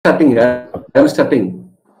starting. I am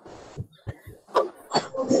starting.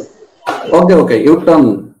 Okay, okay. You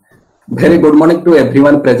turn. Very good morning to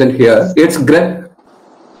everyone present here. It's great.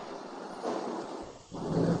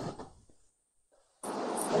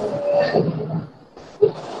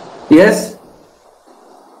 Yes.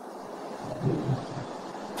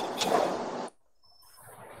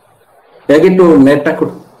 Take it to Mett.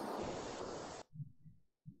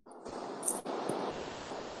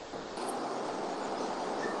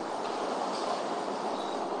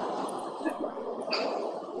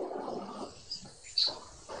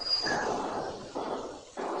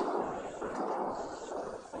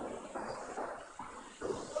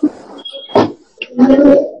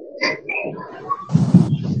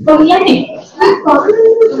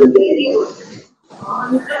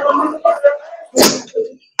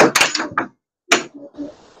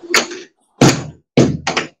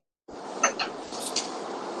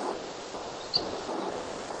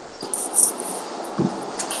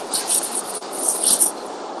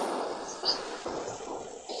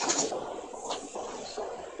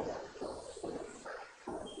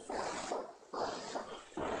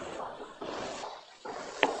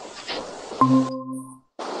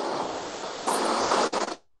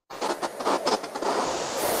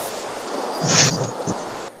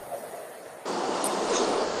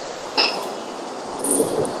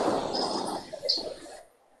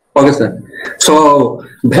 Okay, sir. So,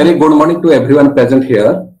 very good morning to everyone present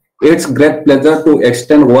here. It's great pleasure to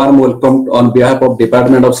extend warm welcome on behalf of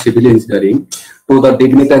Department of Civil Engineering to the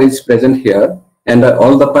dignitaries present here, and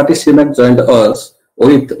all the participants joined us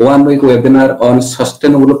with 1 week webinar on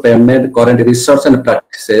sustainable pavement current research and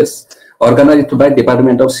practices organized by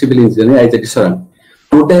Department of Civil Engineering, IGIT Sarang.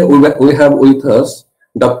 Today we have with us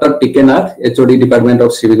Dr. Teqip-Iii, HOD Department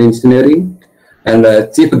of Civil Engineering, and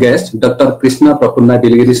chief guest Dr. Krishna Prapunna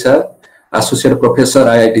Dilgiri sir, Associate Professor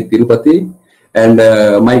IIT Tirupati, and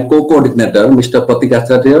my co-coordinator Mr. Pratik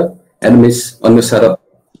Acharya and Ms. Anusara.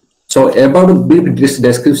 So about a brief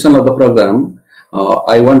description of the program,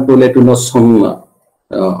 I want to let you know some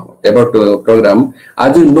about the program.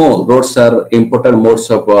 As you know, roads are important modes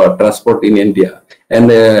of transport in India, and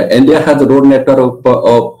India has a road network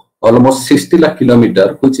of almost 60 lakh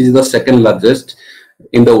kilometers, which is the second largest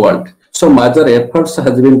in the world. So major efforts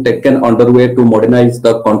has been taken underway to modernize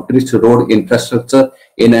the country's road infrastructure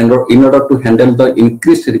in order to handle the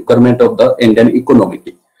increased requirement of the Indian economy.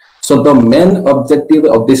 So the main objective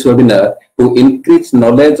of this webinar to increase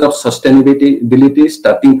knowledge of sustainability,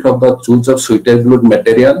 starting from the choose of suitable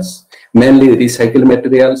materials, mainly recycled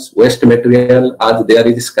materials, waste material, as there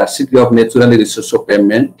is scarcity of natural resource of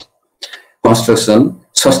pavement construction,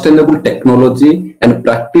 sustainable technology, and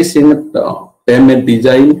practice in pavement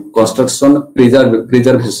design, construction,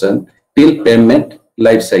 preservation till pavement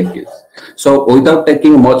life cycles. So without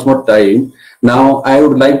taking much more time, now I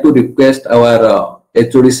would like to request our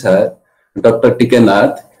HOD sir, Dr.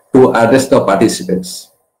 Teqip-Iii, to address the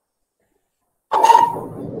participants.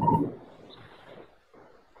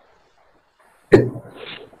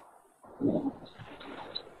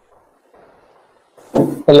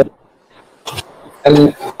 Hello.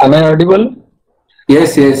 Am I audible?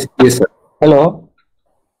 Yes, yes, yes, sir. Hello.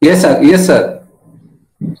 Yes, sir. Yes, sir.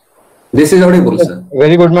 This is audible, sir.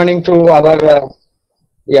 Very good morning to our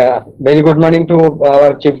very good morning to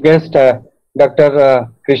our chief guest, Dr.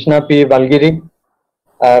 Krishna P. Balgiri,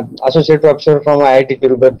 Associate Professor from IIT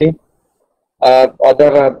Tirupati.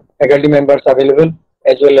 Other faculty members available,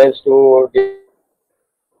 as well as to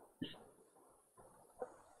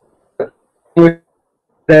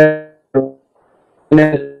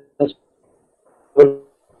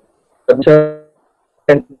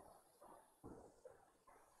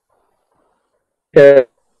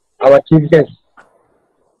our chief guest.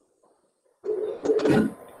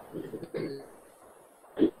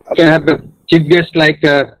 Can have a chief guest like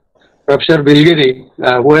Professor Balgiri,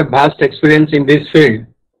 who have vast experience in this field,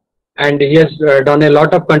 and he has done a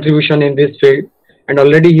lot of contribution in this field, and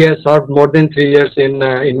already he has served more than 3 years in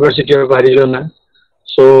University of Arizona.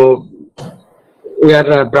 So we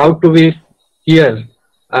are proud to be here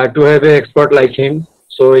to have an expert like him.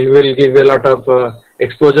 So he will give a lot of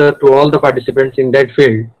exposure to all the participants in that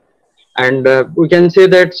field. And we can say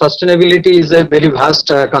that sustainability is a very vast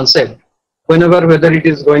concept. Whether it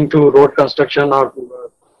is going to road construction or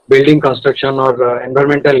building construction or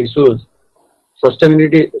environmental issues,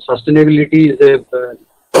 sustainability is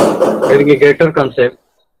having a greater concept.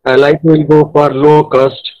 Like we will go for low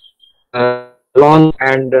cost, long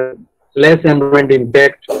and less environment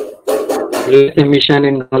impact, less emission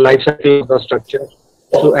in life cycle of the structure,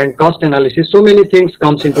 So, and cost analysis, so many things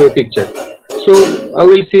comes into a picture. So I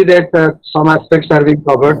will see that some aspects are being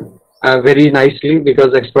covered very nicely,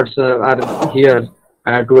 because experts are here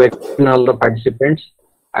to explain all the participants.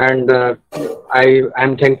 And I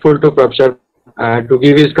am thankful to Professor to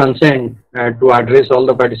give his consent to address all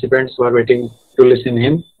the participants who are waiting to listen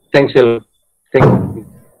him. Thanks a lot. Thank you.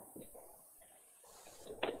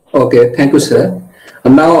 Okay, thank you, sir.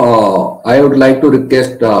 And now I would like to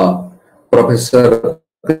request Professor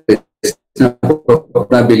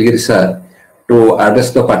Bilgiri sir to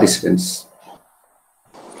address the participants.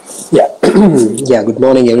 Yeah, yeah. Good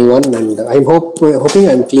morning, everyone, and I'm hoping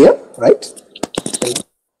I'm clear, right?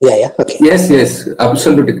 Yeah. Okay. Yes,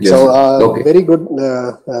 absolutely clear. So, okay. Very good.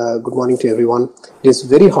 Good morning to everyone. It is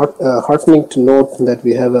very heartening to note that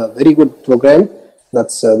we have a very good program that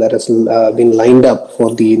has been lined up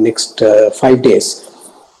for the next 5 days,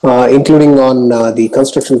 including on the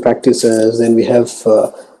construction practices. And we have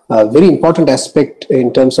a very important aspect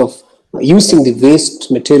in terms of using the waste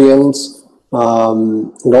materials,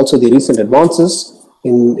 and also the recent advances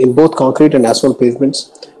in both concrete and asphalt pavements.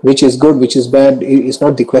 Which is good, which is bad, is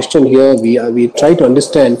not the question here. We try to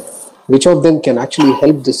understand which of them can actually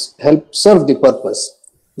help serve the purpose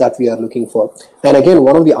that we are looking for. And again,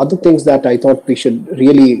 one of the other things that I thought we should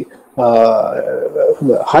really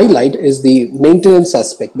highlight is the maintenance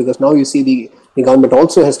aspect, because now you see the government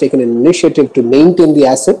also has taken an initiative to maintain the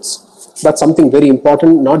assets. That's something very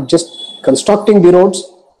important, not just constructing the roads,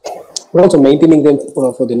 but also maintaining them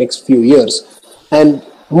for the next few years. And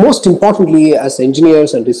most importantly, as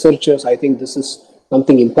engineers and researchers, I think this is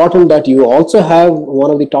something important, that you also have one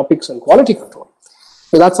of the topics on quality control.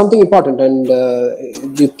 So that's something important, and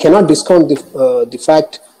you cannot discount the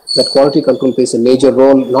fact that quality control plays a major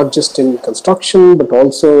role, not just in construction, but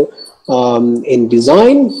also in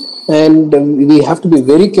design. And we have to be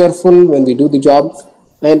very careful when we do the job.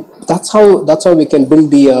 And that's how we can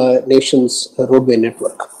build the nation's roadway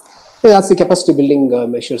network. So that's the capacity building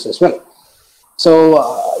measures as well. So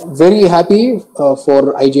very happy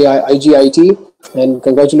for IGIT, and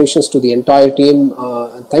congratulations to the entire team.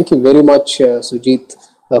 Thank you very much, Sujit,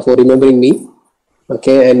 for remembering me.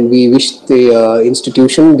 Okay, and we wish the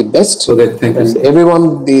institution the best. So thank you. And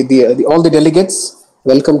everyone, all the delegates,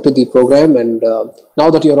 welcome to the program. And now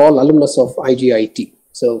that you're all alumnus of IGIT,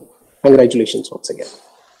 so congratulations once again.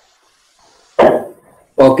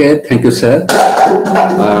 Okay, thank you, sir.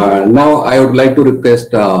 Now I would like to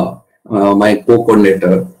request my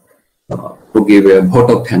co-coordinator to give a vote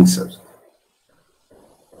of thanks, sir.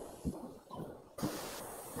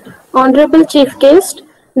 Honorable Chief Guest,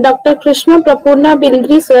 Dr. Krishna Prapurna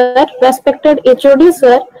Bilgiri sir, respected HOD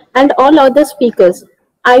sir, and all other speakers.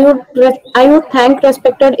 I would thank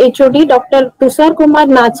respected HOD Dr. Tushar Kumar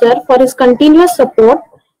Nachar for his continuous support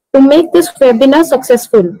to make this webinar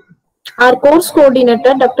successful. Our course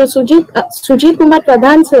coordinator Dr. Sujit Kumar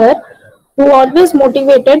Pradhan sir, who always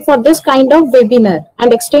motivated for this kind of webinar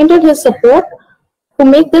and extended his support to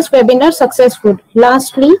make this webinar successful.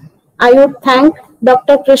 Lastly, I would thank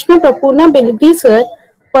Dr. Krishna Prapurna Bilgiri sir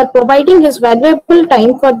for providing his valuable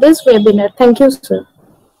time for this webinar. Thank you, sir.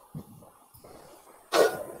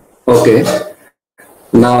 Okay.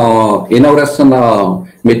 Now, inauguration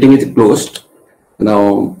meeting is closed.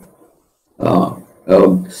 Now,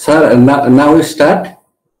 sir, now we start.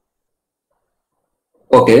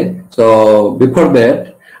 Okay. So before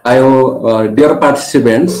that, dear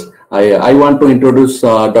participants, I want to introduce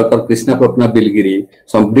Dr. Krishna Prapurna Bilgiri.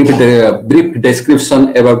 Some brief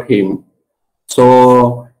description about him.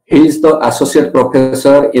 So he is the associate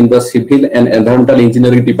professor in the Civil and Environmental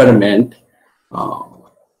Engineering Department,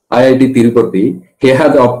 IIT Tirupati. He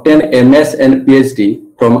has obtained MS and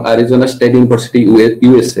PhD from Arizona State University,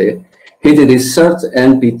 USA. His research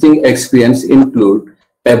and teaching experience include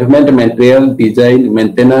pavement material design,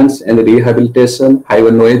 maintenance and rehabilitation,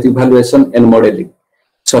 highway noise evaluation and modeling,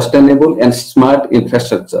 sustainable and smart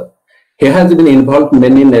infrastructure. He has been involved in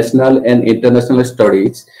many national and international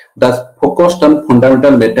studies that focused on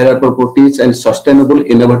fundamental material properties and sustainable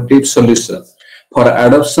innovative solutions for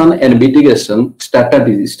adoption and mitigation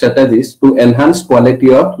strategies to enhance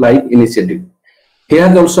quality of life initiative. He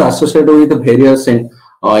has also associated with various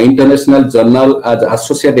international journals as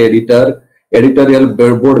associate editorial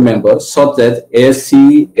board members such as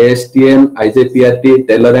ASC, ASTM, IGPRT,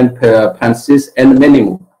 Taylor and Francis, and many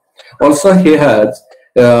more. Also, he has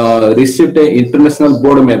received an international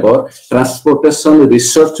board member, Transportation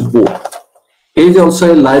Research Board. He is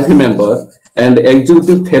also a life member and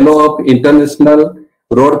executive fellow of International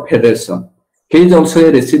Road Federation. He is also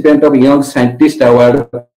a recipient of Young Scientist Award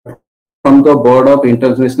from the board of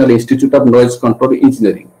International Institute of Noise Control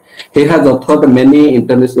Engineering. He has authored many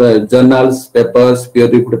international journals, papers,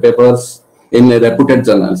 peer-reviewed papers in reputed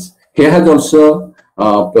journals. He has also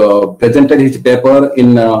presented his paper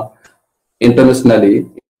in internationally,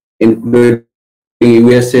 including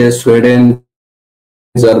USA, Sweden,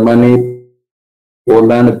 Germany,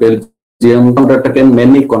 Poland, Belgium, undertaken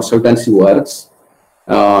many consultancy works.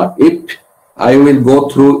 If I will go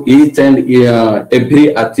through each and every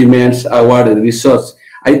achievements, award, research,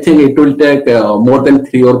 I think it will take more than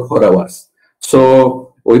 3 or 4 hours.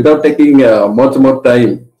 So without taking much more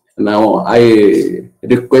time, now I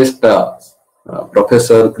request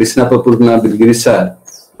Professor Krishna Prapurna Bilgiri sir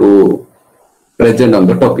to present on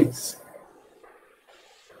the topics.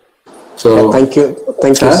 So thank you,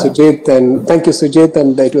 Sujit, and thank you, Sujit,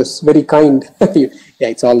 and it was very kind. Yeah,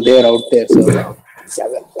 it's all there out there. So yeah,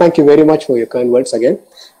 well, thank you very much for your kind words again,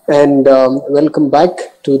 and welcome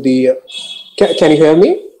back to the. Can you hear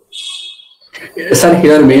me? Sir,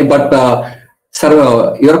 hear me, but sir,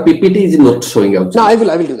 your PPT is not showing out. No, I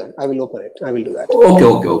will do that. I will open it. I will do that.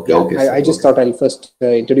 Okay. I just thought I'll first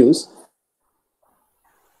introduce.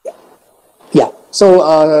 Yeah.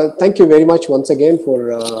 So thank you very much once again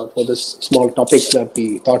for this small topic that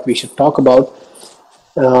we thought we should talk about.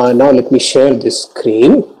 Now let me share this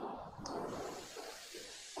screen.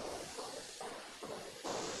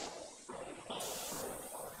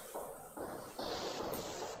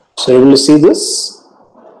 So you will see this.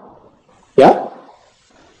 Yeah.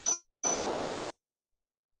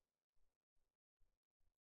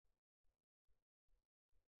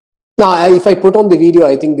 Now, if I put on the video,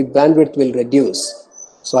 I think the bandwidth will reduce.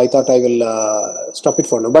 So I thought I will stop it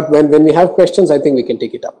for now. But when we have questions, I think we can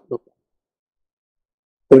take it up.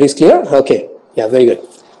 Everybody's clear? Okay. Yeah, very good.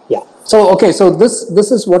 Yeah. So, okay. So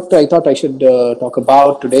this is what I thought I should talk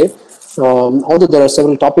about today. Although there are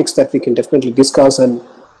several topics that we can definitely discuss, and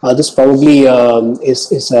this probably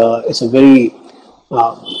is a very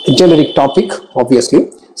generic topic, obviously.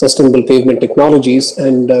 Sustainable pavement technologies,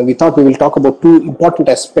 and we thought we will talk about 2 important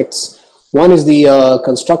aspects. One is the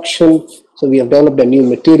construction. So we have developed a new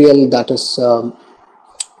material that is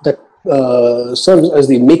that serves as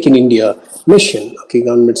the Make in India mission, okay,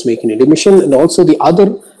 government's Make in India mission, and also the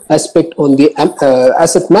other aspect on the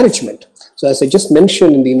asset management. So as I just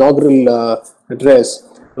mentioned in the inaugural address,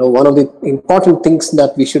 one of the important things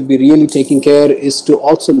that we should be really taking care is to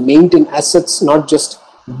also maintain assets, not just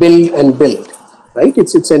build and build. Right,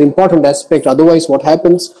 it's an important aspect. Otherwise, what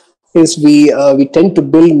happens is we tend to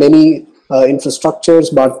build many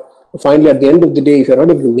infrastructures, but finally, at the end of the day, if you're not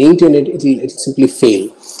able to maintain it, it'll simply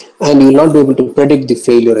fail, and you'll not be able to predict the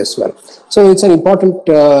failure as well. So it's an important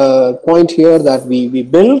point here that we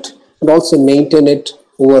build and also maintain it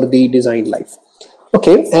over the design life.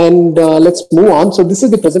 Okay, and let's move on. So this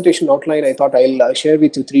is the presentation outline. I thought I'll share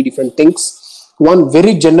with you 3 different things. One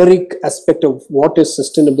very generic aspect of what is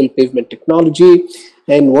sustainable pavement technology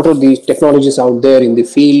and what are the technologies out there in the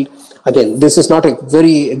field. Again, this is not a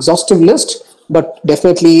very exhaustive list, but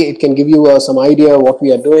definitely it can give you some idea of what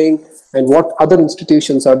we are doing and what other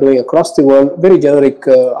institutions are doing across the world. Very generic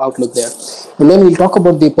outlook there. And then we'll talk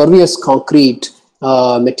about the pervious concrete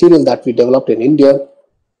material that we developed in India.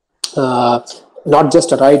 Not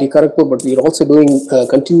just at IIT Kharagpur, but we are also doing a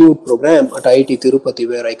continued program at IIT Tirupati,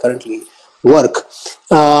 where I currently work.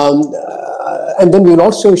 And then we'll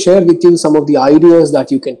also share with you some of the ideas that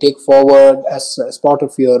you can take forward as part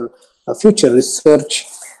of your future research.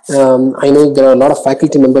 I know there are a lot of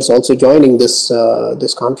faculty members also joining this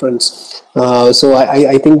this conference. So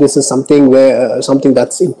I think this is something where something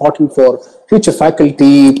that's important for future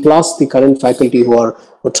faculty plus the current faculty who are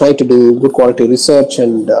trying to do good quality research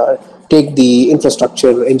and take the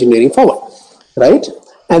infrastructure engineering forward, right?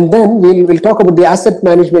 And then we'll talk about the asset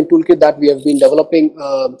management toolkit that we have been developing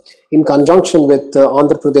in conjunction with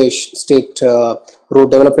Andhra Pradesh State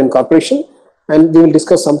Road Development Corporation. And we will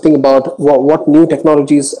discuss something about what new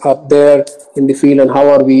technologies are there in the field and how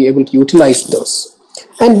are we able to utilize those.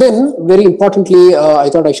 And then, very importantly, I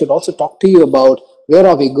thought I should also talk to you about where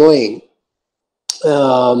are we going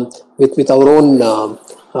with our own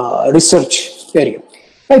research area.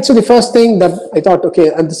 Right, so the first thing that I thought, okay,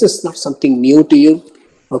 and this is not something new to you,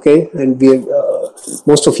 okay, and we have,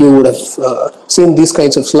 most of you would have seen these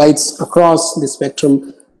kinds of slides across the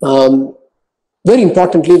spectrum. Very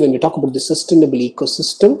importantly, when we talk about the sustainable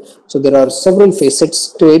ecosystem, so there are several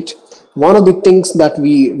facets to it. One of the things that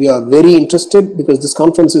we are very interested, because this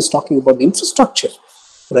conference is talking about the infrastructure,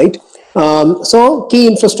 right? So key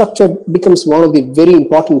infrastructure becomes one of the very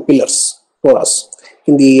important pillars for us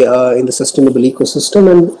in the sustainable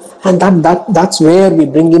ecosystem, and that's where we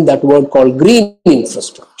bring in that word called green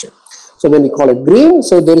infrastructure. So when we call it green,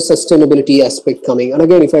 so there is sustainability aspect coming. And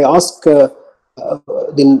again, if I ask all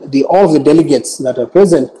of the delegates that are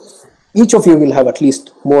present, each of you will have at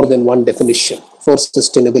least more than one definition for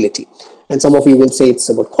sustainability. And some of you will say it's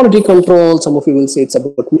about quality control, some of you will say it's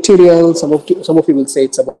about material, some of you will say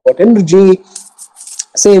it's about energy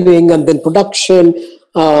saving, and then production,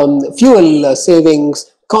 fuel savings,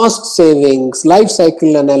 cost savings, life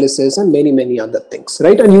cycle analysis, and many other things,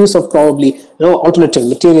 right? And use of probably alternative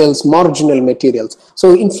materials, marginal materials.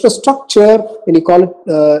 So infrastructure, when you call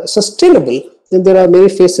it sustainable, then there are many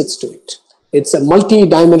facets to it. It's a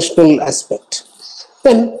multi-dimensional aspect.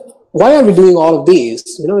 Then why are we doing all of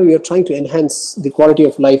these? We are trying to enhance the quality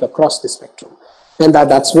of life across the spectrum, and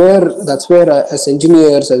that's where as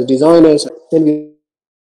engineers, as designers, then we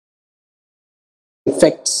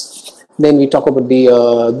effects. Then we talk about the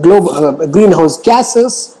global greenhouse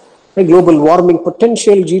gases, global warming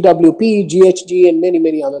potential, GWP, GHG, and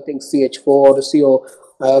many other things, CH4, CO,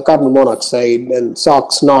 carbon monoxide, and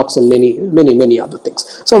SOx, NOx, and many other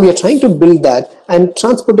things. So we are trying to build that, and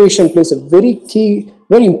transportation plays a very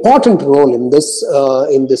important role in this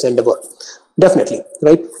endeavor. Definitely,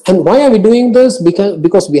 right? And why are we doing this?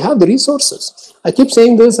 Because we have the resources. I keep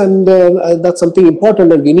saying this, and that's something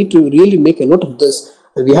important, and we need to really make a note of this.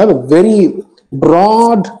 We have a very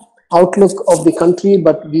broad outlook of the country,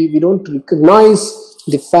 but we don't recognize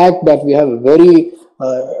the fact that we have a very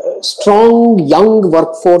strong young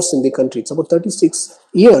workforce in the country. It's about 36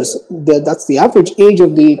 years. That's the average age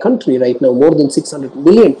of the country right now, more than 600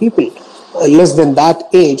 million people, less than that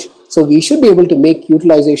age. So we should be able to make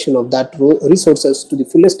utilization of that resources to the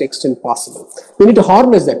fullest extent possible. We need to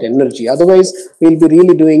harness that energy. Otherwise, we'll be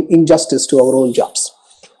really doing injustice to our own jobs.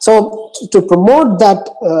 So to promote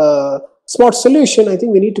that smart solution, I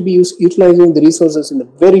think we need to be utilizing the resources in a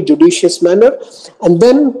very judicious manner, and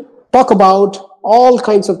then talk about all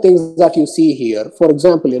kinds of things that you see here. For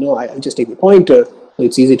example, I'll just take a pointer. So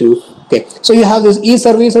it's easy to, okay. So you have this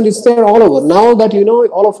e-service, and it's there all over. Now that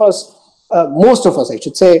all of us, most of us, I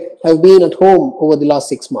should say, have been at home over the last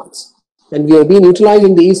 6 months, and we have been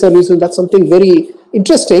utilizing the e-services. That's something very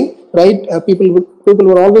interesting, right? People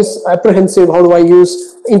were always apprehensive. How do I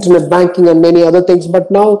use internet banking and many other things? But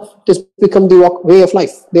now it has become the way of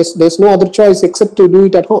life. There's no other choice except to do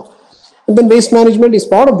it at home. And then waste management is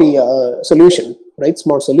part of the solution, right?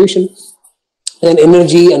 Smart solution, and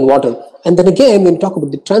energy and water. And then again, when we talk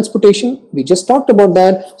about the transportation, we just talked about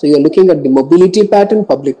that. So you're looking at the mobility pattern,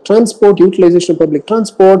 public transport, utilization of public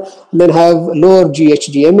transport, and then have lower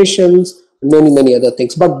GHG emissions, many other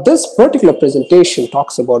things. But this particular presentation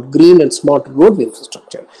talks about green and smart roadway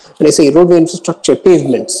infrastructure. When I say roadway infrastructure,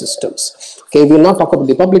 pavement systems. Okay, we will not talk about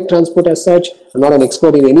the public transport as such. I'm not an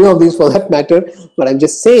expert in any of these for that matter, but I'm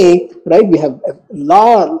just saying, right, we have a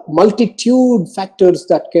large multitude factors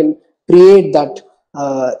that can create that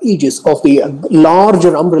aegis of the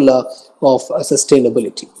larger umbrella of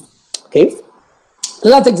sustainability. Okay, so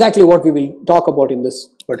that's exactly what we will talk about in this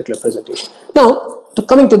particular presentation. Now,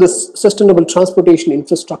 coming to this sustainable transportation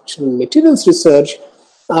infrastructure and materials research,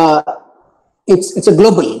 it's a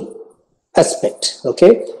global aspect.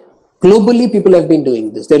 Okay, globally people have been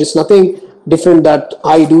doing this. There is nothing different that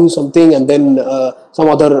I do something and then some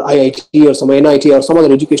other IIT or some NIT or some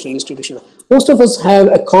other educational institution. Most of us have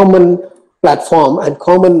a common platform and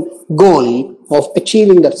common goal of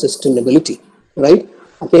achieving that sustainability, right?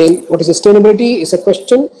 Okay, what is sustainability is a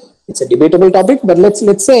question. It's a debatable topic, but let's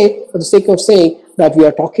say, for the sake of saying, that we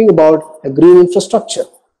are talking about a green infrastructure,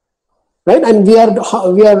 right? And we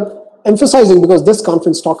are emphasizing, because this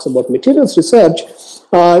conference talks about materials research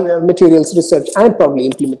and probably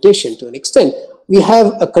implementation to an extent. We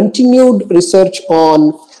have a continued research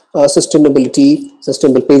on sustainability,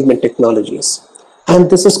 sustainable pavement technologies, and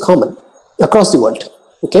this is common across the world.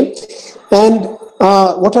 Okay, and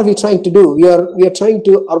what are we trying to do? We are trying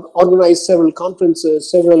to organize several conferences,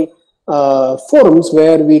 several forums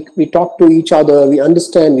where we talk to each other, we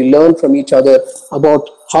understand, we learn from each other about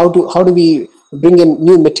how do we bring in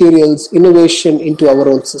new materials, innovation into our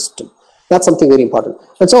own system. That's something very important.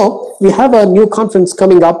 And so we have a new conference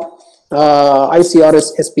coming up,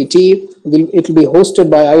 ICRS SPT. It will be hosted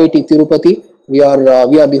by IIT Tirupati. We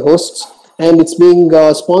are the hosts, and it's being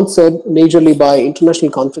sponsored majorly by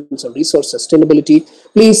International Conference on Resource Sustainability.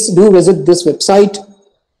 Please do visit this website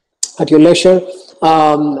at your leisure,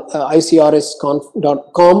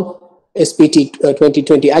 icrsconf.com, SPT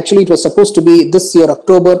 2020. Actually, it was supposed to be this year,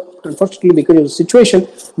 October. Unfortunately, because of the situation,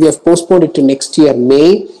 we have postponed it to next year,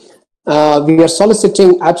 May. We are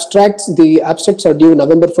soliciting abstracts. The abstracts are due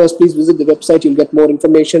November 1st. Please visit the website. You'll get more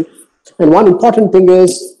information. And one important thing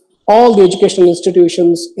is, all the educational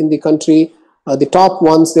institutions in the country the top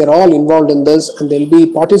ones, they're all involved in this, and there'll be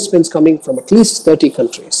participants coming from at least 30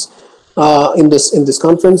 countries in this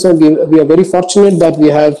conference. And we are very fortunate that we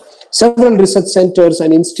have several research centers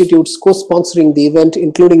and institutes co-sponsoring the event,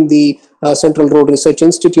 including the Central Road Research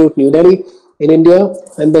Institute, New Delhi in India,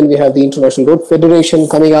 and then we have the International Road Federation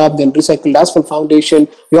coming up, then Recycled Asphalt Foundation.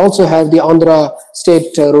 We also have the Andhra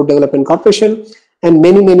State Road Development Corporation, and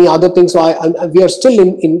many other things. So we are still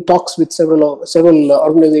in talks with several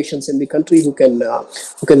organizations in the country who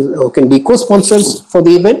can be co-sponsors for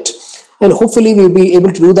the event, and hopefully we'll be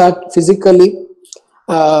able to do that physically.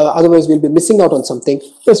 Otherwise, we'll be missing out on something.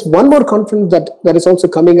 There's one more conference that is also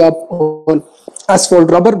coming up on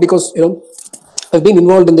asphalt rubber, because I've been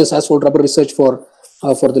involved in this asphalt rubber research for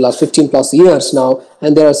the last 15 plus years now,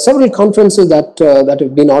 and there are several conferences that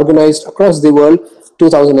have been organized across the world.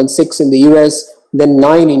 2006 in the US, then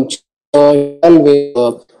 9 in China,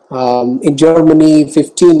 12 in Germany,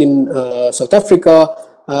 15 in South Africa,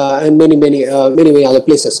 and many other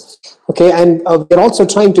places. Okay, and we're also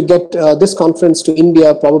trying to get this conference to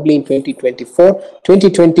India probably in 2024.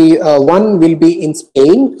 2021 will be in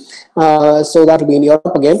Spain, so that will be in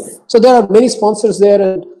Europe again. So there are many sponsors there,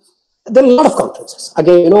 and there are a lot of conferences.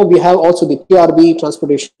 Again, we have also the TRB,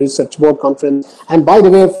 Transportation Research Board Conference, and by the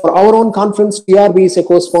way, for our own conference, TRB is a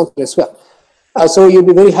co-sponsor as well. So you'll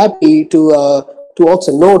be very happy to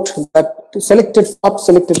also note that top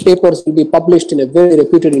selected papers will be published in a very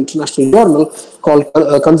reputed international journal called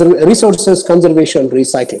Resources Conservation and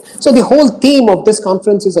Recycling. So the whole theme of this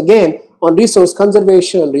conference is again on resource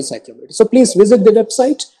conservation and recyclability. So please visit the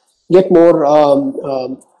website, get more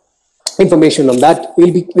information on that.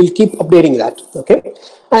 We'll keep updating that. Okay,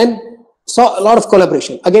 and so a lot of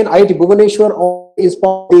collaboration. Again, IIT Bhubaneswar is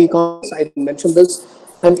part of the conference. I didn't mention this,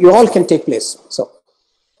 and you all can take place. So.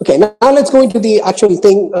 Okay, now let's go into the actual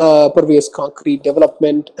thing, pervious concrete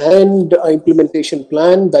development and implementation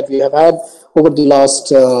plan that we have had over the last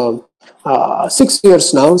 6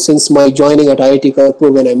 years now, since my joining at IIT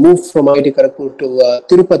Kharagpur. When I moved from IIT Kharagpur to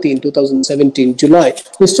Tirupati in 2017 July,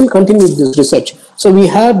 we still continued this research. So we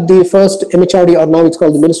had the first MHRD, or now it's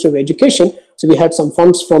called the Ministry of Education. So we had some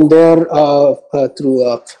funds from there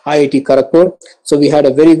through IIT Kharagpur. So we had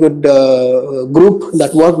a very good group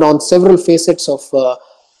that worked on several facets of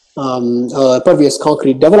pervious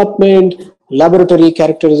concrete development, laboratory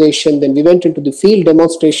characterization. Then we went into the field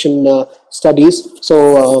demonstration studies.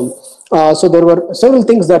 So there were several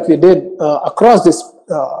things that we did across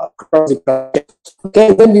the project.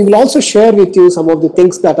 Okay, then we will also share with you some of the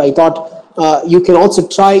things that I thought you can also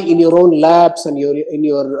try in your own labs and in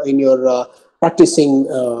your practicing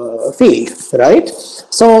field, right?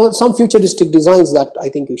 So some futuristic designs that I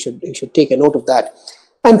think you should take a note of that.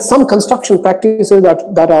 And some construction practices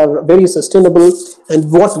that are very sustainable,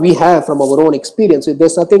 and what we have from our own experience. If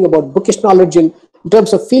there's nothing about bookish knowledge in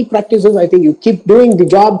terms of field practices, I think you keep doing the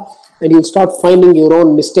job and you start finding your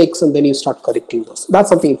own mistakes, and then you start correcting those. That's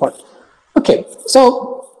something important. Okay,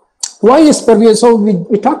 so why is pervious? So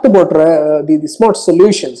we talked about the smart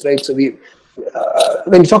solutions, right? So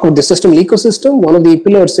when you talk about the system ecosystem, one of the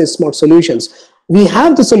pillars is smart solutions. We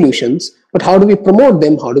have the solutions, but how do we promote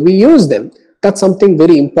them? How do we use them? That's something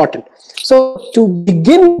very important. So to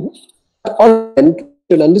begin, to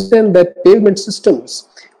understand that pavement systems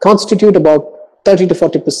constitute about 30 to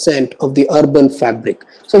 40% of the urban fabric.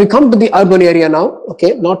 So we come to the urban area now,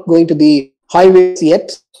 okay, not going to the highways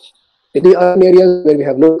yet. The urban areas where we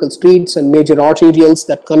have local streets and major arterials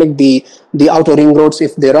that connect the outer ring roads,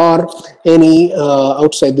 if there are any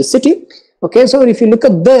outside the city. Okay, so if you look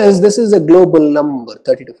at this is a global number,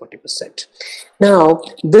 30 to 40%. Now,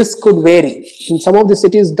 this could vary. In some of the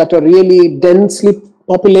cities that are really densely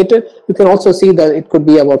populated, you can also see that it could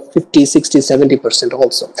be about 50, 60, 70%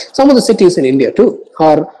 also. Some of the cities in India too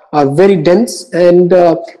are very dense, and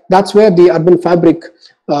that's where the urban fabric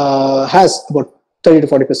has about 30 to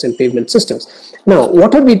 40% pavement systems. Now,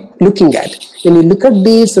 what are we looking at? When you look at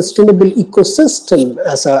the sustainable ecosystem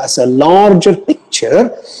as a larger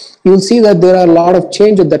picture, you will see that there are a lot of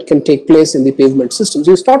changes that can take place in the pavement systems.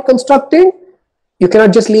 You start constructing, you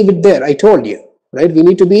cannot just leave it there. I told you, right? We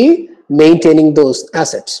need to be maintaining those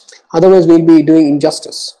assets. Otherwise, we'll be doing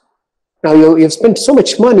injustice. Now, you've spent so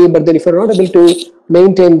much money, but then if you're not able to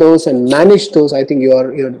maintain those and manage those, I think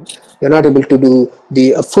you're not able to do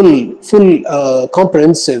the full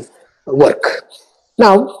comprehensive work.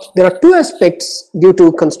 Now, there are two aspects due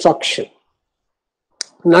to construction.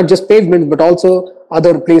 Not just pavement, but also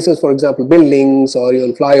other places, for example, buildings or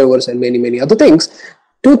even flyovers and many other things.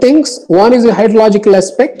 Two things. One is the hydrological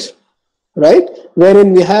aspect, right?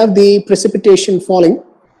 Wherein we have the precipitation falling,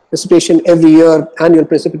 precipitation every year, annual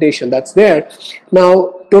precipitation that's there.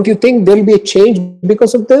 Now, don't you think there will be a change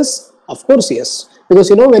because of this? Of course, yes. Because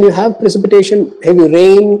when you have precipitation, heavy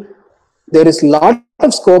rain, there is a lot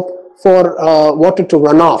of scope for water to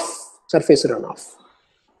run off, surface runoff.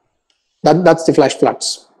 That's the flash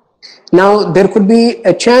floods. Now, there could be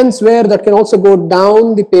a chance where that can also go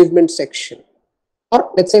down the pavement section.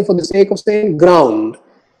 Or let's say, for the sake of saying, ground,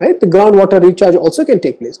 right? The groundwater recharge also can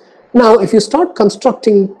take place. Now, if you start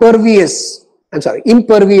constructing impervious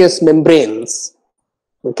membranes,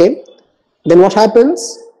 okay, then what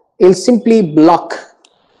happens? It'll simply block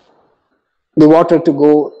the water to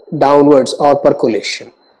go downwards or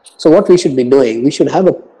percolation. So what we should be doing, we should have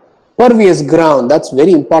a pervious ground. That's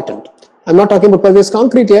very important. I'm not talking about pervious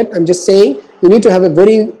concrete yet. I'm just saying you need to have a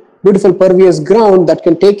very beautiful pervious ground that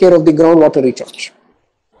can take care of the groundwater recharge.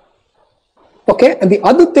 Okay, and the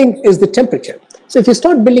other thing is the temperature. So if you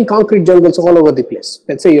start building concrete jungles all over the place,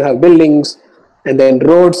 let's say you have buildings and then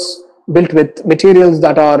roads built with materials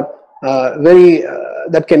that are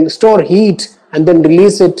that can store heat and then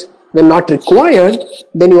release it when not required,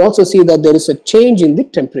 then you also see that there is a change in the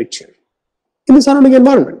temperature in the surrounding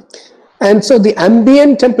environment. And so the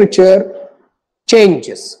ambient temperature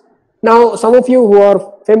changes. Now, some of you who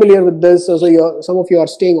are familiar with this, some of you are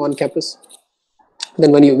staying on campus.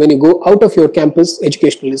 Then when you go out of your campus,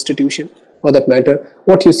 educational institution, for that matter,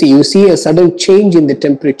 what you see a sudden change in the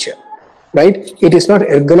temperature, right? It is not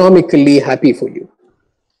ergonomically happy for you.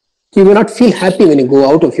 You will not feel happy when you go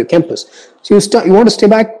out of your campus. So you want to stay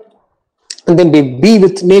back and then be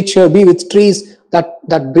with nature, be with trees.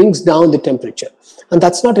 That brings down the temperature. And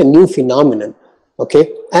that's not a new phenomenon,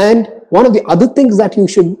 okay? And one of the other things that you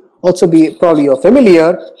should also be, probably you're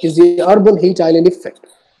familiar, is the urban heat island effect.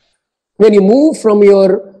 When you move from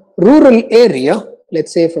your rural area,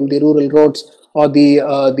 let's say from the rural roads or the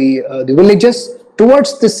villages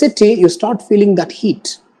towards the city, you start feeling that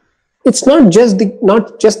heat. It's not just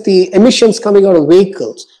the emissions coming out of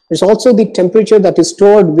vehicles. It's also the temperature that is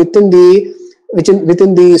stored within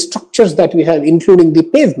the structures that we have, including the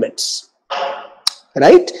pavements,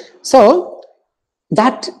 right? So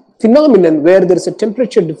that phenomenon where there is a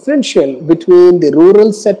temperature differential between the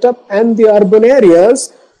rural setup and the urban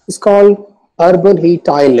areas is called urban heat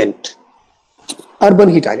island. Urban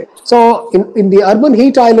heat island. So in the urban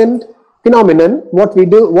heat island phenomenon, what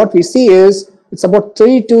we see is it's about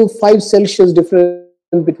 3 to 5 Celsius difference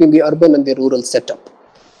between the urban and the rural setup.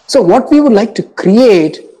 So what we would like to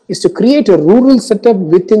create is to create a rural setup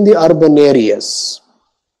within the urban areas.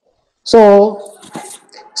 So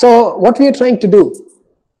what we are trying to do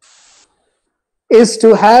is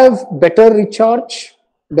to have better recharge,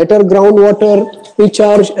 better groundwater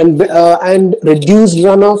recharge, and reduced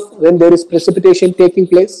runoff when there is precipitation taking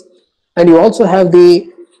place. And you also have the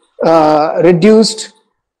reduced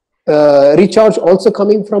recharge also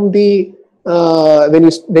coming from the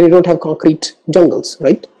when you don't have concrete jungles,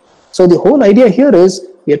 right? So the whole idea here is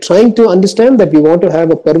we are trying to understand that we want to have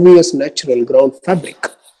a pervious natural ground fabric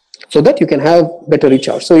so that you can have better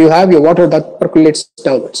recharge. So you have your water that percolates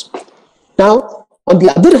downwards. Now, on the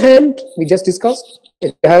other hand, we just discussed,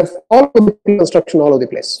 you have all of the construction all over the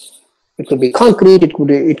place. It could be concrete, it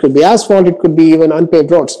could be asphalt, it could be even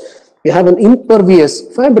unpaved roads. You have an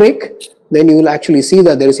impervious fabric, then you will actually see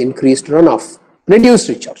that there is increased runoff, reduced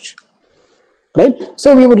recharge, right?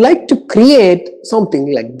 So we would like to create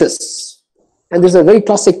something like this. And there's a very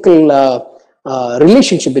classical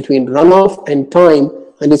relationship between runoff and time,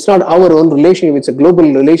 and it's not our own relationship, it's a global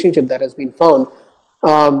relationship that has been found.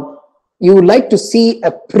 You would like to see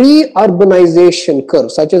a pre-urbanization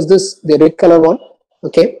curve, such as this, the red color one,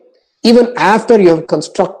 okay? Even after you have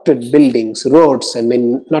constructed buildings, roads, and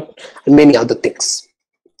many other things,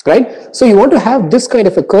 right? So you want to have this kind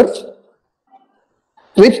of a curve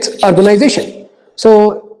with urbanization.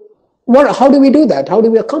 So how do we do that? How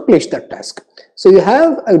do we accomplish that task? So you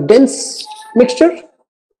have a dense mixture,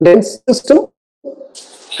 dense system,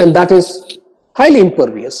 and that is highly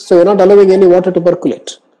impervious. So you're not allowing any water to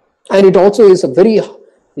percolate. And it also is a very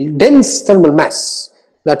dense thermal mass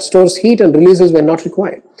that stores heat and releases when not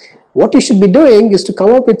required. What you should be doing is to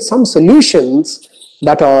come up with some solutions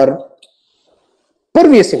that are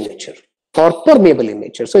pervious in nature or permeable in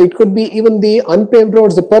nature. So it could be even the unpaved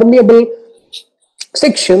roads, the permeable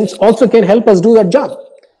sections also can help us do that job.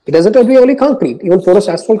 It doesn't have to be only concrete, even porous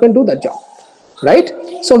asphalt can do that job, right?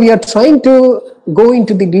 So we are trying to go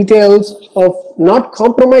into the details of not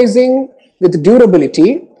compromising with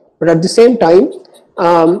durability, but at the same time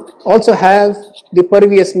also have the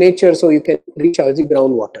pervious nature so you can recharge the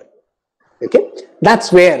groundwater. Okay,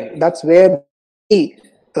 that's where the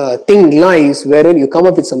thing lies, wherein you come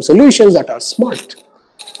up with some solutions that are smart.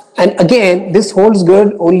 And again, this holds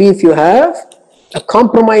good only if you have a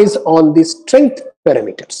compromise on the strength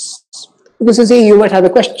parameters. Because you see, you might have a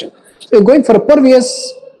question. So you're going for a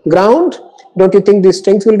pervious ground, don't you think the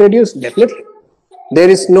strength will reduce? Definitely. There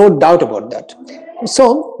is no doubt about that.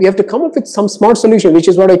 So we have to come up with some smart solution, which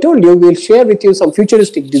is what I told you. We'll share with you some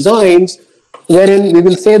futuristic designs wherein we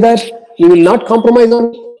will say that we will not compromise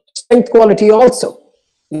on strength quality also.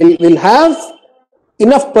 We'll have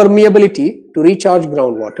enough permeability to recharge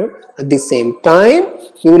groundwater. At the same time,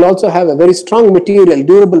 we will also have a very strong material,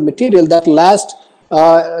 durable material that lasts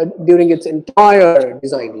during its entire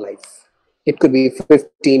design life. It could be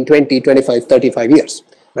 15, 20, 25, 35 years,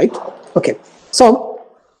 right? Okay. So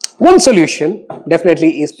one solution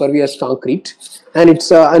definitely is pervious concrete, and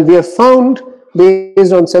and we have found,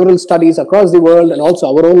 based on several studies across the world and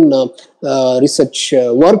also our own research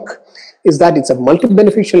work, is that it's a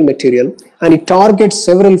multi-beneficial material and it targets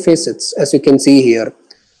several facets, as you can see here,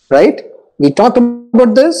 right? We talked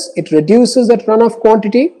about this. It reduces that runoff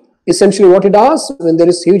quantity. Essentially what it does, when there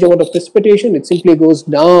is huge amount of precipitation, it simply goes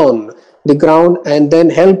down the ground and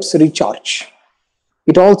then helps recharge.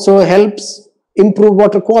 It also helps improve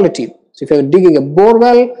water quality. So if you're digging a bore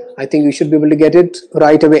well, I think we should be able to get it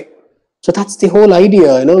right away. So that's the whole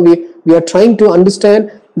idea. You know, we are trying to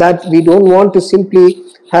understand that we don't want to simply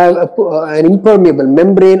have an impermeable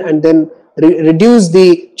membrane and then reduce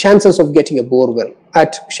the chances of getting a bore well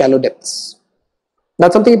at shallow depths.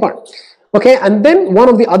 That's something important. Okay, and then one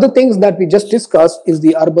of the other things that we just discussed is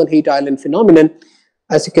the urban heat island phenomenon.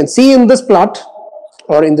 As you can see in this plot,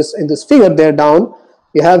 or in this figure there down,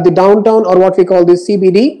 you have the downtown, or what we call the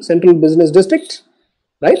CBD, Central Business District,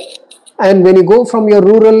 right? And when you go from your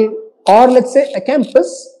rural, or let's say a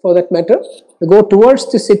campus for that matter, you go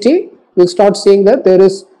towards the city, you'll start seeing that there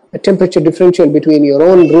is a temperature differential between your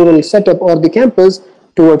own rural setup or the campus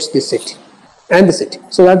towards the city and the city.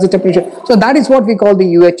 So that's the temperature. So that is what we call the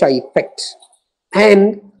UHI effect.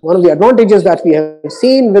 And one of the advantages that we have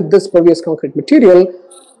seen with this pervious concrete material,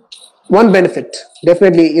 one benefit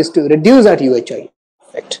definitely is to reduce that UHI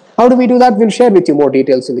effect. How do we do that? We'll share with you more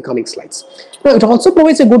details in the coming slides. Now, it also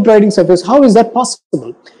provides a good riding surface. How is that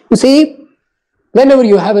possible? You see, whenever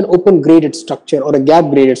you have an open graded structure or a gap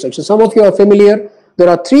graded structure, some of you are familiar, there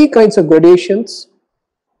are three kinds of gradations.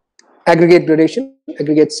 Aggregate gradation,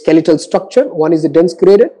 aggregate skeletal structure. One is the dense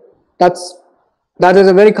graded. That is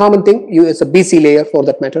a very common thing. It's a BC layer for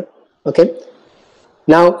that matter. Okay.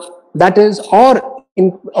 Now that is or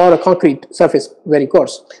a concrete surface, very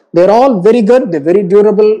coarse. They're all very good. They're very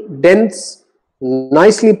durable, dense,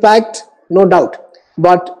 nicely packed, no doubt.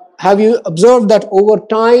 But have you observed that over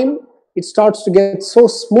time it starts to get so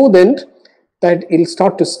smoothened that it'll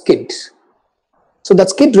start to skid? So that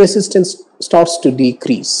skid resistance starts to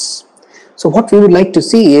decrease. So what we would like to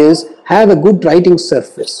see is have a good riding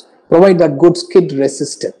surface, provide that good skid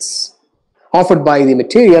resistance offered by the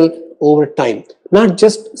material over time. Not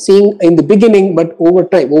just seeing in the beginning, but over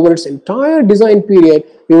time, over its entire design period,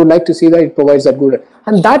 we would like to see that it provides that good.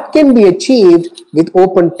 And that can be achieved with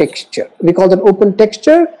open texture. We call that open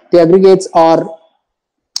texture. The aggregates are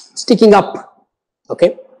sticking up.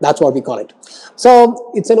 Okay, that's what we call it.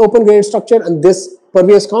 So it's an open graded structure, and this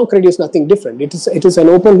pervious concrete is nothing different. It is an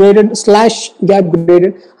open graded / gap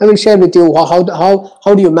graded. I will share with you how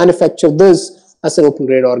do you manufacture this as an open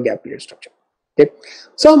graded or gap graded structure. Okay,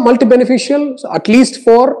 so multi-beneficial, so at least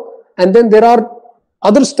 4, and then there are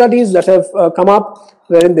other studies that have come up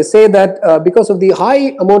wherein they say that because of the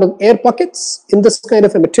high amount of air pockets in this kind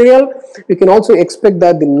of a material, we can also expect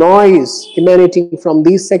that the noise emanating from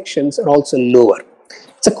these sections are also lower.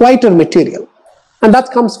 It's a quieter material, and that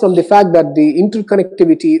comes from the fact that the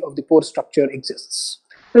interconnectivity of the pore structure exists.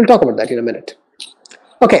 We'll talk about that in a minute.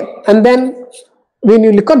 Okay, and then when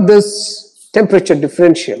you look at this temperature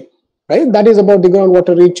differential, right, that is about the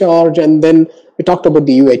groundwater recharge, and then we talked about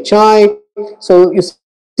the UHI. So you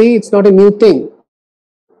see, it's not a new thing.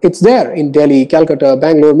 It's there in Delhi, Calcutta,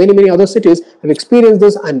 Bangalore, many other cities have experienced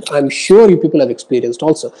this, and I'm sure you people have experienced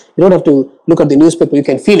also. You don't have to look at the newspaper, you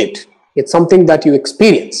can feel it. It's something that you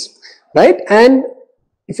experience, right? And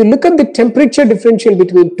if you look at the temperature differential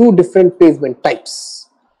between two different pavement types,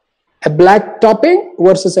 a black topping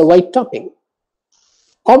versus a white topping.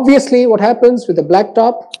 Obviously, what happens with the black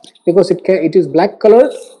top, because it is black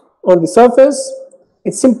color on the surface,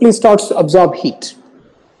 it simply starts to absorb heat.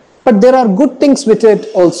 But there are good things with it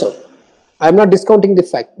also. I'm not discounting the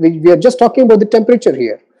fact. We are just talking about the temperature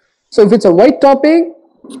here. So if it's a white topping,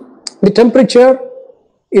 the temperature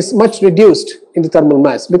is much reduced in the thermal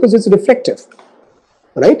mass because it's reflective,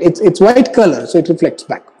 right? It's white color, so it reflects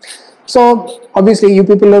back. So obviously you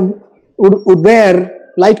people would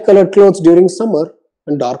wear light colored clothes during summer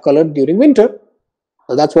and dark colored during winter,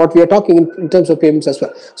 That's what we are talking in terms of pavements as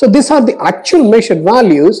well. So these are the actual measured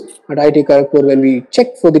values at IIT Kharagpur when we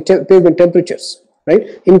check for the pavement temperatures,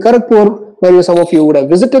 right? In Kharagpur, maybe some of you would have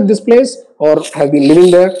visited this place or have been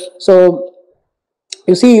living there. So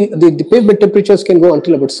you see the pavement temperatures can go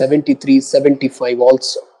until about 73, 75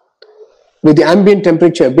 also, with the ambient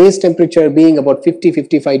temperature, base temperature being about 50,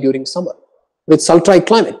 55 during summer, with sultry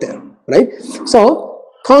climate there, right? So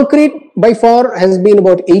concrete by far has been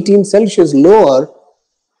about 18 Celsius lower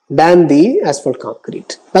than the asphalt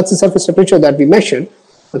concrete. That's the surface temperature that we measured.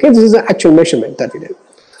 Okay, this is the actual measurement that we did.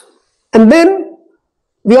 And then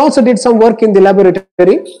we also did some work in the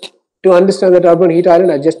laboratory to understand that urban heat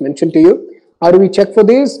island I just mentioned to you. How do we check for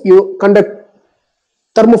this? You conduct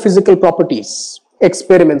thermophysical properties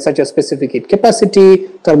experiments such as specific heat capacity,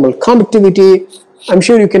 thermal conductivity. I'm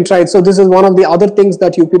sure you can try it. So this is one of the other things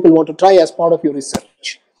that you people want to try as part of your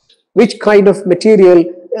research. Which kind of material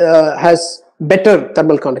has better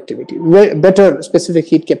thermal conductivity, better specific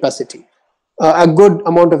heat capacity, a good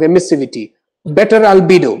amount of emissivity, better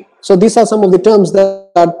albedo. So these are some of the terms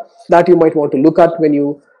that you might want to look at when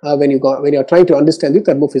you are trying to understand the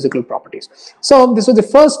thermophysical properties. So this was the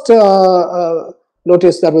first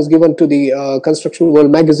notice that was given to the Construction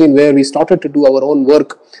World magazine, where we started to do our own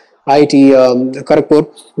work, IIT Kharagpur,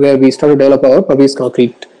 where we started to develop our pervious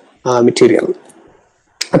concrete material.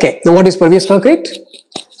 Okay, now what is pervious concrete?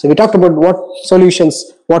 So we talked about what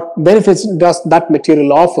solutions, what benefits does that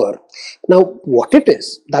material offer. Now what it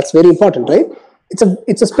is, that's very important, right?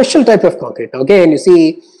 It's a special type of concrete. Now again, you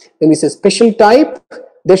see, when we say special type,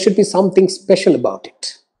 there should be something special about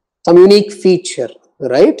it, some unique feature,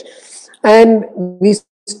 right? And we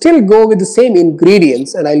still go with the same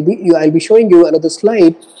ingredients, and I'll be showing you another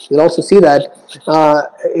slide. You'll also see that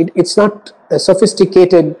it's not a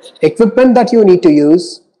sophisticated equipment that you need to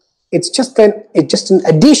use. It's just an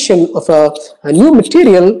addition of a new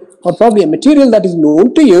material, or probably a material that is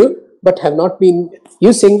known to you but have not been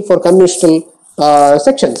using for conventional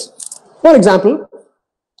sections. For example,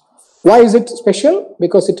 why is it special?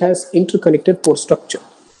 Because it has interconnected pore structure.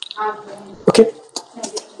 Okay.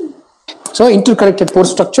 So interconnected pore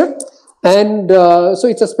structure, and so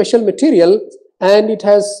it's a special material, and it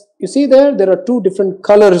has, you see there are two different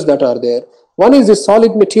colors that are there. One is the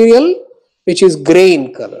solid material, which is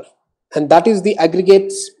grain color, and that is the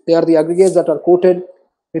aggregates. They are the aggregates that are coated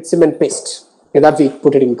with cement paste, and that we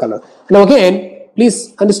put it in color. Now again,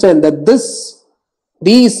 please understand that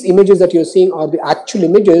these images that you're seeing are the actual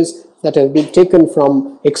images that have been taken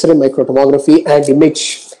from X-ray microtomography and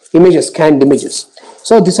images, scanned images.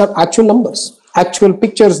 So these are actual numbers, actual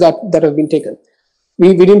pictures that have been taken.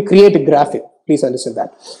 We didn't create a graphic, please understand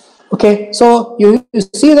that. Okay, so you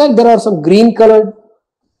see that there are some green colored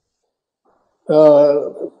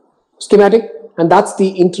schematic, and that's the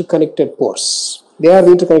interconnected pores. They are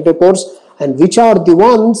the interconnected pores, and which are the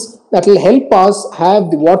ones that will help us have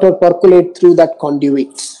the water percolate through that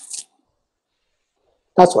conduit.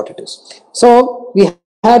 That's what it is. So we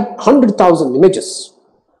had 100,000 images,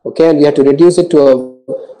 okay, and we had to reduce it to a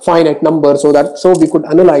finite number so we could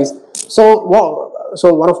analyze. So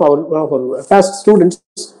one of our past students,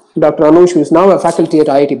 Dr. Anush, who is now a faculty at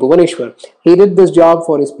IIT Bhubaneswar, he did this job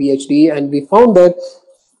for his PhD, and we found that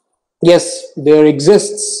yes, there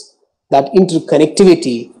exists that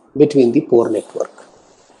interconnectivity between the pore network,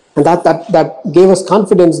 and that gave us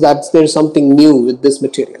confidence that there is something new with this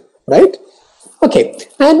material, right? Okay,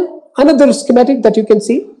 and another schematic that you can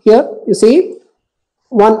see here, you see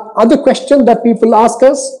one other question that people ask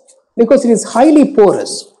us, because it is highly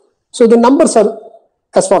porous. So the numbers are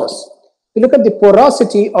as follows. You look at the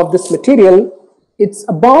porosity of this material, it's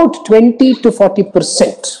about 20 to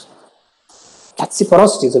 40%. That's the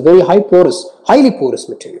porosity. It's a very highly porous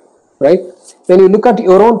material, right? When you look at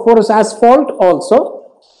your own porous asphalt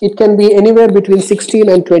also, it can be anywhere between 16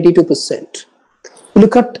 and 22%.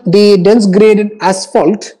 Look at the dense graded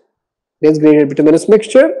asphalt, dense graded bituminous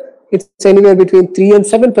mixture, it's anywhere between 3 and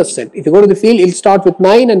 7%. If you go to the field, it'll start with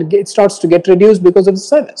 9 and it starts to get reduced because of the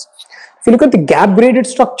service. If you look at the gap graded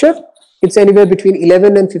structure, it's anywhere between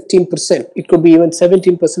 11 and 15%. It could be even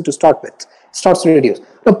 17% to start with. It starts to reduce.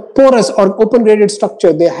 Now, porous or open graded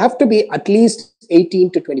structure, they have to be at least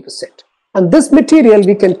 18 to 20%. And this material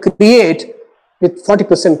we can create with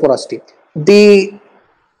 40% porosity. The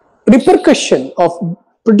repercussion of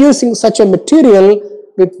producing such a material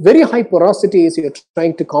with very high porosity is you're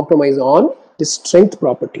trying to compromise on the strength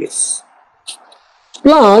properties.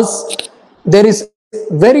 Plus, there is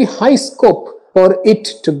very high scope for it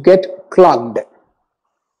to get clogged.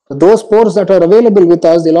 Those pores that are available with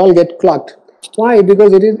us, they'll all get clogged. Why?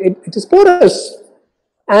 Because it is porous.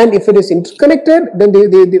 and if it is interconnected, then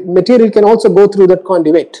the material can also go through that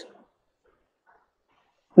conduit.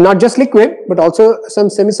 Not just liquid, but also some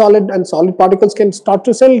semi-solid and solid particles can start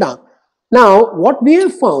to settle down. Now, what we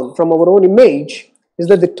have found from our own image is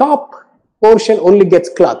that the top portion only gets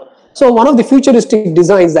clogged. So, one of the futuristic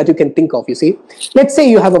designs that you can think of, you see, let's say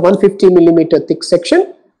you have a 150 millimeter thick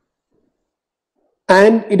section,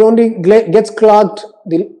 and it only gets clogged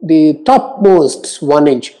the topmost 1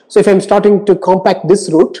 inch. So, if I'm starting to compact this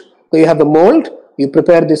route, so you have a mold, you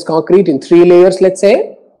prepare this concrete in 3 layers, let's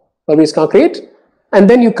say, pervious concrete, and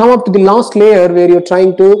then you come up to the last layer where you're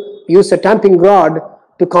trying to use a tamping rod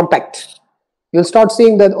to compact. You'll start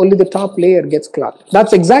seeing that only the top layer gets clogged.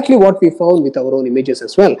 That's exactly what we found with our own images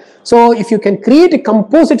as well. So if you can create a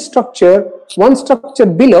composite structure, one structure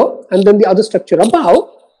below and then the other structure above,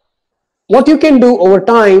 what you can do over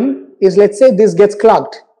time is, let's say this gets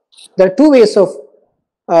clogged. There are 2 ways of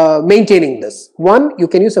maintaining this. One, you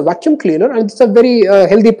can use a vacuum cleaner, and it's a very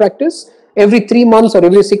healthy practice. Every 3 months or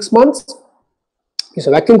every 6 months, use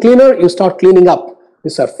a vacuum cleaner, you start cleaning up the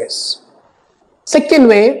surface. Second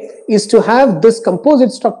way is to have this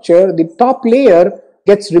composite structure, the top layer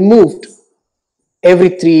gets removed every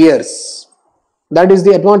 3 years. That is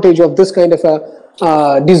the advantage of this kind of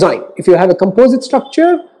a design. If you have a composite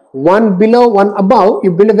structure, one below, one above,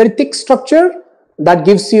 you build a very thick structure that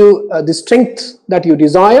gives you the strength that you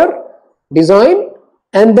design,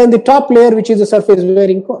 and then the top layer, which is the surface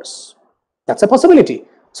wearing course. That's a possibility.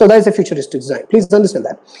 So that is a futuristic design. Please understand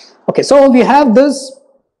that. Okay, so we have this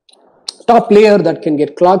top layer that can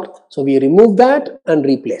get clogged, so we remove that and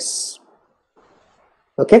replace.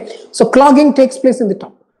 Okay, so clogging takes place in the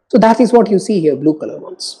top. So that is what you see here, blue color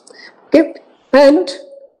ones. Okay, and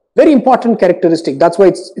very important characteristic, that's why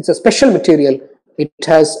it's a special material. It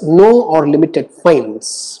has no or limited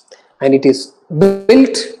fines, and it is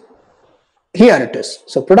built, here it is.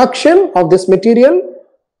 So production of this material,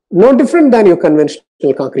 no different than your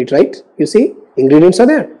conventional concrete, right? You see, ingredients are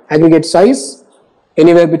there. Aggregate size,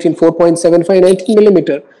 anywhere between 4.75 and 19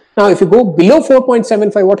 millimeter. Now, if you go below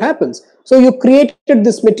 4.75, what happens? So you created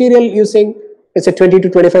this material using, it's a 20 to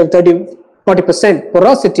 25, 30, 40%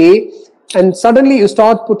 porosity, and suddenly you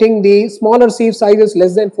start putting the smaller sieve sizes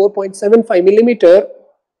less than 4.75 millimeter.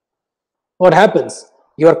 What happens?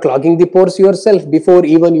 You are clogging the pores yourself before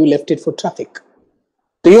even you left it for traffic.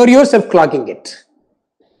 So you are yourself clogging it,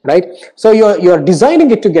 right? So you are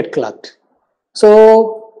designing it to get clogged.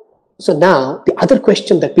 So now the other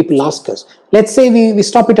question that people ask us, let's say we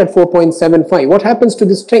stop it at 4.75, what happens to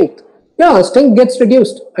the strength? Yeah, strength gets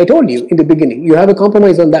reduced. I told you in the beginning, you have a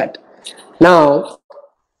compromise on that. Now,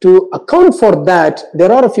 to account for that,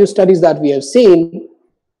 there are a few studies that we have seen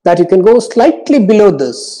that you can go slightly below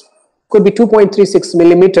this, could be 2.36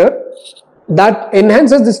 millimeter, that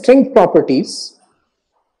enhances the strength properties,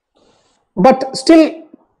 but still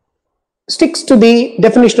sticks to the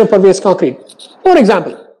definition of pervious concrete. For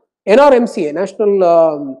example, NRMCA,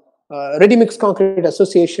 National Ready Mix Concrete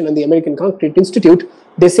Association, and the American Concrete Institute,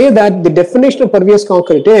 they say that the definition of pervious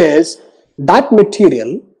concrete is that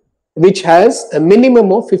material which has a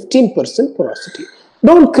minimum of 15% porosity.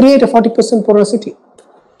 Don't create a 40% porosity.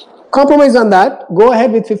 Compromise on that, go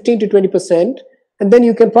ahead with 15 to 20%, and then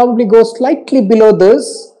you can probably go slightly below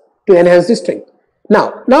this to enhance the strength.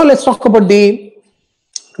 Now let's talk about the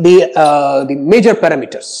major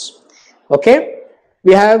parameters. Okay,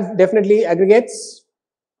 we have definitely aggregates.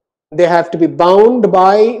 They have to be bound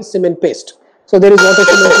by cement paste. So there is water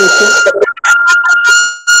cement ratio.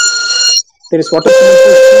 There is water cement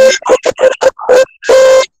ratio.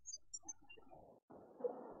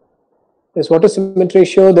 There is water cement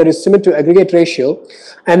ratio. There is cement to aggregate ratio,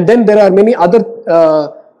 and then there are many other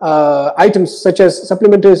items such as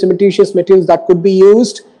supplementary cementitious materials that could be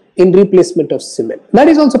used in replacement of cement. That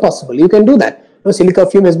is also possible. You can do that. Now, silica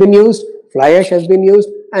fume has been used, fly ash has been used,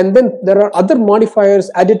 and then there are other modifiers,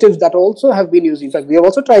 additives that also have been used. In fact, we have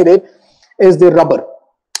also tried it, is the rubber.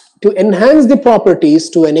 To enhance the properties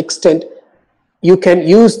to an extent, you can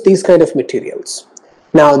use these kind of materials.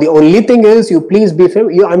 Now, the only thing is, you please be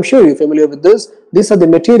familiar, I'm sure you're familiar with this. These are the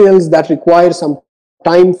materials that require some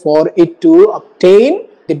time for it to obtain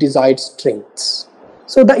the desired strengths.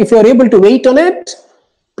 So that if you are able to wait on it,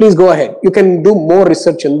 please go ahead. You can do more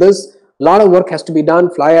research in this. A lot of work has to be done.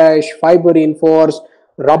 Fly ash, fiber reinforced,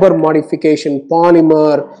 rubber modification,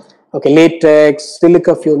 polymer, okay, latex,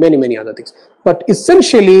 silica fume, many other things. But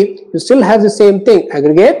essentially, you still have the same thing.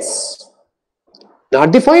 Aggregates,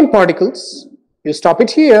 not the fine particles. You stop it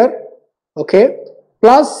here, okay.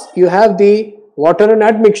 Plus, you have the water and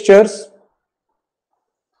admixtures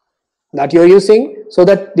that you are using so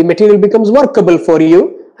that the material becomes workable for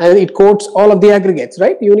you, and it coats all of the aggregates,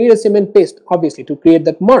 right? You need a cement paste, obviously, to create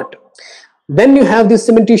that mart. Then you have these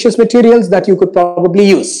cementitious materials that you could probably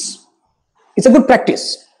use. It's a good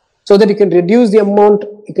practice, so that you can reduce the amount,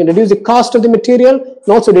 you can reduce the cost of the material,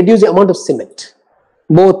 and also reduce the amount of cement,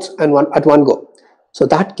 both and at one go. So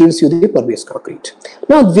that gives you the pervious concrete.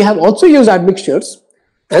 Now we have also used admixtures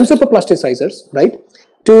and superplasticizers, right,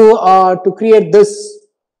 to create this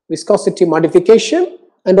viscosity modification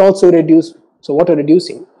and also reduce, so water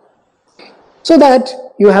reducing, so that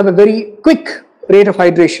you have a very quick rate of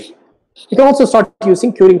hydration. You can also start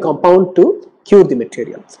using curing compound to cure the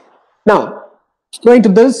material. Now, going to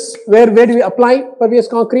this, where do we apply pervious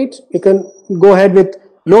concrete? You can go ahead with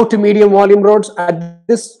low to medium volume roads. At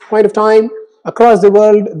this point of time, across the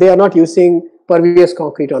world, they are not using pervious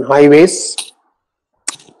concrete on highways.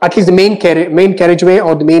 At least the main carriageway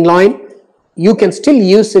or the main line, you can still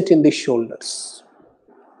use it in the shoulders.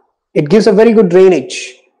 It gives a very good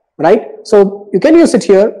drainage, right? So you can use it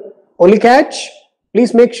here. Only catch,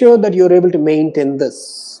 please make sure that you're able to maintain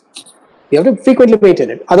this. You have to frequently maintain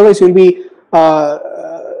it. Otherwise, you'll be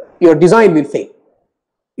your design will fail.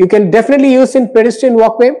 You can definitely use in pedestrian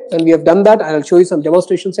walkway, and we have done that. I'll show you some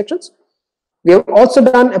demonstration sections. We have also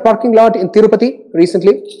done a parking lot in Tirupati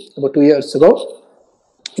recently, about 2 years ago.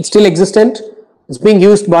 It's still existent. It's being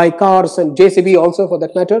used by cars and JCB also, for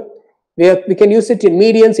that matter. We can use it in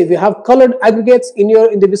medians. If you have colored aggregates in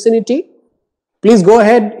the vicinity, please go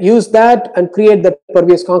ahead, use that and create the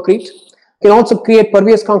pervious concrete. You can also create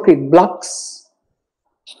pervious concrete blocks.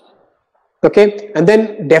 Okay, and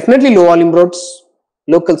then definitely low volume roads,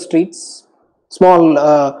 local streets, small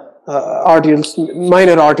arterials,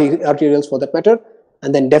 minor arterials for that matter,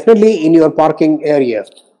 and then definitely in your parking area,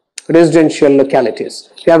 residential localities.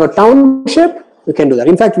 If you have a township, you can do that.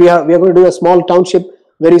 In fact, we are going to do a small township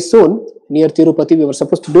very soon near Tirupati. We were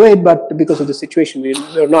supposed to do it, but because of the situation, we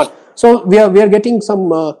are not. So we are getting some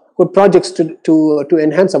good projects to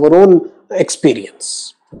enhance our own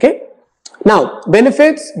experience. Okay. Now,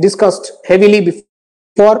 benefits discussed heavily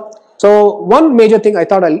before. So one major thing I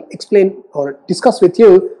thought I'll explain or discuss with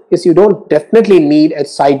you is you don't definitely need a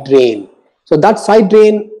side drain. So that side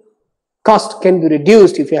drain cost can be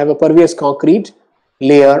reduced if you have a pervious concrete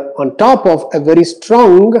layer on top of a very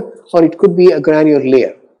strong, or it could be a granular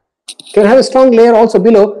layer. You can have a strong layer also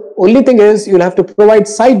below. Only thing is you'll have to provide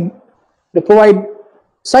side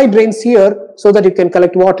drains here so that you can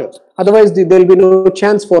collect water. Otherwise, there will be no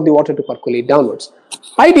chance for the water to percolate downwards.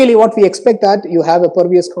 Ideally, what we expect that you have a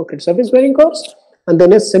pervious concrete surface bearing course and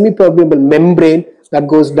then a semi-permeable membrane that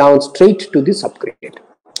goes down straight to the subgrade.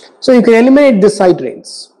 So you can eliminate the side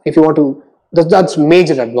drains if you want to. That's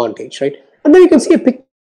major advantage, right? And then you can see a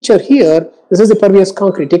picture here. This is a pervious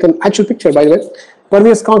concrete. Take an actual picture, by the way.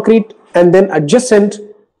 Pervious concrete and then adjacent,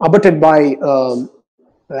 abutted by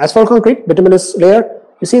asphalt concrete, bituminous layer.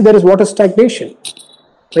 You see there is water stagnation,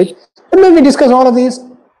 right? And then we discuss all of these.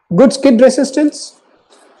 Good skid resistance,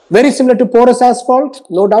 very similar to porous asphalt,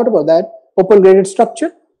 no doubt about that. Open graded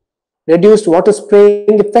structure, reduced water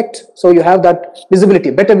spraying effect, so you have that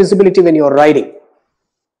visibility, better visibility when you are riding.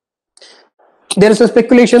 There is a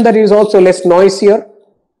speculation that it is also less noise here,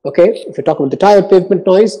 okay, if you talk about the tire pavement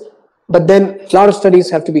noise, but then a lot of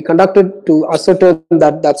studies have to be conducted to ascertain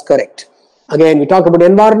that that's correct. Again, we talk about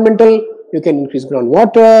environmental. You can increase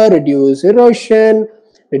groundwater, reduce erosion,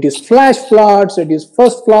 reduce flash floods, reduce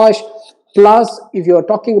first flush. Plus, if you are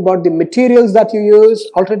talking about the materials that you use,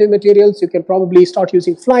 alternative materials, you can probably start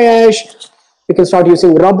using fly ash. You can start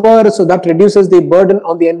using rubber, so that reduces the burden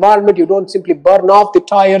on the environment. You don't simply burn off the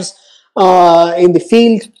tires in the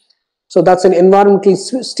field. So that's an environmental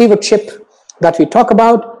stewardship that we talk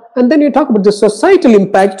about. And then you talk about the societal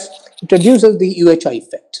impact. It reduces the UHI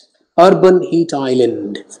effect. Urban heat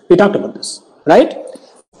island. We talked about this, right?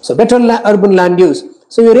 So better urban land use.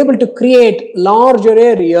 So you're able to create larger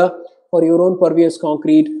area for your own pervious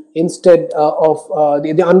concrete instead of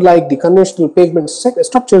unlike the conventional pavement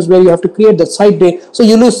structures where you have to create the side drain. So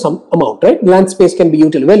you lose some amount, right? Land space can be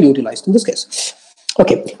well utilized in this case.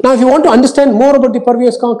 Okay. Now, if you want to understand more about the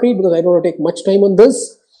pervious concrete, because I don't want to take much time on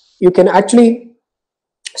this, you can actually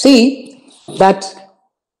see that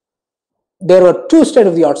there were two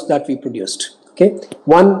state-of-the-arts that we produced. Okay,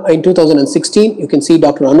 one in 2016, you can see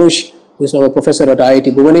Dr. Anush, who is now a professor at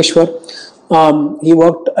IIT Bhubaneswar. He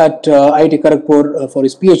worked at IIT Kharagpur for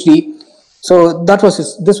his PhD. So that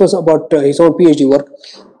was this was about his own PhD work.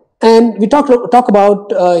 And we talk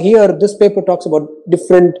about here. This paper talks about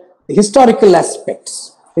different historical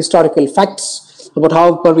aspects, historical facts about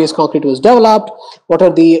how pervious concrete was developed, what are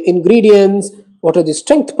the ingredients, what are the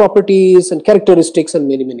strength properties and characteristics and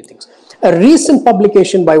many, many things. A recent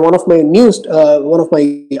publication by one of my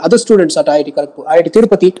other students at IIT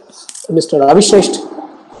Tirupati, Mr. Avishresht,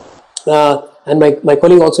 and my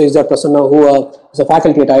colleague also is there, Prasanna, who is a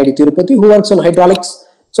faculty at IIT Tirupati, who works on hydraulics.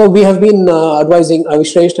 So we have been advising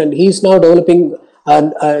Avishresht, and he is now developing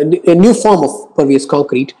a new form of pervious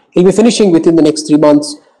concrete. He'll be finishing within the next 3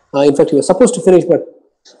 months. In fact, he was supposed to finish, but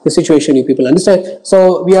the situation you people understand.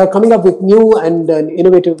 So we are coming up with new and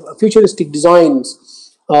innovative, futuristic designs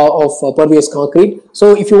of pervious concrete.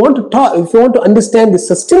 So if you want to understand the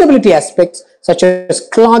sustainability aspects such as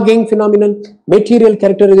clogging phenomenon, material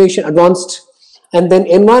characterization, advanced, and then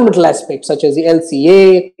environmental aspects such as the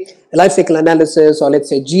LCA, life cycle analysis, or let's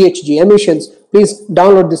say GHG emissions, please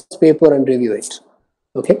download this paper and review it.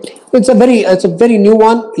 Okay, it's a very new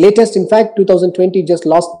one, latest, in fact, 2020, just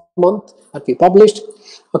last month that we published.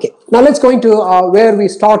 Okay, now let's go into where we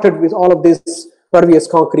started with all of this pervious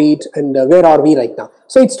concrete, and where are we right now.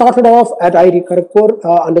 So it started off at IIT Kharagpur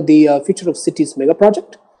under the Future of Cities mega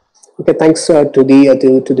project. Okay, thanks to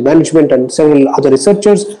the management and several other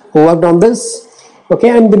researchers who worked on this. Okay,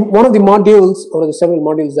 and one of the several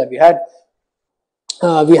modules that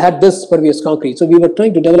we had this pervious concrete. So we were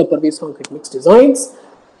trying to develop pervious concrete mix designs,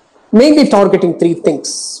 mainly targeting 3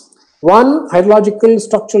 things. 1, hydrological,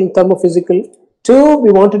 structural, and thermophysical. 2,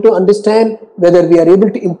 we wanted to understand whether we are able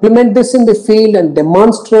to implement this in the field and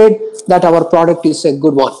demonstrate that our product is a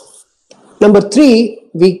good one. Number 3,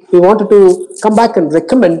 we wanted to come back and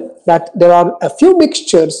recommend that there are a few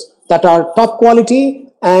mixtures that are top quality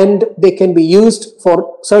and they can be used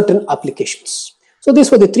for certain applications. So these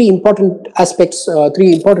were the 3 important aspects,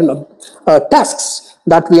 3 important tasks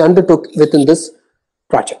that we undertook within this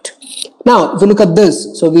project. Now, if you look at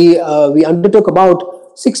this, so we undertook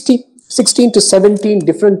about 16 to 17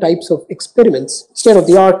 different types of experiments, state of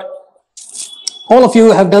the art. All of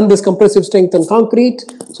you have done this compressive strength on concrete.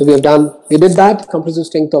 So we did that compressive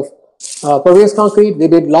strength of pervious concrete. We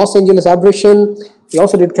did Los Angeles abrasion. We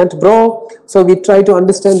also did Canterbury. So we try to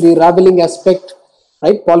understand the raveling aspect,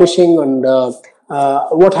 right? Polishing, and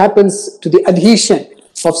what happens to the adhesion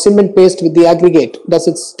of cement paste with the aggregate. Does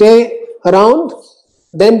it stay around?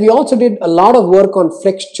 Then we also did a lot of work on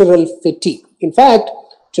flexural fatigue. In fact,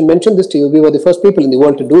 to mention this to you, we were the first people in the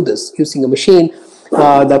world to do this using a machine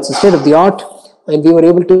that's a state of the art, and we were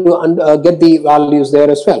able to get the values there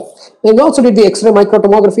as well. And we also did the X-ray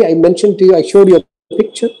microtomography. I mentioned to you, I showed you a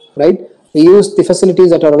picture, right? We used the facilities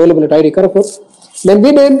that are available at IIT Kharagpur. Then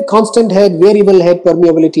we did constant head, variable head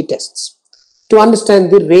permeability tests to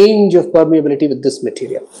understand the range of permeability with this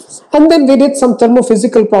material. And then we did some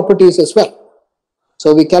thermophysical properties as well.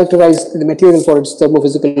 So we characterized the material for its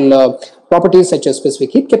thermophysical properties such as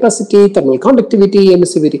specific heat capacity, thermal conductivity,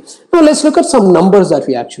 emissivity. Now let's look at some numbers that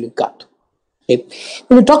we actually got. Okay.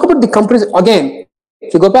 When we talk about the compressor, again,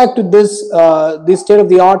 if you go back to this state of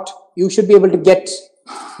the art, you should be able to get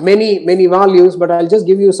many values, but I'll just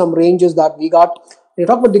give you some ranges that we got. When you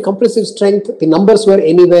talk about the compressive strength, the numbers were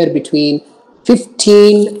anywhere between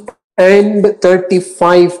 15 and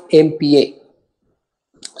 35 MPa.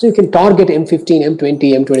 So you can target M15,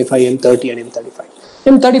 M20, M25, M30 and M35.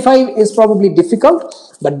 M35 is probably difficult,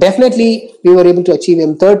 but definitely we were able to achieve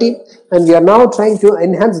M30, and we are now trying to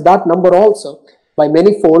enhance that number also by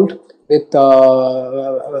manyfold with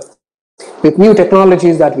new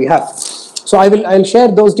technologies that we have. So I'll share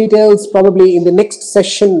those details probably in the next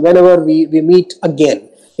session whenever we meet again,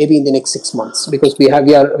 maybe in the next 6 months, because we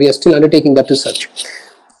are still undertaking that research.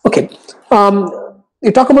 Okay,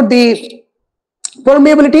 you talk about the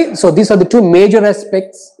permeability. So these are the 2 major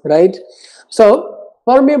aspects, right? So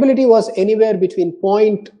permeability was anywhere between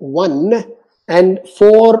 0.1 and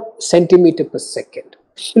 4 centimeter per second.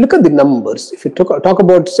 Look at the numbers. If you talk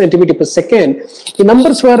about centimeter per second, the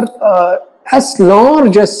numbers were as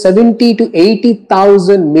large as 70 to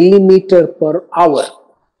 80,000 millimeter per hour.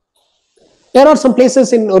 There are some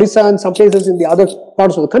places in Odisha and some places in the other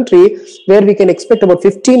parts of the country where we can expect about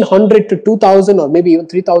 1500 to 2000 or maybe even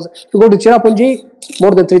 3000. To go to Cherrapunji,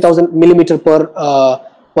 more than 3000 millimeter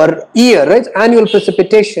per year, right? Annual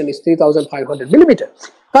precipitation is 3500 millimeter.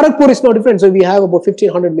 Kharagpur is no different, so we have about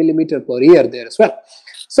 1500 millimeter per year there as well.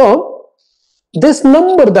 So this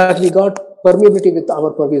number that we got permeability with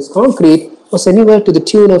our pervious concrete was anywhere to the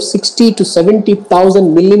tune of 60 to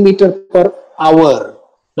 70,000 millimeter per hour,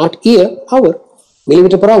 not year, hour,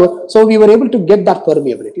 millimeter per hour. So we were able to get that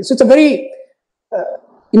permeability. So it's a very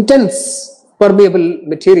intense permeable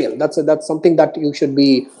material. That's something that you should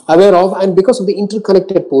be aware of, and because of the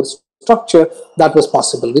interconnected pore structure, that was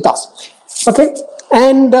possible with us. Okay,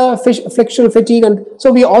 and flexural fatigue, and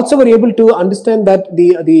so we also were able to understand that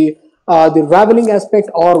the the raveling aspect,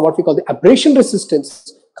 or what we call the abrasion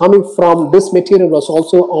resistance coming from this material was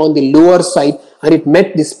also on the lower side, and it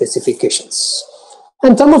met the specifications.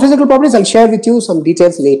 And thermophysical properties, I'll share with you some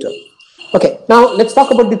details later. Okay, now let's talk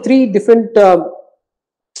about the three different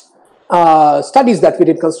studies that we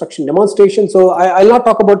did, construction demonstration. So I'll not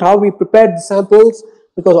talk about how we prepared the samples,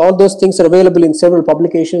 because all those things are available in several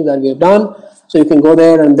publications that we have done. So you can go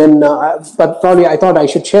there, and then, but probably I thought I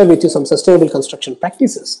should share with you some sustainable construction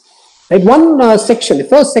practices. Right, one section, the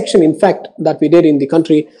first section, in fact, that we did in the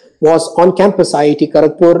country was on campus IIT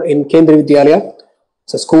Kharagpur in Kendriya Vidyalaya.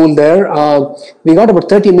 It's a school there. We got about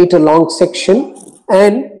 30-meter long section,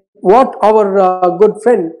 and what our good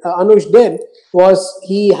friend Anush did was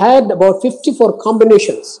he had about 54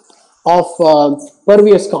 combinations of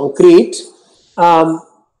pervious concrete.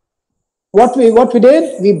 What we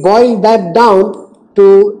did, we boiled that down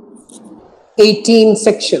to 18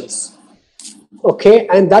 sections. Okay,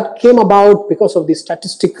 and that came about because of the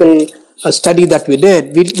statistical study that we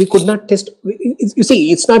did. We could not test. You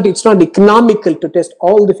see, it's not economical to test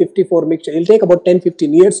all the 54 mixtures. It'll take about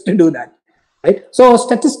 10-15 years to do that. Right. So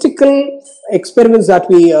statistical experiments that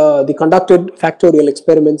we conducted, factorial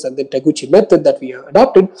experiments, and the Teguchi method that we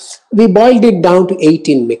adopted, we boiled it down to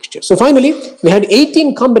 18 mixtures. So finally, we had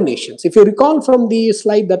 18 combinations. If you recall from the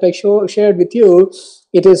slide that I shared with you,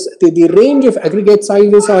 it is the range of aggregate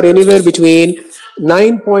sizes are anywhere between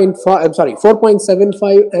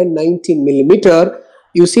 4.75 and 19 millimeter.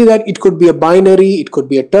 You see that it could be a binary, it could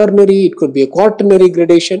be a ternary, it could be a quaternary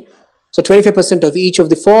gradation. So 25% of each of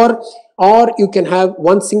the four, or you can have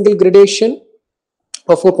one single gradation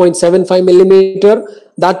of 4.75 millimeter.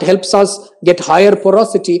 That helps us get higher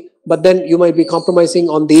porosity, but then you might be compromising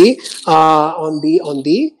on the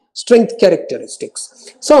strength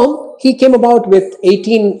characteristics. So he came about with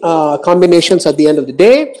 18 combinations at the end of the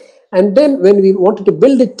day. And then when we wanted to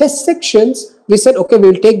build the test sections, we said, okay,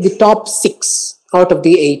 we'll take the top 6 out of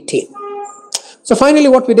the 18. So finally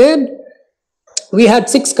what we did, we had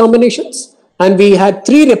 6 combinations, and we had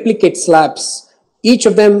 3 replicate slabs, each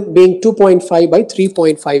of them being 2.5 by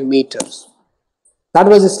 3.5 meters. That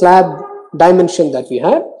was the slab dimension that we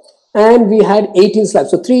had. And we had 18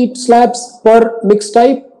 slabs. So 3 slabs per mixed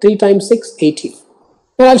type, 3 times 6, 18.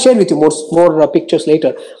 And I'll share with you more pictures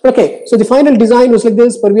later. Okay, so the final design was like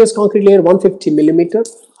this: pervious concrete layer 150 millimeter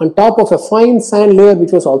on top of a fine sand layer,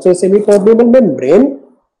 which was also a semi-permeable membrane.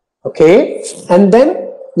 Okay, and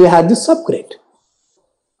then we had the subgrade.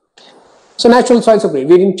 So natural soil subgrade,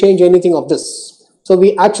 we didn't change anything of this. So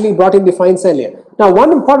we actually brought in the fine sand layer. Now,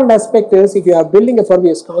 one important aspect is, if you are building a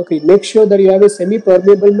pervious concrete, make sure that you have a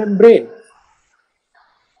semi-permeable membrane.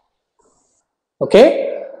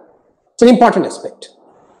 Okay, it's an important aspect.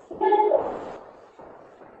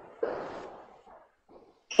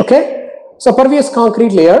 Okay, so pervious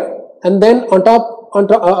concrete layer, and then on top,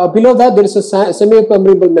 below that there is a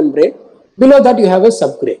semi-permeable membrane. Below that you have a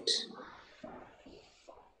subgrade.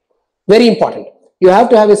 Very important. You have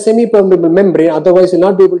to have a semi-permeable membrane, otherwise you'll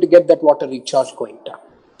not be able to get that water recharge going down.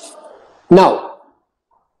 Now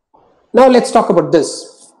let's talk about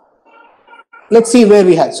this. Let's see where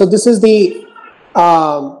we had. So this is the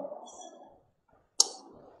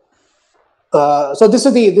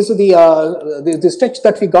the stretch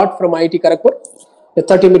that we got from IIT Kharagpur, a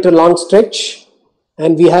 30-meter long stretch,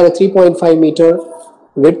 and we have a 3.5 meter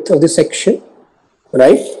width of the section,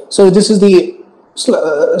 right? So this is the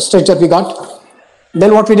stretch that we got.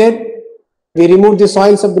 Then what we did, we removed the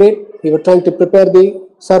soil subgrade. We were trying to prepare the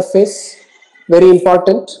surface, very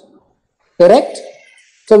important, correct?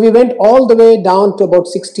 So we went all the way down to about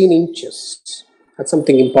 16 inches. That's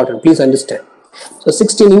something important, please understand. So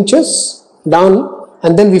 16 inches down,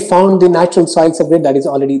 and then we found the natural soil subgrade that is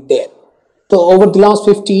already there. So over the last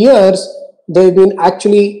 50 years, they've been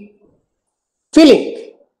actually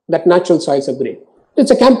filling that natural soil subgrade.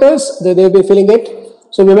 It's a campus, they've been filling it.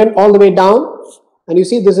 So we went all the way down, and you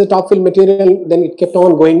see this is a top fill material, then it kept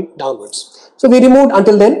on going downwards. So we removed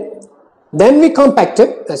until then. Then we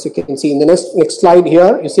compacted, as you can see in the next slide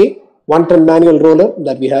here, you see 1-ton manual roller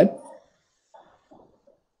that we had.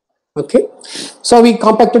 Okay, so we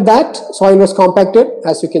compacted that, soil was compacted,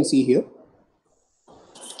 as you can see here.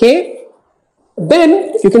 Okay,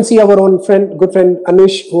 then you can see our own friend, good friend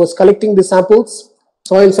Anish, who was collecting the samples,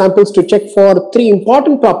 soil samples, to check for 3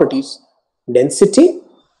 important properties: density,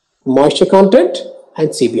 moisture content,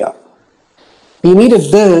 and CBR. We needed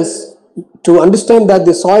this to understand that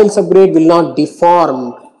the soil subgrade will not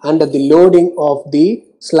deform under the loading of the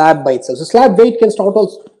slab by itself. So slab weight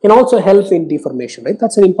can also help in deformation, right?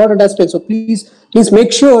 That's an important aspect. So please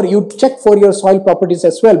make sure you check for your soil properties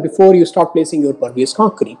as well before you start placing your pervious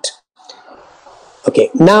concrete. Okay,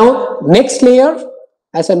 now next layer,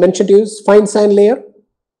 as I mentioned to you, is fine sand layer.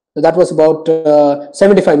 So that was about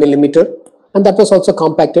 75 millimeter, and that was also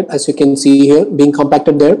compacted, as you can see here, being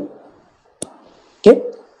compacted there. Okay,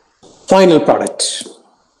 final product.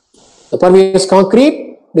 The pervious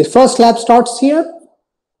concrete, the first slab starts here,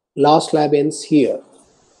 last slab ends here.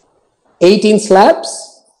 18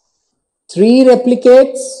 slabs, 3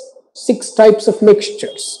 replicates, 6 types of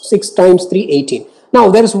mixtures, 6 times 3, 18. Now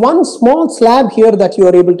there is one small slab here that you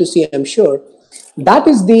are able to see, I'm sure. That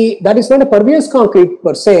is not a pervious concrete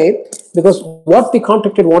per se, because what the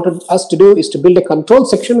contractor wanted us to do is to build a control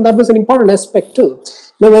section, and that was an important aspect too.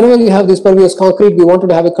 Now whenever we have this pervious concrete, we wanted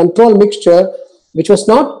to have a control mixture which was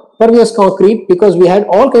not pervious concrete, because we had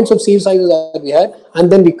all kinds of sieve sizes that we had,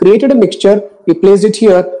 and then we created a mixture, we placed it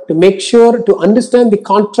here to make sure to understand the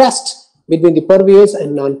contrast between the pervious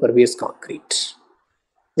and non-pervious concrete.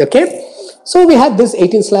 Okay, so we had this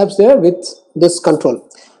 18 slabs there with this control.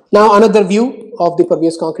 Now another view of the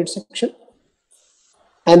pervious concrete section,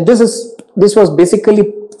 and this was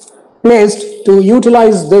basically placed to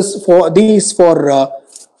utilize this for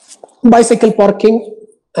bicycle parking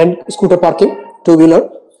and scooter parking, two-wheeler.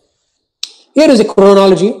 Here is a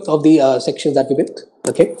chronology of the sections that we built.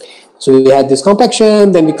 Okay, so we had this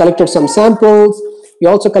compaction, then we collected some samples. We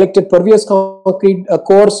also collected pervious concrete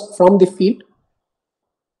cores from the field.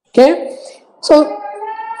 Okay, so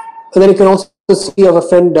and then you can also see our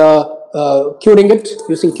friend curing it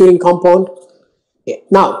using curing compound. Okay,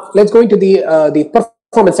 now let's go into the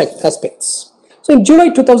performance aspects. So in July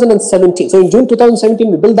 2017, so in June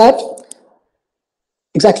 2017 we built that,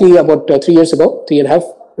 exactly about 3 years ago, 3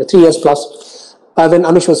 years plus, when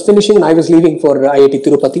Anush was finishing and I was leaving for IIT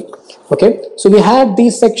Tirupati. Okay, so we had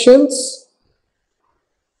these sections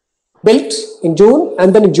built in June,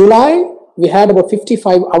 and then in July we had about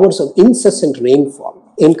 55 hours of incessant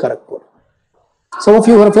rainfall in Kharagpur. Some of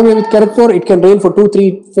you who are familiar with Kharagpur, it can rain for 2,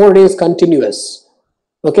 3, 4 days continuous.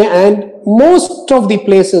 Okay, and most of the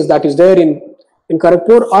places that is there in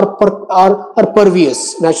Kharagpur are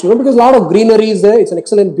pervious naturally, because a lot of greenery is there. It's an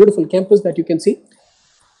excellent, beautiful campus that you can see.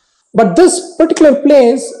 But this particular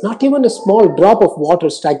place, not even a small drop of water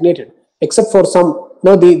stagnated, except for some,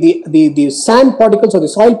 the sand particles or the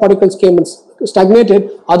soil particles came and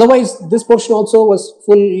stagnated. Otherwise, this portion also was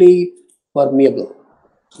fully permeable.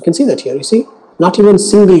 You can see that here, you see, not even a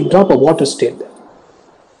single drop of water stayed there.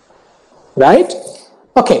 Right?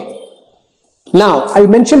 Okay. Now, I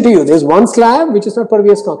mentioned to you, there's one slab which is not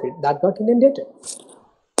pervious concrete, that got inundated.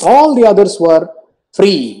 All the others were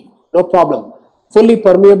free, no problem. Fully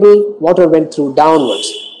permeable, water went through downwards.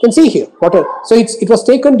 You can see here, water. So it was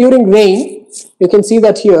taken during rain. You can see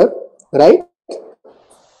that here, right?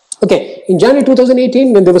 Okay, in January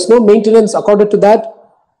 2018, when there was no maintenance according to that,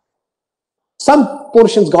 some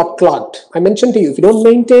portions got clogged. I mentioned to you, if you don't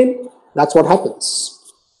maintain, that's what happens.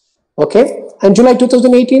 Okay, and July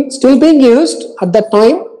 2018, still being used at that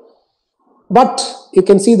time, but you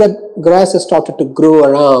can see that grass has started to grow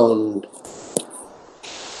around.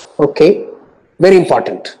 Okay, very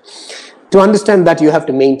important to understand that you have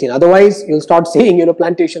to maintain. Otherwise, you'll start seeing,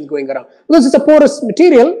 plantations going around. Because it's a porous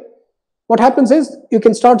material, what happens is you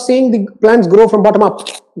can start seeing the plants grow from bottom up.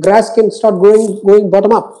 Grass can start going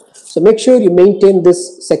bottom up. So make sure you maintain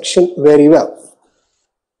this section very well.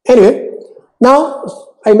 Anyway, now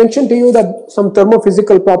I mentioned to you that some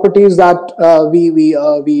thermophysical properties that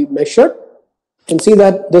we measured, and see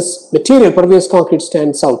that this material, pervious concrete,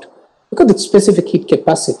 stands out because its specific heat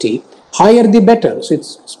capacity, higher the better. So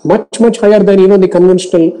it's much higher than even the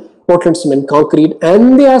conventional Portland cement concrete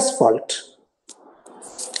and the asphalt.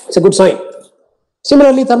 It's a good sign.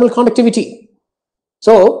 Similarly, thermal conductivity.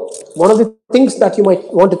 So one of the things that you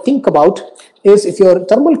might want to think about is, if your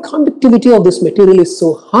thermal conductivity of this material is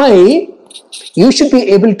so high, you should be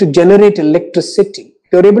able to generate electricity.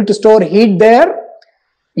 If you're able to store heat there,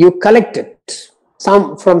 you collect it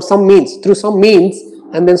through some means,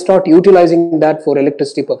 and then start utilizing that for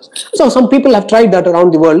electricity purposes. So some people have tried that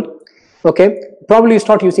around the world. Okay, probably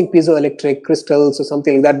start using piezoelectric crystals or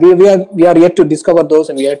something like that. We are yet to discover those,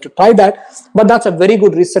 and we have to try that. But that's a very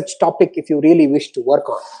good research topic if you really wish to work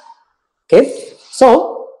on. Okay,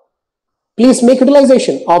 so please make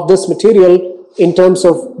utilization of this material in terms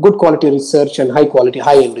of good quality research and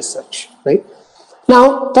high-end research. Right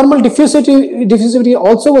now, thermal diffusivity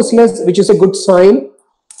also was less, which is a good sign.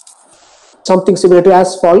 Something similar to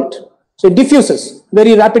asphalt. So it diffuses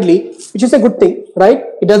very rapidly, which is a good thing, right?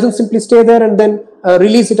 It doesn't simply stay there and then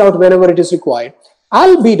release it out whenever it is required.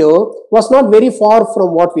 Albedo was not very far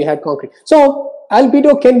from what we had concrete. So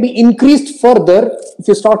albedo can be increased further if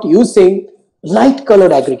you start using light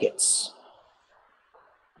colored aggregates.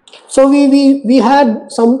 So we had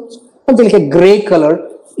something like a gray color.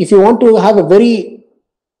 If you want to have a very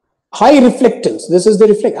high reflectance, this is the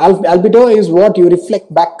albedo is what you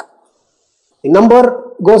reflect back. The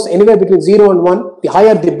number goes anywhere between 0 and 1. The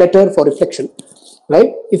higher the better for reflection,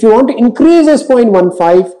 right? If you want to increase this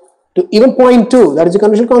 0.15 to even 0.2, that is the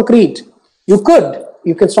conventional concrete,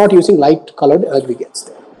 you can start using light colored aggregates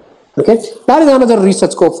there. Okay, that is another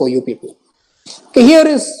research scope for you people. Okay, here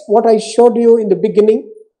is what I showed you in the beginning,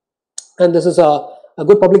 and this is a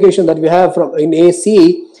good publication that we have from in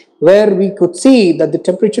AC, where we could see that the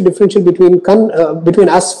temperature differential between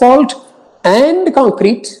asphalt and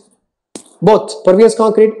concrete, both pervious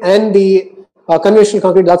concrete and the conventional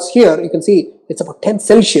concrete, that's here, you can see it's about 10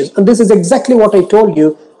 Celsius, and this is exactly what I told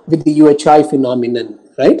you with the UHI phenomenon,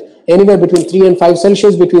 right? Anywhere between 3 and 5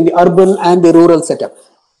 Celsius between the urban and the rural setup.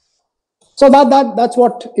 So that's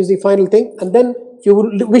what is the final thing. And then if you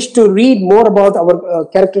wish to read more about our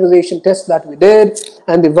characterization tests that we did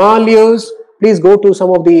and the values, please go to some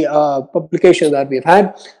of the publications that we've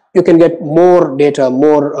had. You can get more data,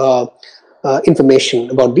 more information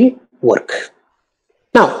about the work.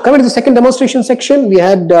 Now, coming to the second demonstration section, we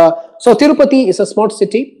had, so Tirupati is a smart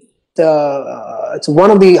city. It's one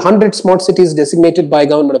of the 100 smart cities designated by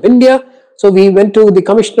Government of India. So we went to the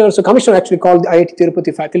commissioner. So commissioner actually called the IIT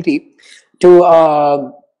Tirupati faculty to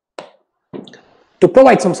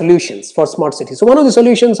provide some solutions for smart cities. So one of the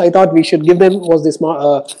solutions I thought we should give them was this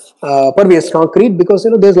pervious concrete, because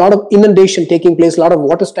there's a lot of inundation taking place, a lot of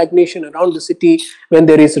water stagnation around the city when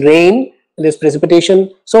there is rain and there's precipitation.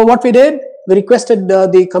 So what we did, we requested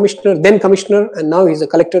the commissioner, then commissioner, and now he's a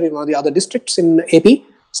collector in one of the other districts in AP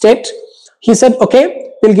state. He said,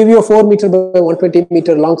 okay, we'll give you a 4 meter by 120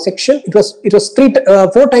 meter long section. It was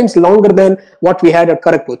 4 times longer than what we had at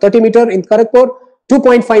Kharagpur. 30 meter in Kharagpur,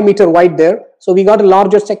 2.5 meter wide there. So we got a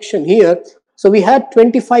larger section here. So we had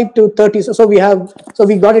 25 to 30. So we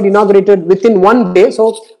got it inaugurated within 1 day.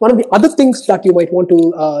 So one of the other things that you might want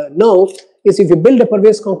to know is, if you build a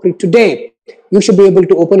pervious concrete today, you should be able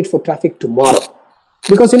to open it for traffic tomorrow.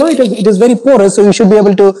 Because it is very porous, so you should be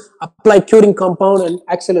able to apply curing compound and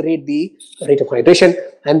accelerate the rate of hydration,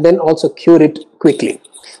 and then also cure it quickly.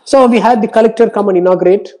 So we had the collector come and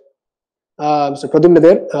inaugurate. So Pradumna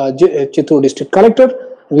there, Chittoor district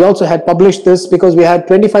collector. We also had published this because we had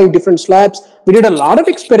 25 different slabs. We did a lot of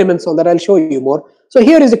experiments on that. I'll show you more. So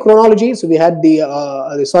here is the chronology. So we had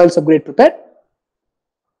the soil subgrade prepared,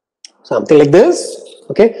 something like this.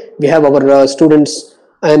 Okay, we have our students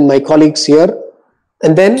and my colleagues here.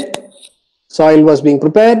 And then soil was being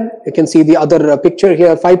prepared. You can see the other picture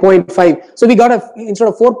here, 5.5. So we got instead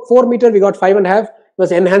of 4 meter, we got 5.5. It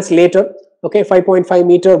was enhanced later. Okay, 5.5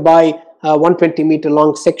 meter by 120 meter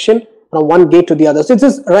long section from one gate to the other. So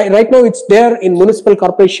it's right now it's there in Municipal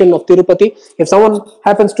Corporation of Tirupati. If someone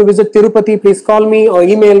happens to visit Tirupati, please call me or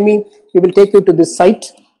email me. We will take you to this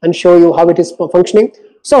site and show you how it is functioning.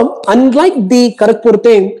 So unlike the Kharagpur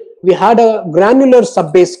thing, we had a granular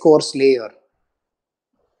sub-base course layer.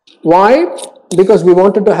 Why? Because we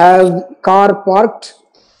wanted to have cars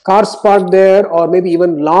parked there, or maybe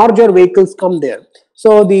even larger vehicles come there.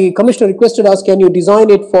 So the commissioner requested us, can you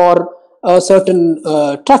design it for a certain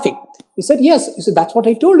traffic? We said yes. He said, that's what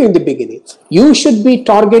I told you in the beginning. You should be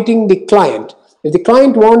targeting the client. If the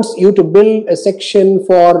client wants you to build a section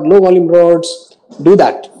for low volume roads, do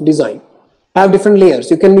that design. Have different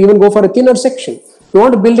layers. You can even go for a thinner section. If you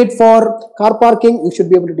want to build it for car parking, you should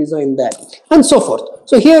be able to design that, and so forth.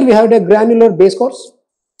 So here we had a granular base course,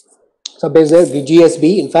 so base there, the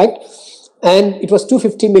GSB in fact, and it was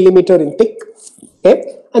 250 millimeter in thick.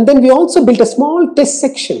 Okay, and then we also built a small test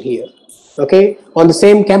section here, okay, on the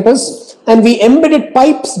same campus, and we embedded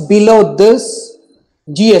pipes below this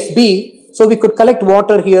GSB so we could collect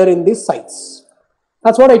water here in these sites.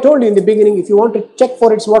 That's what I told you in the beginning. If you want to check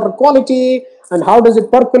for its water quality and how does it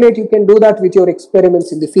percolate, you can do that with your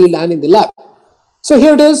experiments in the field and in the lab. So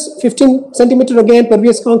here it is, 15 centimeter again,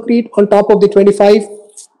 pervious concrete on top of the 25.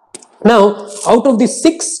 Now, out of the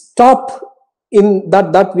 6 top in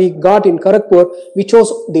that we got in Kharagpur, we chose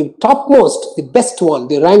the topmost, the best one,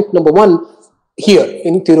 the ranked number 1 here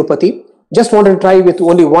in Tirupati. Just wanted to try with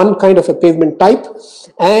only one kind of a pavement type,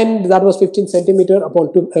 and that was 15 centimeter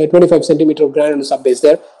upon 25 centimeter of granular subbase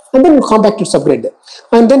there, and then we'll come back to subgrade there.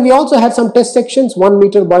 And then we also had some test sections, 1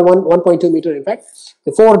 meter by 1.2 meter in fact,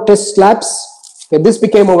 the 4 test slabs. When this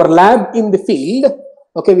became our lab in the field,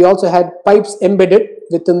 okay, we also had pipes embedded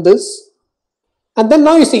within this. And then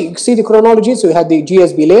now you see the chronology. So we had the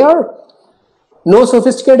GSB layer, no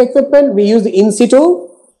sophisticated equipment. We used the in situ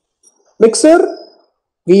mixer.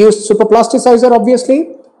 We used super plasticizer,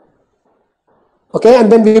 obviously. Okay,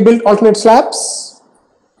 and then we built alternate slabs.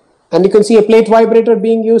 And you can see a plate vibrator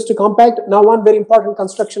being used to compact. Now, one very important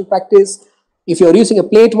construction practice, if you are using a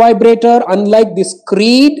plate vibrator, unlike the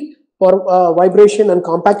screed for vibration and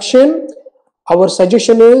compaction, our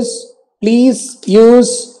suggestion is please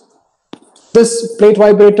use this plate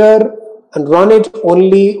vibrator and run it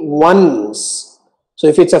only once. So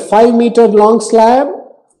if it's a 5 meter long slab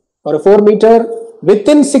or a 4 meter,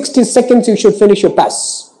 within 60 seconds you should finish your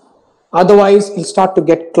pass. Otherwise, it'll start to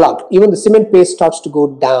get clogged. Even the cement paste starts to go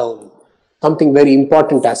down. Something very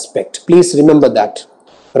important aspect. Please remember that.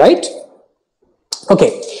 Right?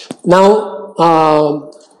 Okay. Now,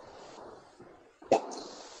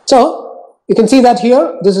 so you can see that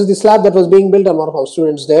here. This is the slab that was being built, and one of our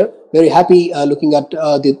students there. Very happy looking at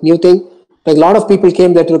the new thing. Like a lot of people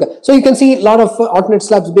came there to look at. So you can see a lot of alternate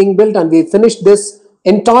slabs being built, and we finished this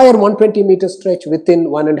entire 120 meter stretch within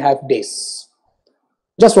 1.5 days.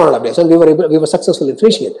 Just 1.5 days, and we were successful in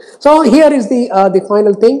finishing it. So here is the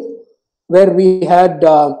final thing where we had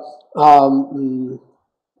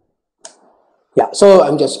yeah. So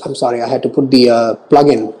I'm sorry, I had to put the plug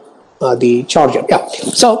in the charger. Yeah.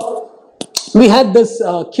 So we had this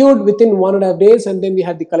cured within 1.5 days, and then we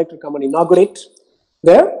had the collector come and inaugurate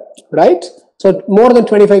there, right? So more than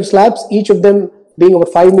 25 slabs, each of them being over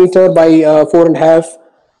 5 meter by 4.5,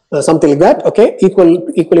 something like that. Okay,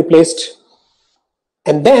 equally placed.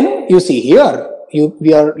 And then you see here,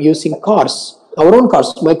 we are using cars, our own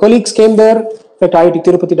cars. My colleagues came there. In fact, IIT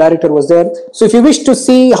Tirupati director was there. So if you wish to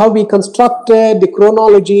see how we constructed the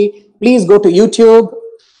chronology, please go to YouTube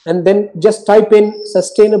and then just type in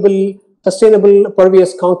sustainable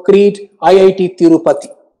pervious concrete IIT Tirupati.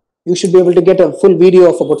 You should be able to get a full video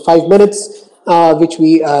of about 5 minutes, which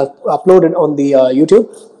we uploaded on the YouTube.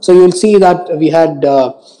 So you will see that we had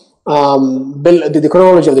the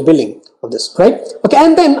chronology of the building of this, right? Okay,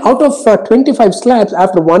 and then out of 25 slabs,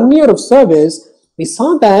 after 1 year of service, we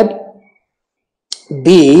saw that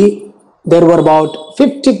there were about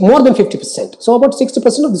more than 50%. So about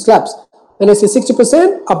 60% of the slabs. When I say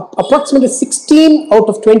 60%, approximately 16 out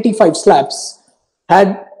of 25 slabs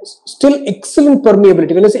had still excellent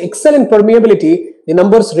permeability. When I say excellent permeability, the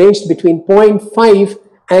numbers ranged between 0.5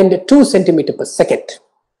 and 2 centimeter per second.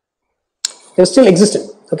 They're still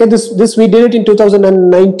existent. Okay, this we did it in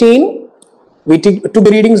 2019. We took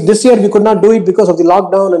the readings. This year we could not do it because of the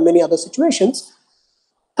lockdown and many other situations.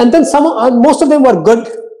 And then most of them were good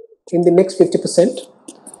in the next 50%,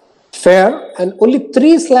 fair, and only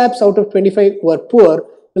 3 slabs out of 25 were poor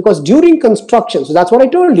because during construction, so that's what I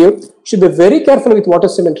told you, should be very careful with water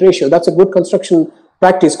cement ratio. That's a good construction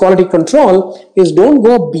practice. Quality control is don't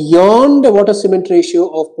go beyond the water cement ratio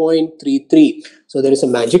of 0.33. So there is a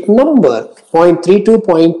magic number, 0.32,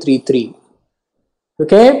 0.33.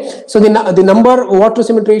 Okay, so the number water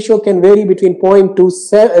cement ratio can vary between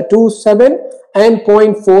 0.27 and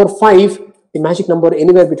 0.45. The magic number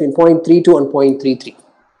anywhere between 0.32 and 0.33.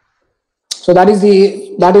 So that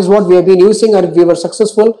is what we have been using, and we were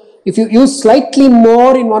successful. If you use slightly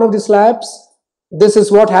more in one of the slabs, this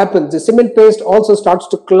is what happens. The cement paste also starts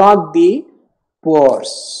to clog the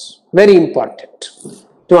pores. Very important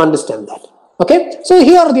to understand that. Okay, so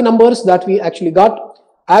here are the numbers that we actually got.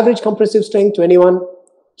 Average compressive strength 21.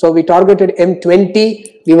 So we targeted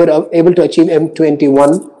M20. We were able to achieve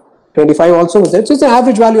M21. 25 also was there. So it's the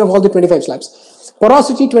average value of all the 25 slabs.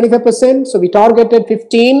 Porosity 25%. So we targeted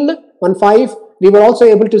 15. We were also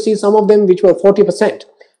able to see some of them which were 40%.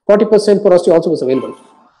 40% porosity also was available.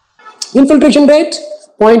 Infiltration rate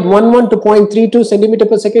 0.11 to 0.32 centimeter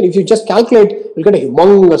per second. If you just calculate, you'll get a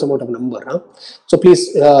humongous amount of number. Huh? So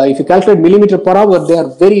please, if you calculate millimeter per hour, they are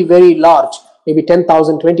very, very large. Maybe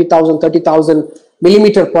 10,000, 20,000, 30,000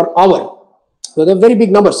 millimeter per hour. So they're very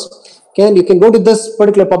big numbers. Okay, and you can go to this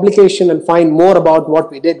particular publication and find more about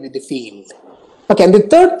what we did with the field. Okay, and the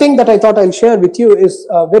third thing that I thought I'll share with you is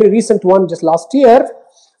a very recent one just last year.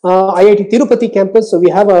 IIT Tirupati campus. So we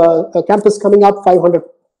have a campus coming up,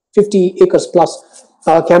 550 acres plus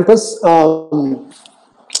campus,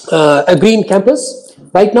 a green campus.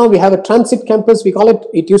 Right now we have a transit campus. We call it,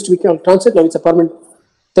 it used to be called transit, now it's a permanent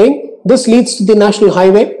thing. This leads to the national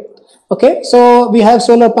highway. Okay, so we have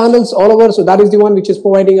solar panels all over. So that is the one which is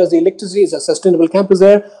providing us the electricity. It's a sustainable campus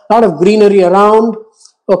there. A lot of greenery around.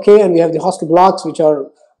 Okay, and we have the hostel blocks which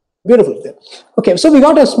are beautiful there. Okay, so we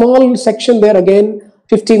got a small section there again,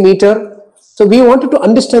 50 meter. So we wanted to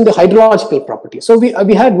understand the hydrological property. So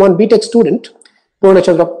we had one BTech student,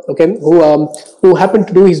 okay, who happened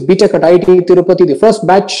to do his BTech at IIT Tirupati, the first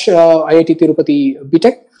batch IIT Tirupati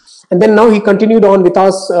BTech. And then now he continued on with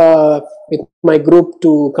us, with my group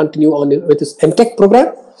to continue on with his MTech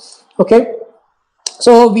program. Okay,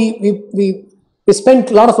 so we We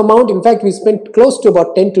spent a lot of amount. In fact, we spent close to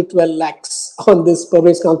about 10 to 12 lakhs on this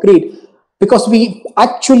pervious concrete because we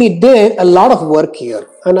actually did a lot of work here,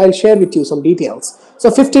 and I'll share with you some details. So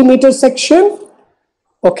 50-meter section,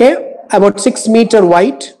 okay, about 6 meter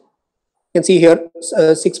wide. You can see here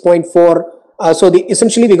 6.4. So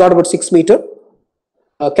essentially we got about 6 meter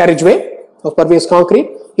carriageway of pervious concrete.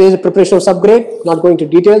 Here's a preparation of subgrade. Not going to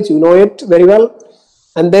details, you know it very well.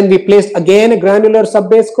 And then we placed again a granular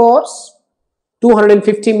subbase course,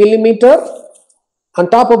 250 millimeter. On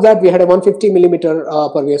top of that, we had a 150 millimeter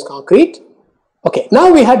pervious concrete. Okay,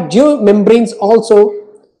 now we had geomembranes also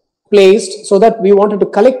placed so that we wanted to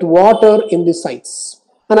collect water in the sites.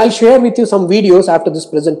 And I'll share with you some videos after this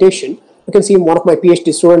presentation. You can see one of my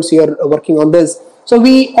PhD students here working on this. So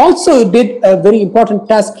we also did a very important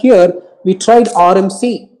task here. We tried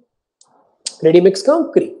RMC, ready mix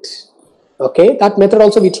concrete. Okay, that method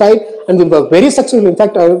also we tried, and we were very successful. In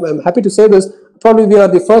fact, I'm happy to say this. Probably we are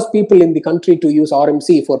the first people in the country to use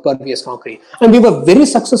RMC for pervious concrete. And we were very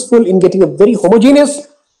successful in getting a very homogeneous,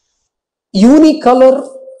 unicolor,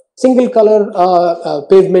 single color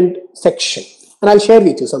pavement section. And I'll share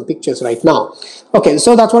with you some pictures right now. Okay,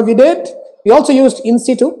 so that's what we did. We also used in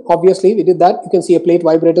situ. Obviously, we did that. You can see a plate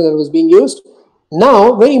vibrator that was being used.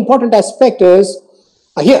 Now, very important aspect is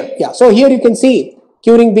here. Yeah, so here you can see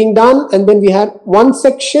curing being done. And then we had one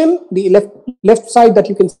section, the left side that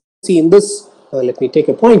you can see in this. Let me take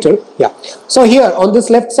a pointer. Yeah. So here on this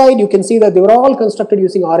left side, you can see that they were all constructed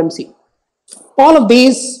using RMC. All of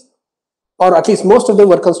these, or at least most of them,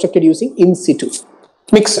 were constructed using in situ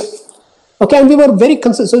mixer. Okay, and we were very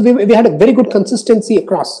consistent. So we had a very good consistency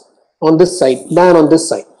across on this side than on this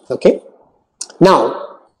side. Okay.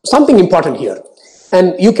 Now, something important here,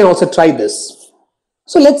 and you can also try this.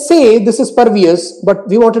 So let's say this is pervious, but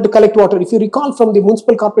we wanted to collect water. If you recall from the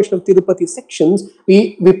Municipal Corporation of Tirupati sections,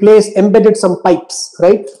 we embedded some pipes,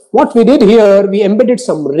 right? What we did here, we embedded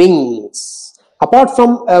some rings. Apart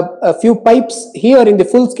from a few pipes here in the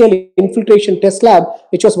full-scale infiltration test lab,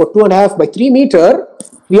 which was about 2.5 by 3 meter,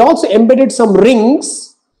 we also embedded some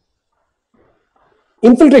rings,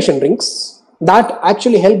 infiltration rings, that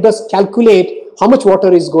actually helped us calculate how much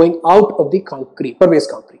water is going out of the concrete, pervious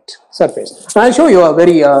concrete surface. So I'll show you a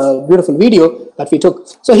very beautiful video that we took.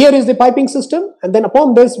 So here is the piping system, and then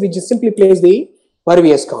upon this, we just simply place the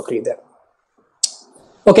pervious concrete there.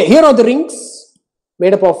 Okay, here are the rings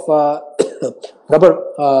made up of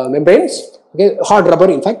rubber membranes, okay, hard rubber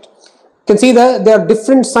in fact. You can see that there are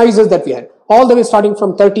different sizes that we had, all the way starting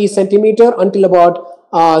from 30 centimeter until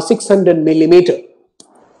about 600 millimeter.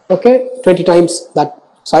 Okay, 20 times that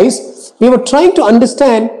size. We were trying to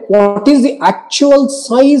understand what is the actual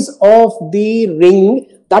size of the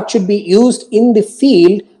ring that should be used in the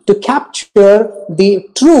field to capture the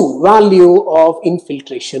true value of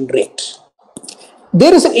infiltration rate.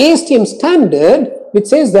 There is an ASTM standard which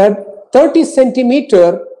says that 30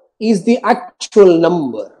 centimeter is the actual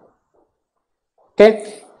number.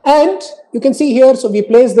 Okay, and you can see here, so we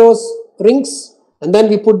place those rings and then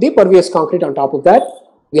we put the pervious concrete on top of that.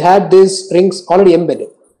 We had these rings already embedded,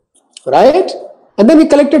 right? And then we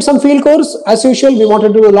collected some field cores. As usual, we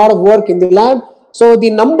wanted to do a lot of work in the lab. So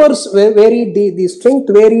the numbers varied, the strength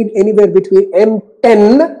varied anywhere between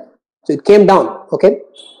M10, so it came down, okay?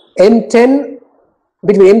 M10,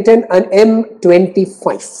 between M10 and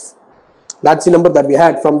M25. That's the number that we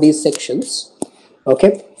had from these sections,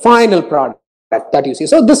 okay? Final product that you see.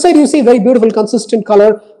 So this side you see very beautiful, consistent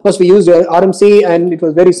color, because we used RMC and it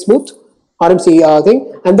was very smooth. RMC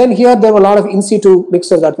thing, and then here there were a lot of in situ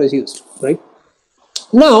mixer that was used, right?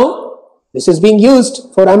 Now this is being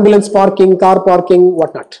used for ambulance parking, car parking,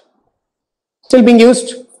 whatnot. Still being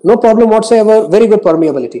used, no problem whatsoever, very good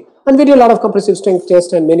permeability. And we did a lot of compressive strength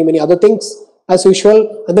test and many other things as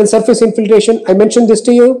usual. And then surface infiltration, I mentioned this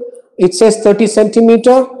to you, it says 30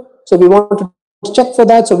 centimeter, so we want to check for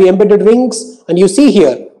that, so we embedded rings, and you see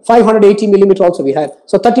here 580 millimeter also we had.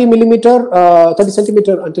 So 30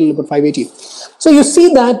 centimeter until about 580. So you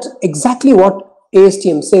see that exactly what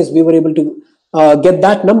ASTM says, we were able to get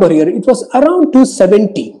that number here. It was around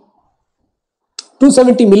 270.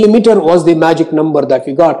 270 millimeter was the magic number that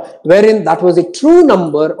we got, wherein that was a true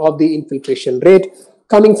number of the infiltration rate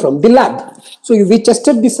coming from the lab. So we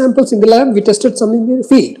tested the samples in the lab, we tested some in the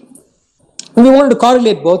field. And we wanted to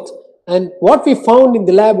correlate both. And what we found in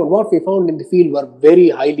the lab and what we found in the field were very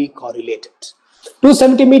highly correlated.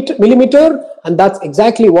 270 millimeter, and that's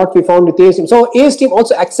exactly what we found with ASTM. So ASTM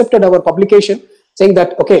also accepted our publication, saying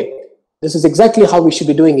that, okay, this is exactly how we should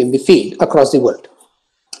be doing in the field across the world.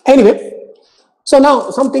 Anyway, so now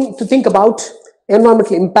something to think about,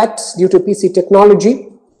 environmental impacts due to PC technology.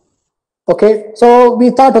 Okay, so we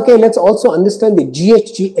thought, okay, let's also understand the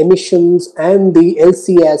GHG emissions and the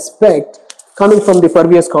LC aspect coming from the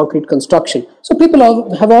pervious concrete construction. So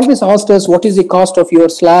people have always asked us, what is the cost of your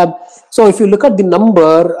slab? So if you look at the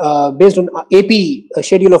number based on AP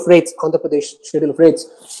schedule of rates, Andhra Pradesh schedule of rates,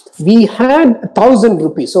 we had 1,000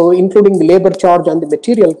 rupees. So including the labor charge and the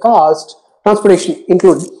material cost, transportation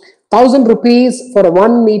included, 1,000 rupees for a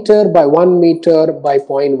 1 meter by 1 meter by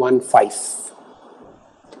 0.15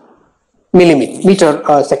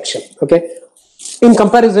 millimeter section. Okay, in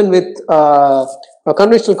comparison with a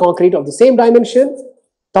conventional concrete of the same dimension,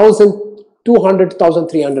 1,200,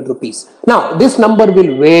 1,300 rupees. Now, this number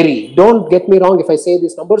will vary. Don't get me wrong if I say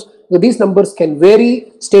these numbers. These numbers can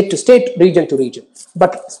vary state to state, region to region.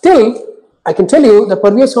 But still, I can tell you the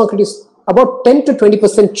pervious concrete is about 10 to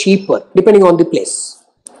 20% cheaper, depending on the place.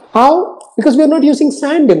 How? Because we are not using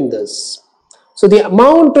sand in this. So the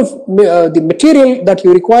amount of the material that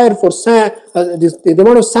you require for sand, the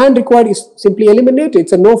amount of sand required is simply eliminated.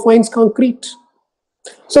 It's a no fines concrete.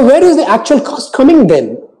 So where is the actual cost coming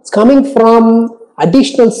then? It's coming from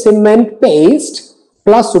additional cement paste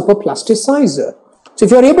plus super plasticizer. So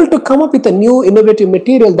if you are able to come up with a new innovative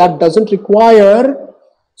material that doesn't require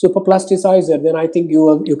super plasticizer, then I think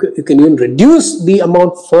you can even reduce the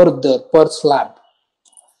amount further per slab.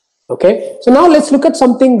 Okay, so now let's look at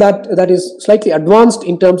something that is slightly advanced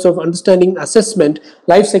in terms of understanding assessment,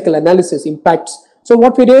 life cycle analysis, impacts. So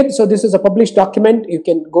what we did, so this is a published document. You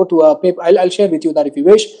can go to a paper. I'll share with you that if you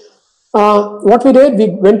wish. What we did,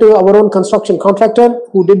 we went to our own construction contractor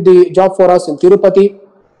who did the job for us in Tirupati.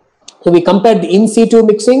 So we compared the in situ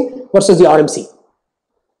mixing versus the RMC.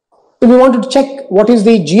 So we wanted to check what is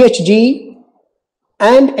the GHG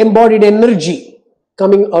and embodied energy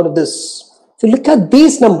coming out of this. So look at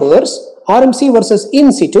these numbers, RMC versus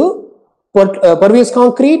in situ, pervious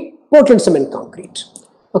concrete, Portland cement concrete.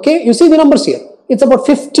 Okay, you see the numbers here. It's about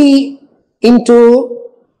 50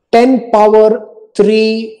 into 10 power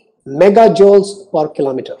 3 megajoules per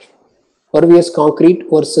kilometer. Pervious concrete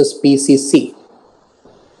versus PCC.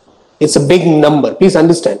 It's a big number. Please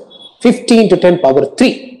understand. 50 into 10 power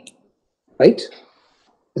 3. Right?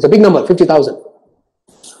 It's a big number, 50,000.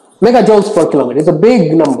 Megajoules per kilometer. It's a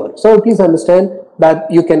big number. So please understand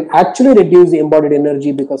that you can actually reduce the embodied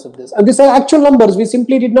energy because of this. And these are actual numbers. We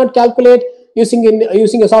simply did not calculate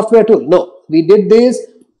using a software tool. No, we did this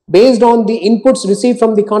based on the inputs received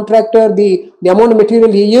from the contractor, the amount of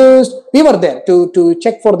material he used. We were there to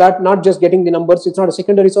check for that, not just getting the numbers. It's not a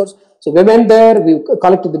secondary source. So we went there, we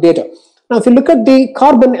collected the data. Now, if you look at the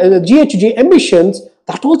carbon, GHG emissions,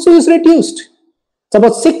 that also is reduced. It's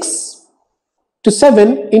about 6 to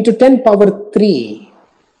 7 into 10 power 3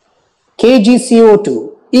 kg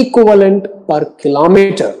CO2 equivalent per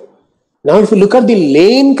kilometer. Now, if you look at the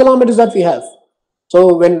lane kilometers that we have,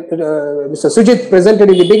 so when Mr. Sujit presented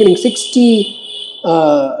in the beginning,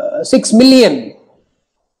 66 million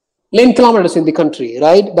lane kilometers in the country,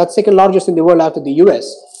 right? That's second largest in the world after the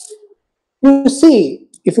US. You see,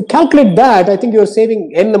 if you calculate that, I think you are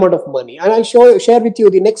saving n amount of money. And I'll share with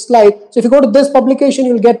you the next slide. So if you go to this publication,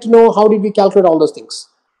 you'll get to know how did we calculate all those things,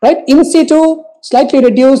 right? In situ, slightly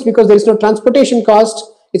reduced because there is no transportation cost.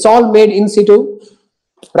 It's all made in situ,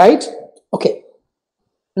 right? Okay.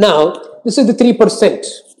 Now, this is the 3%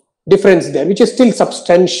 difference there, which is still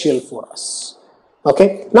substantial for us.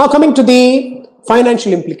 Okay. Now coming to the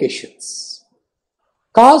financial implications.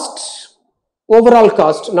 Cost, overall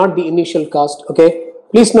cost, not the initial cost. Okay.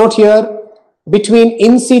 Please note here, between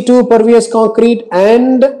in situ pervious concrete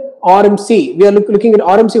and RMC, we are looking at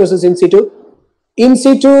RMC versus in situ. In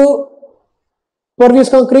situ pervious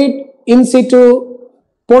concrete, in situ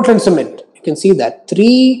Portland cement. You can see that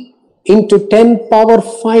 3 into 10 power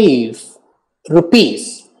 5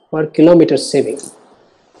 rupees per kilometer saving.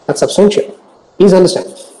 That's substantial. Please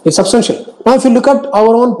understand. It's substantial. Now, if you look at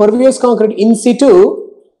our own pervious concrete in situ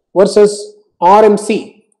versus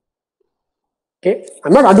RMC, okay,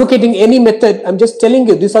 I'm not advocating any method. I'm just telling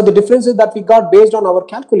you these are the differences that we got based on our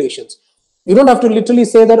calculations. You don't have to literally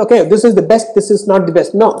say that, okay, this is the best, this is not the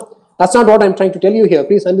best. No, that's not what I'm trying to tell you here.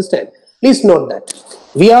 Please understand. Please note that.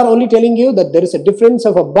 We are only telling you that there is a difference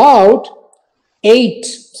of about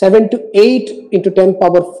 7 to 8 into 10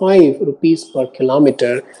 power 5 rupees per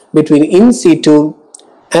kilometer between in situ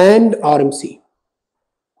and RMC.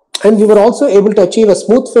 And we were also able to achieve a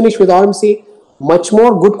smooth finish with RMC, much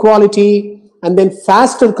more good quality, and then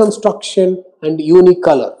faster construction and unique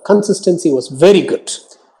color. Consistency was very good.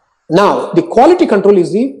 Now, the quality control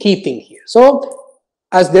is the key thing here. So,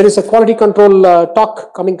 as there is a quality control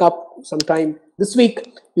talk coming up sometime this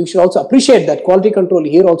week, you should also appreciate that quality control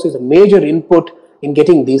here also is a major input in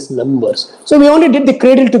getting these numbers. So, we only did the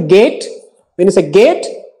cradle to gate. when you say gate,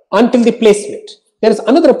 until the placement. There is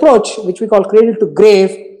another approach which we call cradle to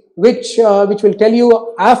grave, which will tell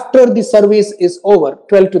you after the service is over,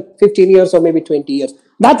 12 to 15 years or maybe 20 years.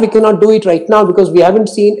 That we cannot do it right now because we haven't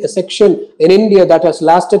seen a section in India that has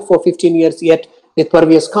lasted for 15 years yet with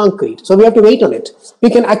pervious concrete. So we have to wait on it. We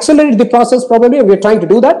can accelerate the process probably, and we are trying to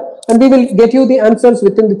do that, and we will get you the answers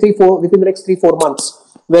within the next 3-4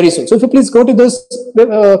 months very soon. So if you please go to this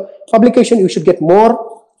publication, you should get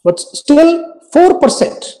more, but still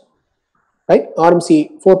 4%, right?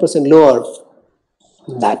 RMC 4% lower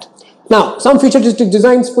than that. Now, some futuristic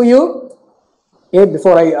designs for you. Okay,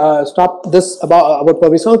 before I stop this about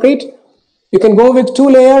pervious concrete, you can go with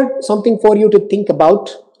 2-layer, something for you to think about.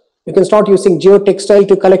 You can start using geotextile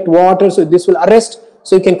to collect water, so this will arrest.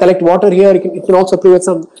 So you can collect water here. It can also prevent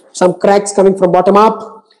some cracks coming from bottom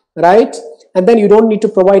up, right? And then you don't need to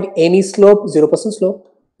provide any slope, 0% slope.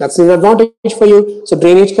 That's an advantage for you. So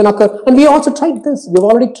drainage can occur. And we also tried this. We've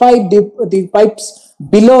already tried the pipes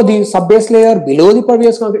below the sub-base layer, below the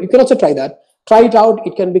pervious concrete. You can also try that. Try it out.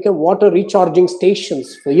 It can become water recharging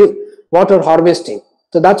stations for you, water harvesting.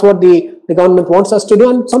 So that's what the government wants us to do,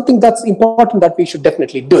 and something that's important that we should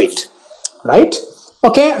definitely do it, right?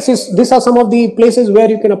 Okay, so these are some of the places where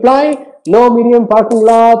you can apply. Low, medium parking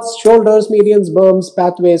lots, shoulders, medians, berms,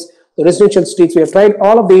 pathways, the residential streets. We have tried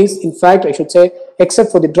all of these. In fact, I should say,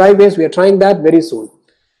 except for the driveways, we are trying that very soon.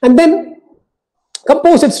 And then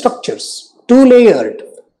composite structures, 2-layered,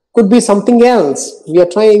 could be something else. We are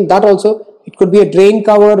trying that also. It could be a drain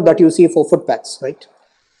cover that you see for footpaths, right?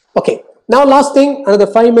 Okay. Now, last thing, another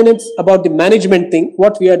 5 minutes about the management thing,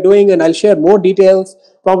 what we are doing, and I'll share more details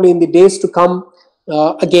probably in the days to come.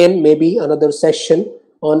 Again, maybe another session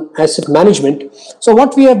on asset management. So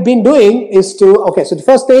what we have been doing is to, okay, so the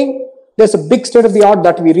first thing, there's a big state of the art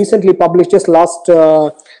that we recently published just last,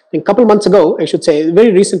 a couple months ago, I should say, a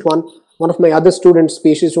very recent one. One of my other students,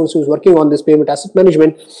 PhD students who's working on this pavement asset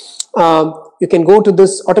management. You can go to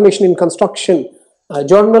this Automation in Construction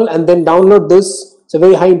journal and then download this. It's a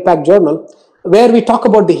very high impact journal where we talk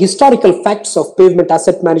about the historical facts of pavement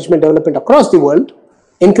asset management development across the world,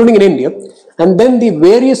 including in India, and then the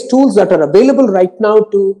various tools that are available right now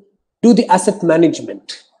to do the asset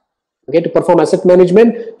management, okay, to perform asset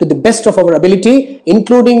management to the best of our ability,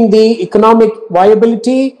 including the economic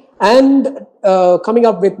viability and coming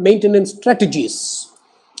up with maintenance strategies.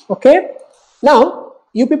 Okay, now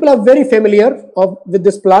you people are very familiar with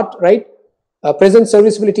this plot, right? Present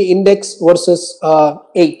serviceability index versus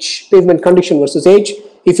H, pavement condition versus H.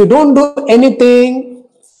 If you don't do anything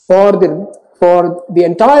for the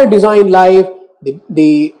entire design life,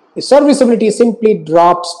 the serviceability simply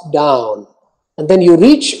drops down, and then you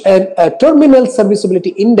reach a terminal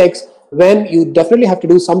serviceability index when you definitely have to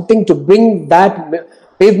do something to bring that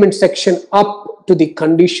pavement section up to the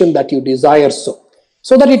condition that you desire, so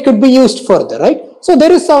that it could be used further, right? So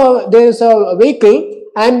there is a vehicle.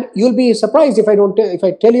 And you'll be surprised if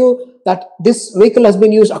I tell you that this vehicle has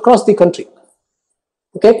been used across the country.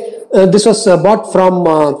 Okay, this was bought from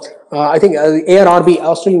I think ARRB,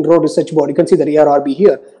 Australian Road Research Board. You can see that ARRB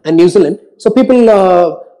here, and New Zealand. So people,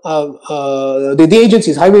 the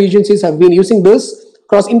agencies, highway agencies, have been using this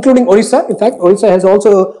across, including Odisha. In fact, Odisha has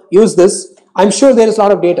also used this. I'm sure there is a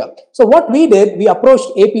lot of data. So what we did, we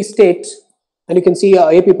approached AP State. And you can see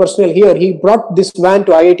AP personnel here. He brought this van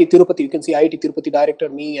to IIT Tirupati. You can see IIT Tirupati director,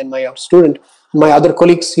 me and my student, my other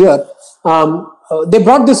colleagues here. They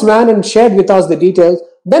brought this van and shared with us the details.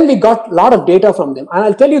 Then we got a lot of data from them. And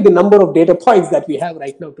I'll tell you the number of data points that we have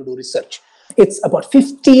right now to do research. It's about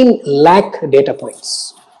 15 lakh data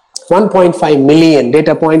points. 1.5 million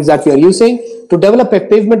data points that we are using to develop a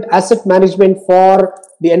pavement asset management for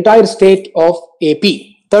the entire state of AP,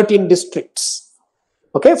 13 districts.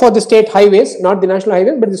 Okay, for the state highways, not the national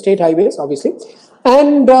highways, but the state highways, obviously.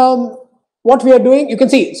 And what we are doing, you can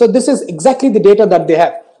see, so this is exactly the data that they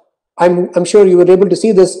have. I'm sure you were able to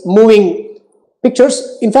see this moving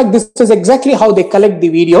pictures. In fact, this is exactly how they collect the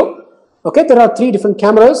video. Okay, there are 3 different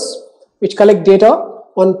cameras which collect data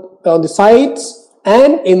on the sides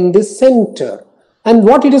and in the center. And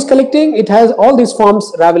what it is collecting, it has all these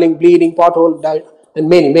forms: raveling, bleeding, pothole, and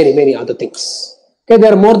many other things. Okay,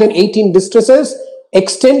 there are more than 18 distresses,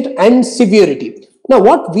 extent and severity. Now,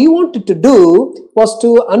 what we wanted to do was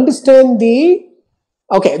to understand these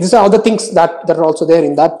are other things that are also there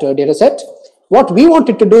in that data set. What we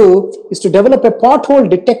wanted to do is to develop a pothole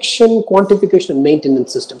detection, quantification, and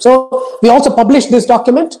maintenance system. So we also published this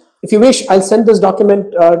document. If you wish, I'll send this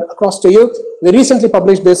document across to you. We recently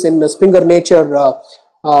published this in Springer Nature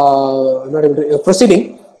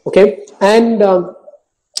proceeding. Okay, and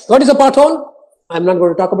what is a pothole? I'm not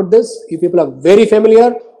going to talk about this. You people are very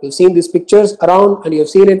familiar. You've seen these pictures around and you've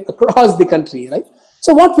seen it across the country, right?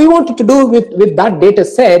 So what we wanted to do with that data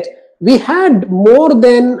set, we had more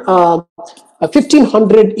than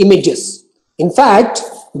 1,500 images. In fact,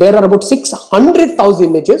 there are about 600,000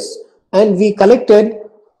 images, and we collected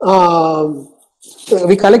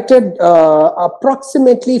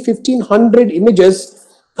approximately 1,500 images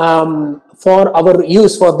for our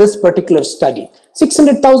use for this particular study.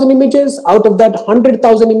 600,000 images, out of that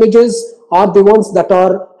 100,000 images are the ones that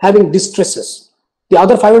are having distresses. The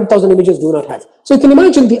other 500,000 images do not have. So you can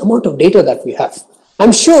imagine the amount of data that we have.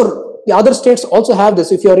 I'm sure the other states also have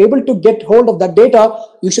this. If you are able to get hold of that data,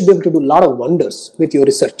 you should be able to do a lot of wonders with your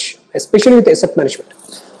research, especially with asset management.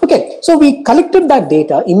 Okay, so we collected that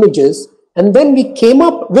data, images, and then we came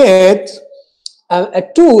up with a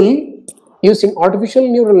tool using artificial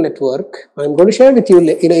neural network. I'm going to share with you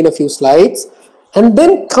in a few slides, and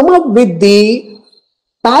then come up with the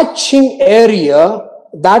patching area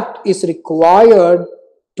that is required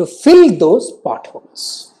to fill those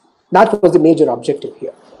potholes. That was the major objective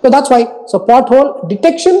here. So that's why, so pothole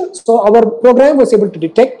detection, so our program was able to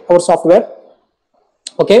detect, our software,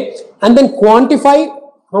 okay, and then quantify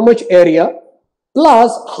how much area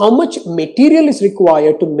plus how much material is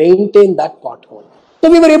required to maintain that pothole. So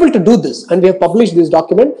we were able to do this, and we have published this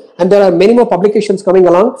document, and there are many more publications coming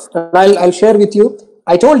along, and I'll share with you.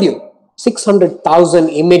 I told you 600,000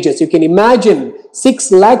 images. You can imagine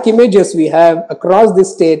 6 lakh images we have across the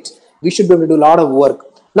state. We should be able to do a lot of work.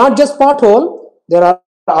 Not just pothole, there are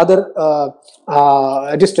other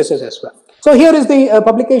distresses as well. So here is the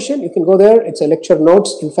publication. You can go there. It's a lecture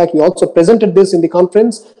notes. In fact, we also presented this in the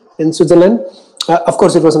conference in Switzerland. Of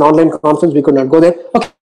course, it was an online conference. We could not go there. Okay.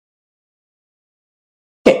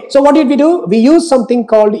 Okay. So what did we do? We used something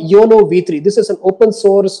called YOLO V3. This is an open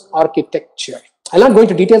source architecture. I'm not going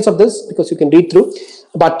into details of this because you can read through.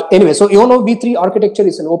 But anyway, so YOLO V3 architecture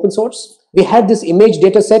is an open source. We had this image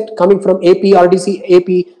data set coming from AP, RDC,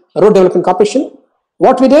 AP, Road Development Corporation.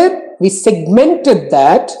 What we did, we segmented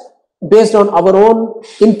that based on our own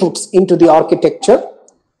inputs into the architecture.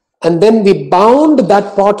 And then we bound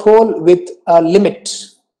that pothole with a limit.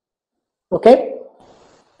 Okay.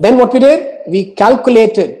 Then what we did, we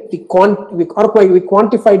calculated we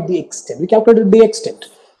quantified the extent. We calculated the extent,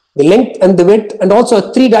 the length and the width, and also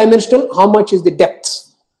a 3-dimensional, how much is the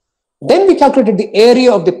depth. Then we calculated the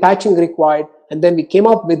area of the patching required, and then we came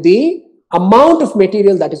up with the amount of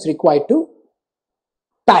material that is required to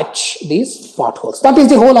patch these potholes. That is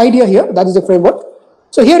the whole idea here. That is the framework.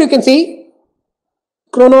 So here you can see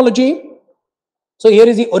chronology. So here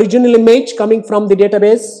is the original image coming from the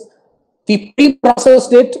database. We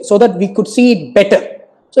pre-processed it so that we could see it better.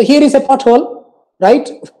 So here is a pothole, right?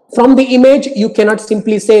 From the image, you cannot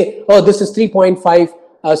simply say, oh, this is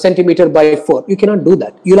 3.5 centimeter by 4. You cannot do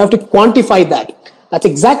that. You'll have to quantify that. That's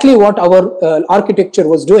exactly what our architecture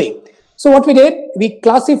was doing. So what we did, we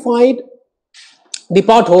classified the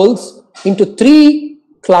potholes into 3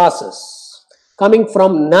 classes, coming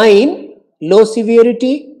from 9, low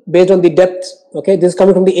severity based on the depth. Okay, this is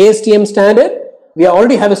coming from the ASTM standard. We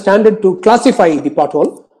already have a standard to classify the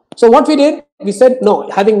pothole. So what we did, we said, no,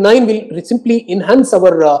 having 9 will simply enhance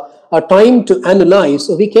our time to analyze.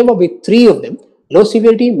 So we came up with 3 of them, low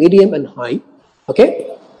severity, medium, and high.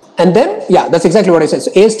 Okay, and then, yeah, that's exactly what I said.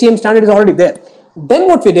 So ASTM standard is already there. Then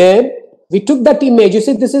what we did, we took that image. You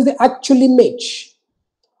see, this is the actual image.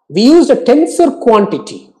 We used a tensor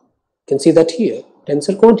quantity. You can see that here,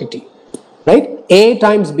 tensor quantity, right? A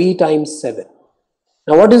times B times 7.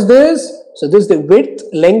 Now what is this? So this is the width,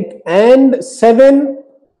 length, and 7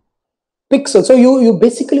 pixels. So you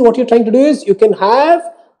basically, what you're trying to do is you can have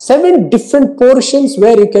 7 different portions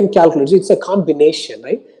where you can calculate. So it's a combination,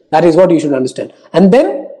 right? That is what you should understand. And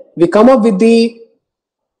then we come up with the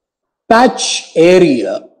patch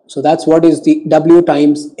area. So that's what is the W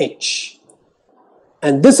times H.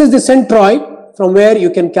 And this is the centroid from where you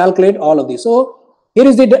can calculate all of these. So here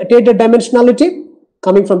is the data dimensionality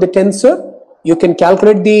coming from the tensor. You can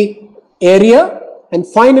calculate the area, and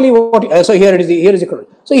finally what, so here is the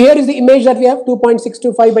so here is the image that we have,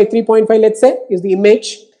 2.625 by 3.5, let's say, is the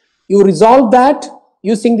image. You resolve that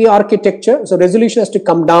using the architecture. So resolution has to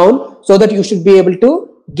come down so that you should be able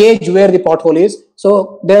to gauge where the pothole is.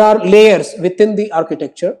 So there are layers within the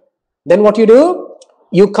architecture. Then what you do,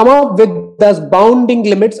 you come up with those bounding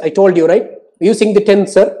limits. I told you, right? Using the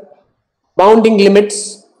tensor, bounding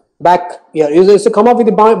limits back here. You used to come up with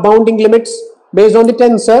the bounding limits based on the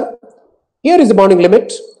tensor. Here is the bounding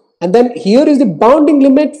limit, and then here is the bounding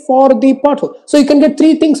limit for the pothole. So you can get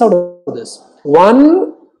 3 things out of this.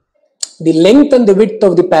 1, the length and the width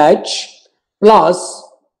of the patch, plus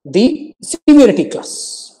the severity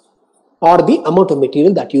class or the amount of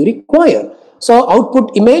material that you require. So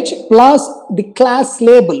output image plus the class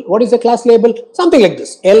label. What is the class label? Something like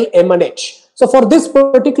this, L, M and H. So for this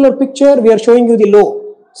particular picture, we are showing you the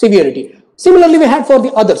low severity. Similarly, we had for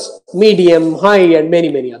the others, medium, high and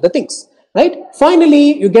many other things, right?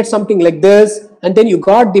 Finally, you get something like this, and then you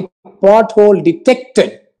got the pothole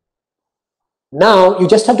detected. Now, you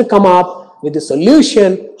just have to come up with the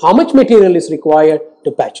solution, how much material is required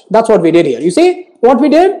to patch. That's what we did here. You see what we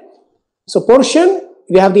did? So portion,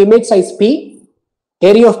 we have the image size P,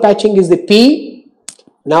 area of patching is the P.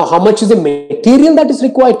 Now, how much is the material that is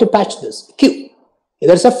required to patch this? Q.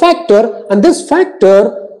 There's a factor, and this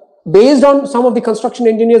factor, based on some of the construction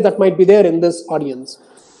engineers that might be there in this audience,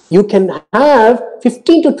 you can have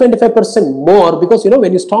 15 to 25% more, because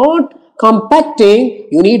when you start compacting,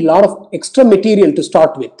 you need a lot of extra material to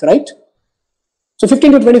start with, right? So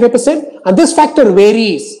 15 to 25%, and this factor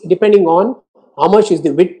varies depending on how much is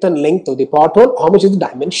the width and length of the pothole, how much is the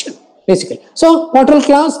dimension, basically. So pothole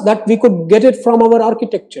class, that we could get it from our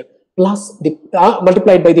architecture, plus the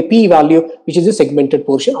multiplied by the P value, which is the segmented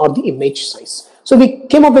portion or the image size. So we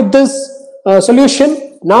came up with this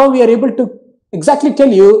solution. Now we are able to exactly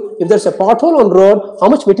tell you, if there's a pothole on road, how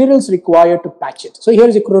much material is required to patch it. So here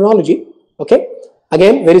is a chronology. Okay,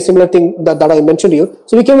 again, very similar thing that I mentioned to you.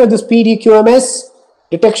 So we came with this PDQMS,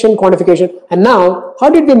 detection, quantification, and now how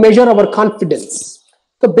did we measure our confidence?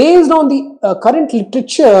 So based on the current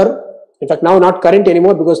literature, in fact now not current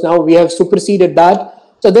anymore because now we have superseded that.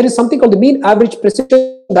 So there is something called the mean average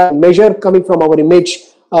precision that measure coming from our image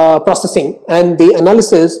processing and the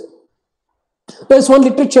analysis. There's one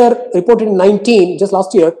literature reported in 19, just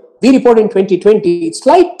last year, we reported in 2020, it's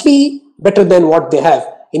slightly better than what they have.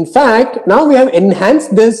 In fact, now we have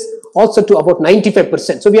enhanced this also to about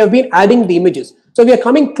 95%. So we have been adding the images. So we are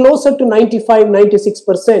coming closer to 95,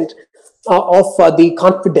 96% of the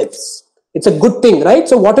confidence. It's a good thing, right?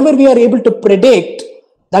 So whatever we are able to predict,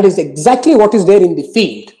 that is exactly what is there in the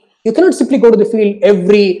field. You cannot simply go to the field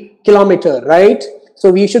every kilometer, right? So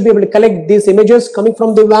we should be able to collect these images coming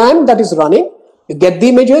from the van that is running. You get the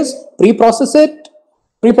images, pre-process it,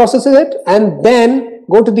 and then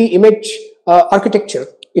go to the image architecture.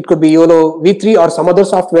 It could be YOLO V3 or some other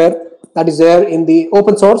software that is there in the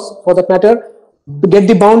open source for that matter. Get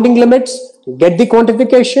the bounding limits, get the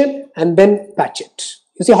quantification, and then patch it.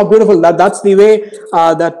 You see how beautiful that's the way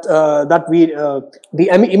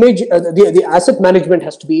the asset management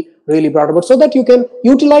has to be really brought about, so that you can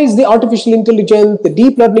utilize the artificial intelligence, the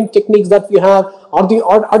deep learning techniques that we have, or the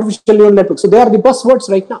artificial neural networks. So they are the buzzwords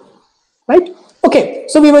right now, right? Okay,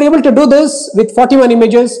 so we were able to do this with 41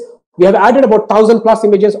 images. We have added about 1,000 plus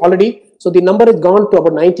images already. So the number has gone to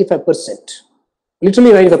about 95%,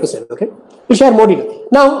 literally 95%. Okay, we'll share more detail.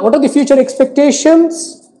 Now, what are the future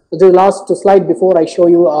expectations? The last slide before I show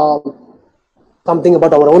you something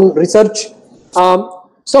about our own research.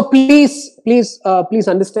 So please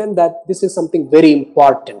understand that this is something very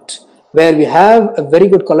important, where we have a very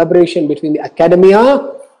good collaboration between the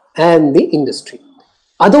academia and the industry.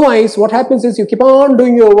 Otherwise, what happens is you keep on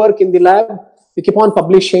doing your work in the lab, you keep on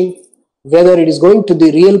publishing. Whether it is going to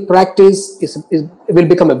the real practice will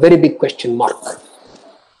become a very big question mark,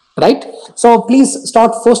 right? So please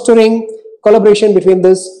start fostering collaboration between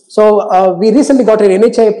this. So we recently got an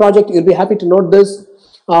NHI project. You'll be happy to note this.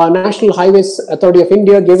 National Highways Authority of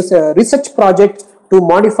India gave us a research project to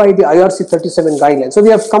modify the IRC 37 guidelines. So we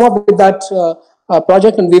have come up with that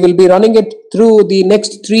project, and we will be running it through the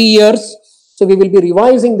next 3 years. So we will be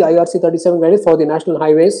revising the IRC 37 guidelines for the national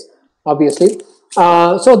highways, obviously.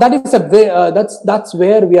 So that is that's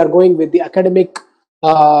where we are going with the academic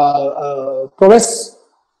prowess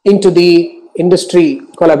into the industry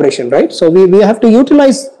collaboration, right? So we have to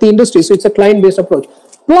utilize the industry. So it's a client-based approach.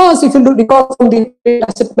 Plus, if you recall from the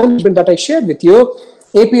asset management that I shared with you,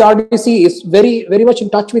 APRDC is very much in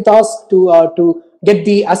touch with us to get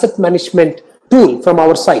the asset management tool from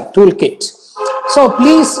our site, toolkit. So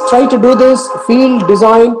please try to do this. Field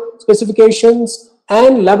design, specifications,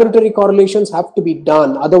 and laboratory correlations have to be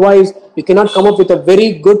done. Otherwise, you cannot come up with a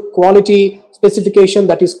very good quality specification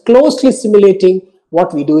that is closely simulating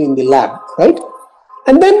what we do in the lab, right?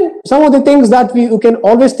 And then some of the things that you can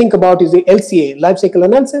always think about is the LCA, life cycle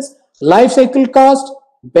analysis, life cycle cost,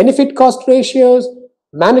 benefit cost ratios,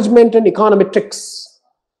 management and econometrics.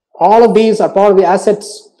 All of these are part of the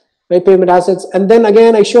assets, right, pavement assets. And then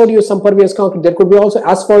again, I showed you some pervious concrete. There could be also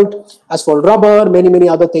asphalt rubber, many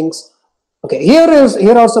other things. Okay, here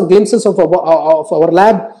are some glimpses of our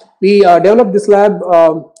lab. We developed this lab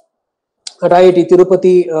at IIT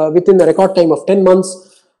Tirupati within a record time of 10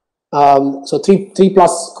 months. So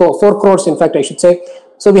 4 crores, in fact, I should say.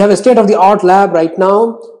 So we have a state-of-the-art lab right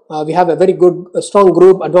now. We have a very good, strong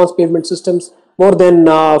group, advanced pavement systems, more than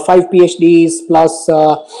 5 PhDs plus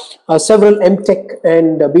several MTech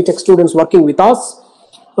and BTech students working with us.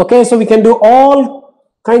 Okay, so we can do all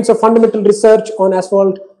kinds of fundamental research on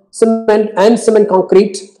asphalt, cement and cement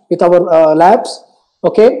concrete with our labs.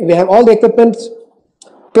 Okay, we have all the equipment.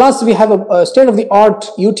 Plus, we have a state-of-the-art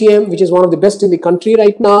UTM, which is one of the best in the country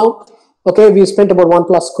right now. Okay, we spent about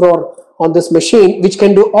 1+ crore on this machine, which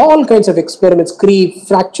can do all kinds of experiments: creep,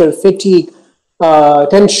 fracture, fatigue,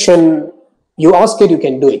 tension. You ask it, you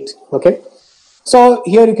can do it. Okay, so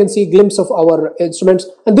here you can see a glimpse of our instruments,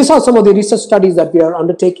 and these are some of the research studies that we are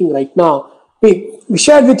undertaking right now. We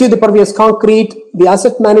shared with you the pervious concrete, the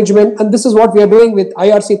asset management, and this is what we are doing with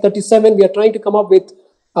IRC 37. We are trying to come up with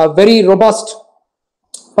a very robust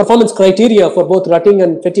performance criteria for both rutting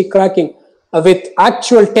and fatigue cracking with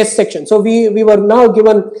actual test sections. So we are now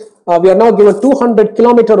given 200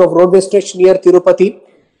 kilometers of roadway stretch near Tirupati,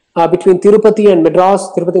 between Tirupati and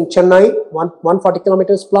Madras, Tirupati and Chennai, 140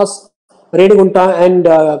 kilometers plus Redigunta and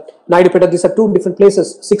Naidupeta. These are two different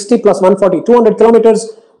places, 60 plus 140, 200 kilometers.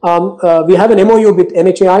 We have an MOU with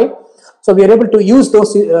NHAI, so we are able to use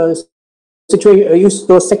those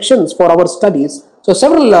sections for our studies. So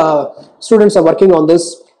several students are working on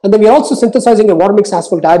this, and then we are also synthesizing a warm mix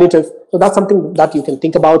asphalt additive. So that's something that you can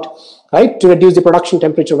think about, right, to reduce the production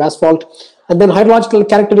temperature of asphalt. And then hydrological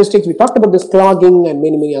characteristics, we talked about this clogging and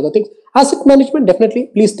many other things. Asset management, definitely,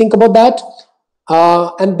 please think about that.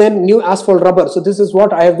 And then new asphalt rubber. So this is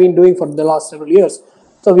what I have been doing for the last several years.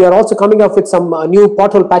 So we are also coming up with some new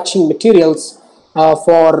pothole patching materials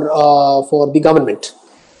for the government.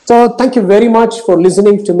 So thank you very much for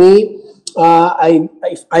listening to me. I'll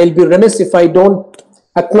be remiss if I don't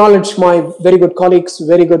acknowledge my very good colleagues,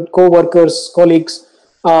 very good co-workers, colleagues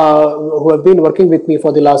who have been working with me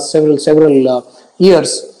for the last several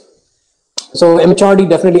years. So MHRD,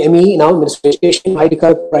 definitely ME now, Ministry of Education,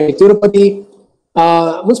 IGIT Tirupati,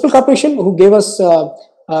 Municipal Corporation, who gave us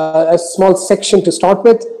a small section to start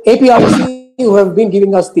with, APRC, who have been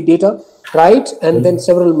giving us the data, right, and then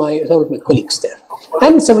several of my colleagues there,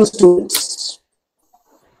 and several students.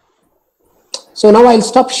 So now I'll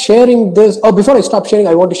stop sharing this. Oh, before I stop sharing,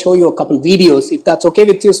 I want to show you a couple videos, if that's okay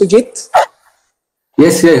with you, Sujit.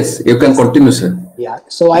 Yes, you can continue, sir. Yeah,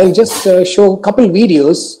 so I'll just show a couple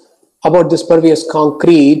videos about this pervious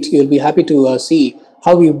concrete. You'll be happy to see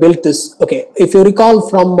how we built this. Okay, if you recall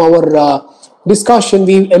from our discussion,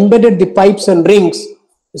 we embedded the pipes and rings.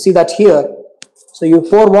 You see that here. So you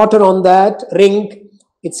pour water on that ring,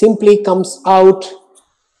 it simply comes out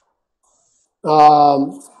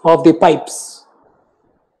of the pipes.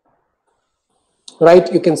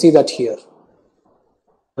 Right, you can see that here.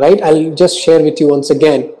 Right, I'll just share with you once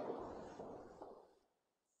again.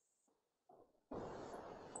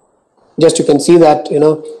 Just you can see that,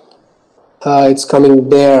 it's coming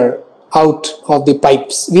there out of the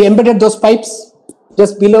pipes. We embedded those pipes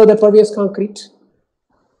just below the pervious concrete.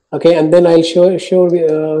 Okay, and then I'll show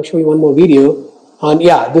you one more video. And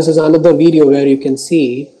yeah, this is another video where you can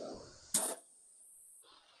see.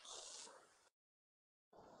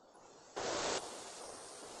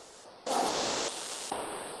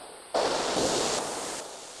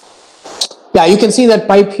 Yeah, you can see that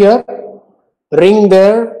pipe here, ring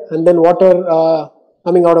there, and then water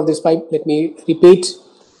coming out of this pipe. Let me repeat.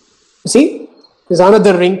 See, there's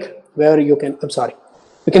another ring where you can,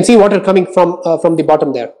 you can see water coming from the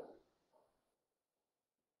bottom there.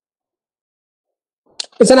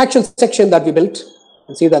 It's an actual section that we built. You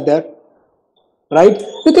can see that there, right?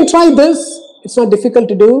 You can try this. It's not difficult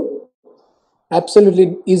to do.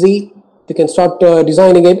 Absolutely easy. You can start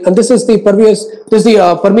designing it. And this is the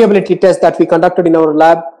permeability test that we conducted in our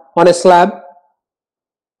lab on a slab.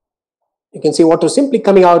 You can see water simply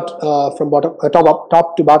coming out from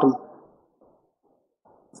top to bottom.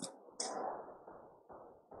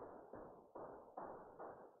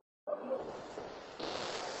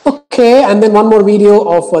 Okay, and then one more video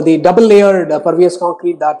of the double layered pervious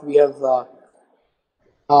concrete that we have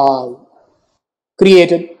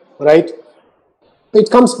created, right? It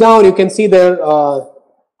comes down, you can see there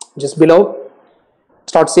just below.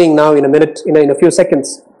 Start seeing now in a minute, in a few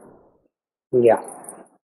seconds. Yeah.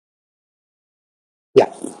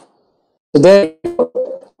 So there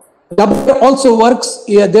double also works.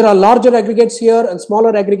 Yeah, there are larger aggregates here and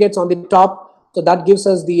smaller aggregates on the top. So that gives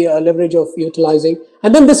us the leverage of utilizing.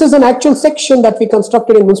 And then this is an actual section that we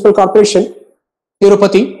constructed in Municipal Corporation,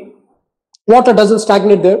 Tirupati. Water doesn't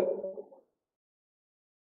stagnate there.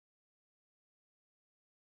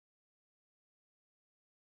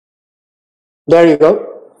 There you go.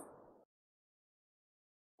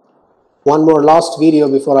 one more last video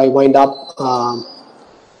before I wind up.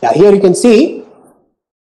 Yeah, here you can see.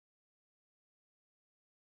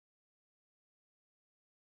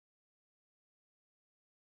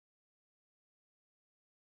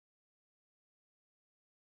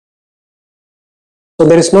 So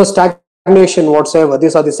there is no stagnation whatsoever.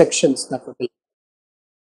 These are the sections that will be.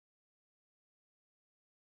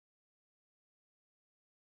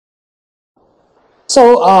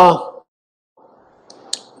 So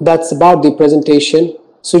that's about the presentation.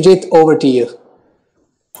 Sujit, over to you.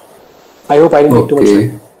 I hope I didn't take too much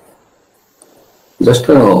time. Just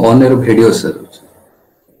on your video, sir.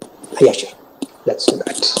 Yeah, sure. Let's do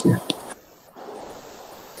that. Yeah.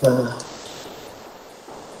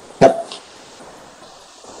 Yep.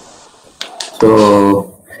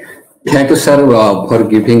 So, thank you, sir, for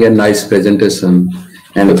giving a nice presentation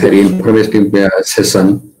and a very informative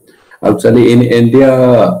session. Actually, in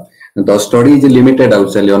India, the study is limited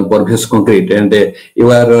actually on pervious concrete, and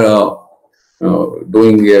you are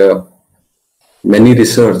doing many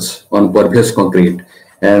research on pervious concrete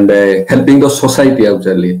and helping the society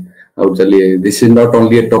actually. Actually, this is not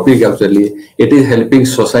only a topic actually, it is helping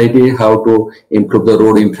society how to improve the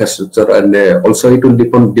road infrastructure, and also it will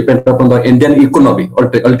depend upon the Indian economy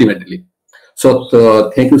ultimately. So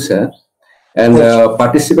thank you, sir. And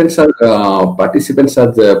participants have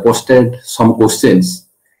posted some questions.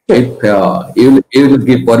 If you will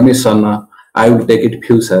give permission, I will take it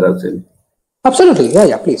few, sir, actually. Absolutely,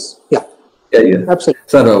 yeah, please, yeah. Absolutely.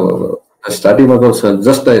 Sir, starting about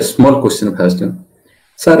just a small question first.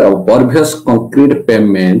 Sir, pervious concrete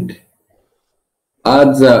pavement,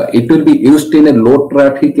 as it will be used in a low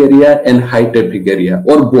traffic area and high traffic area,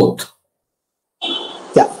 or both?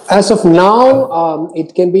 Yeah, as of now,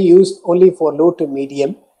 it can be used only for low to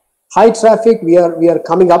medium. High traffic, we are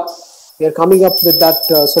coming up. We are coming up with that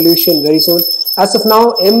solution very soon. As of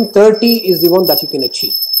now, M30 is the one that you can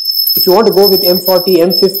achieve. If you want to go with M40,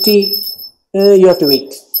 M50, you have to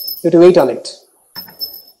wait. You have to wait on it.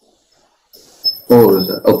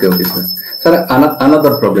 Oh, okay, sir. Sir,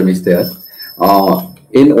 another problem is there.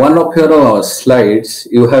 In one of your slides,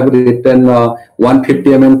 you have written 150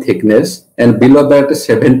 mm thickness, and below that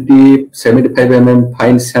 75 mm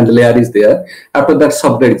fine sand layer is there. After that,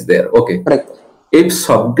 subgrade is there. Okay. Correct. If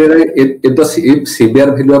subgrade, if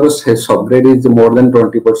severe value of subgrade is more than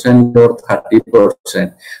 20% or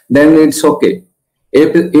 30%, then it's okay.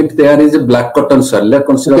 If there is a black cotton soil, let's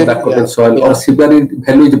consider black cotton soil, or severe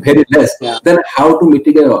value is very less, then how to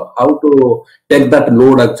mitigate, how to take that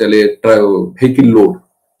load actually, vehicle load?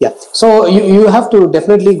 Yeah, so you have to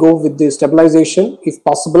definitely go with the stabilization if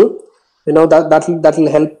possible. You know that will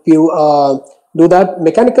help you do that.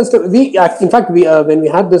 Mechanical in fact when we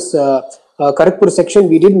had this Kharagpur section,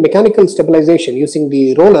 we did mechanical stabilization using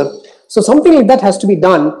the roller. So something like that has to be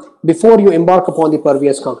done before you embark upon the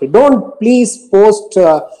pervious concrete. Don't please post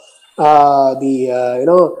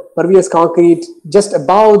pervious concrete just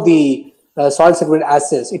above the soil segregated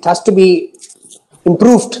assays. It has to be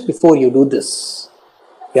improved before you do this.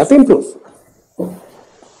 You have to improve.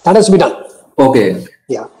 That has to be done. Okay.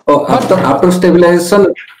 Yeah. Oh, after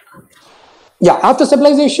stabilization. Yeah, after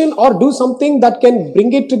stabilization, or do something that can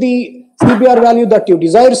bring it to the CBR value that you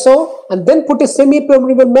desire so, and then put a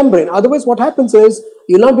semi-permeable membrane. Otherwise, what happens is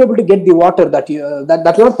you'll not be able to get the water that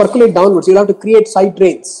that will not percolate downwards. You'll have to create side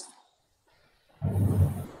drains.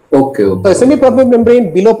 Okay. So a semi-permeable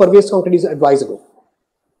membrane below pervious concrete is advisable.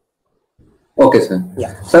 Okay, sir.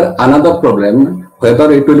 Yeah. Sir, another problem,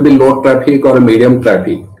 whether it will be low traffic or medium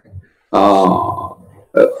traffic,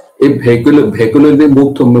 if vehicle will be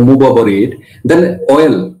move over it, then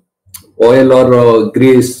oil or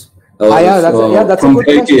grease. That's a good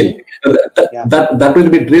question. That will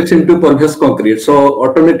be dripped into pervious concrete. So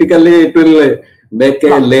automatically it will make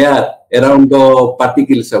a layer around the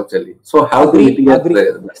particles actually. So how to mitigate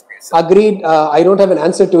that? Agreed. I don't have an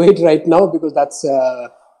answer to it right now because that's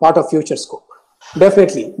part of future scope.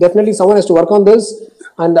 Definitely someone has to work on this,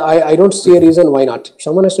 and I don't see a reason why not.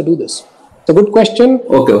 Someone has to do this. It's a good question.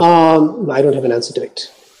 Okay. I don't have an answer to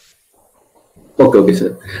it. Okay,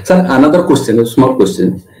 sir. Sir, another question, a small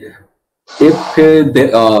question. If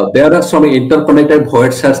there are some interconnected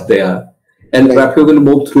voids as there, and traffic will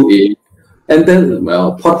move through it, and then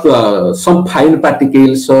for some fine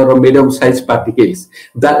particles or medium-sized particles,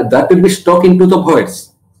 that will be stuck into the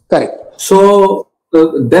voids. Correct. So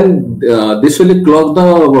then this will clog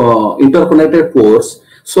the interconnected pores.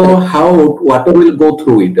 So how water will go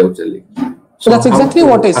through it actually? So that's exactly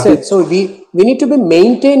what I said. So we need to be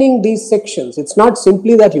maintaining these sections. It's not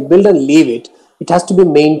simply that you build and leave it. It has to be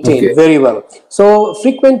maintained very well. So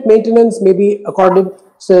frequent maintenance may be accorded.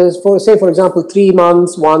 So for example, 3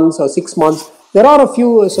 months once or 6 months, there are a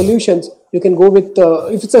few solutions. You can go with,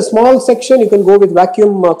 if it's a small section, you can go with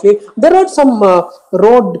vacuum clean. There are some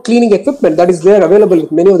road cleaning equipment that is there available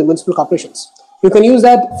with many of the municipal corporations. You can use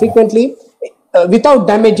that frequently without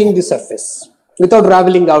damaging the surface, without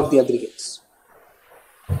raveling out the aggregates.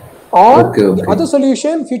 Or the other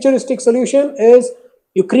solution, futuristic solution, is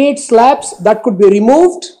you create slabs that could be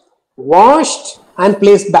removed, washed, and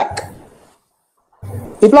placed back.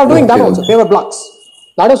 People are doing that also, paver blocks.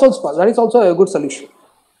 That is also a good solution.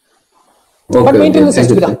 But maintenance has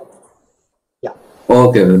to be done. Yeah.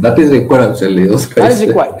 Okay, that is required actually. That is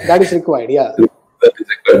required. That is required. Yeah. That is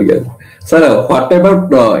required. Yeah. Sir, what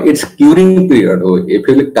about its curing period? If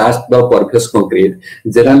you will cast the pervious concrete,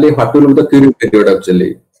 generally what will be the curing period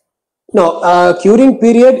actually? No, curing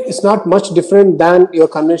period is not much different than your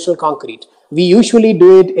conventional concrete. We usually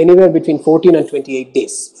do it anywhere between 14 and 28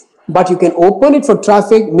 days. But you can open it for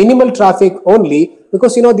traffic, minimal traffic only,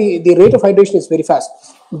 because you know the rate of hydration is very fast.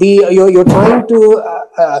 You're trying to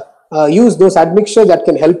use those admixtures that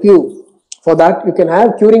can help you. For that, you can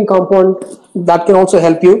have curing compound that can also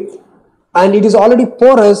help you. And it is already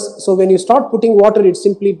porous, so when you start putting water, it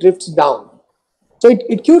simply drifts down. So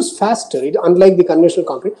it cures faster, unlike the conventional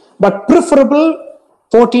concrete, but preferable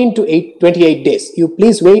 14 to 28 days. You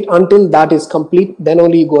please wait until that is complete, then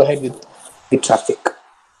only you go ahead with the traffic.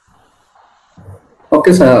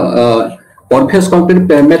 Okay, sir. Pervious concrete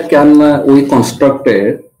pavement can we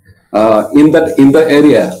constructed in the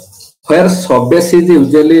area where subbase is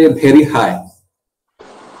usually very high.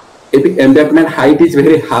 If embankment height is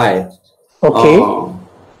very high. Okay.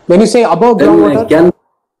 When you say above groundwater?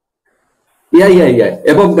 Yeah.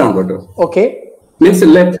 Above groundwater. Okay. Means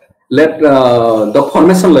let the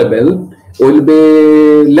formation level will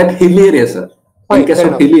be let hilly area, sir. In case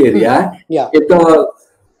of hilly area, if the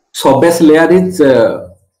subbase layer is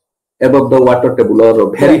above the water table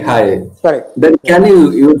or very high, then can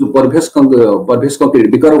you use pervious concrete,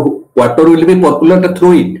 because water will be percolated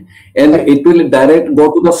through it and it will direct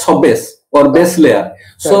go to the subbase or base layer.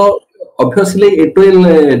 So obviously it will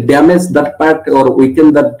damage that part or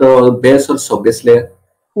weaken that base or subbase layer.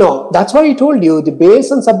 No, that's why I told you the base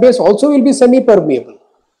and subbase also will be semi-permeable.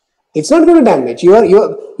 It's not going to damage. You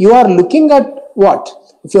are looking at what?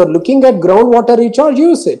 If you are looking at groundwater recharge,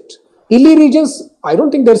 use it. Hilly regions, I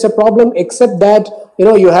don't think there's a problem, except that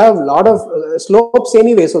you have a lot of slopes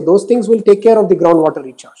anyway, so those things will take care of the groundwater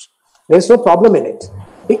recharge. There's no problem in it.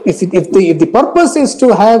 If the purpose is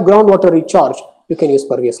to have groundwater recharge, you can use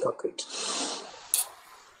pervious concrete.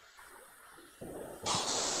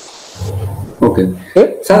 Okay.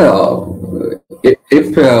 Sir,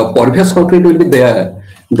 if pervious concrete will be there,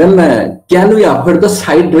 then can we avoid the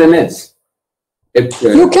side drainage?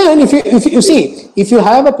 You can, if you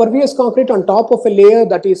have a pervious concrete on top of a layer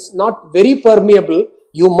that is not very permeable,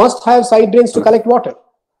 you must have side drains to collect water.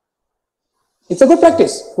 It's a good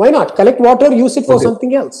practice. Why not? Collect water, use it for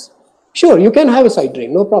something else. Sure, you can have a side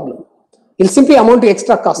drain, no problem. It'll simply amount to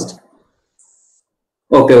extra cost.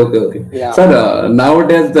 Okay. Yeah. Sir,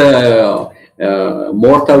 nowadays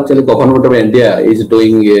most actually government of India is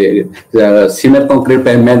doing cement concrete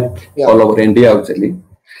pavement all over India actually.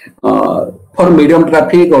 For medium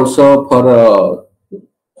traffic, also for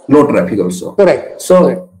low traffic also. Correct.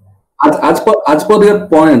 So, as per your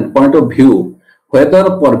point of view,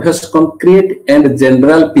 whether pervious concrete and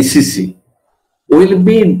general PCC will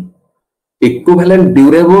be equivalent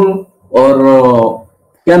durable, or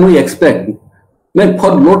can we expect?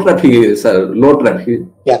 For low traffic, sir,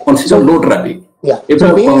 consider low traffic. If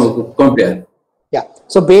you compare. Yeah.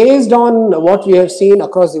 So based on what we have seen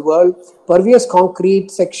across the world, pervious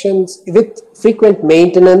concrete sections with frequent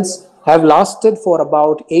maintenance have lasted for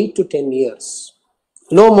about 8 to 10 years.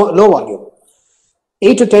 Low volume.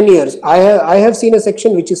 8 to 10 years. I have seen a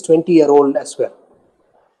section which is 20-year-old as well.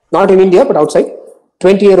 Not in India, but outside.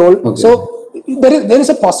 20-year-old. Okay. So there is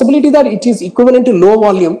a possibility that it is equivalent to low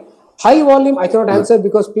volume. High volume, I cannot answer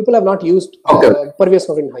because people have not used pervious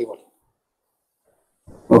concrete in high volume.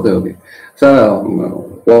 Okay. So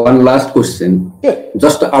one last question.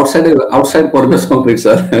 Just outside pervious concrete,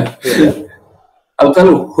 sir.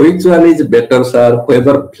 Which one is better, sir?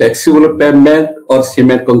 Whether flexible pavement or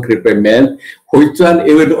cement concrete pavement, which one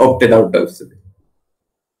you will opt out of?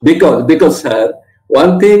 Because sir,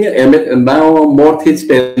 one thing now Mott is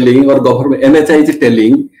telling, or government NHI is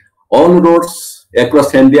telling, all roads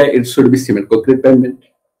across India it should be cement concrete pavement.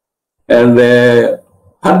 And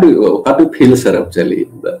how do you feel, sir, actually?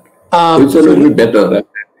 Which one will be better? Right?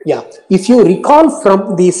 Yeah. If you recall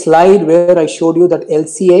from the slide where I showed you that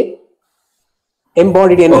LCA,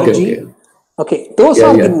 embodied energy. Okay. Those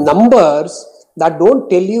are the numbers that don't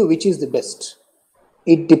tell you which is the best.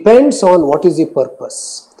 It depends on what is the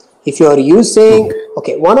purpose. If you are using,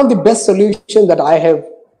 okay, one of the best solutions that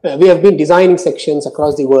we have been designing sections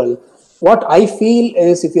across the world. What I feel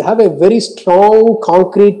is if you have a very strong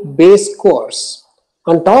concrete base course,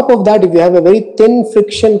 on top of that, if you have a very thin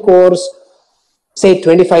friction course, say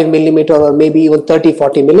 25 millimeter or maybe even 30,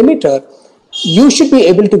 40 millimeter, you should be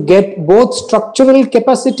able to get both structural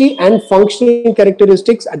capacity and functional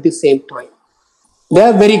characteristics at the same time. They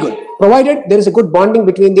are very good, provided there is a good bonding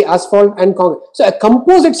between the asphalt and concrete. So a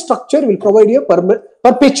composite structure will provide you a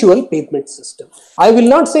perpetual pavement system. I will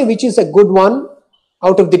not say which is a good one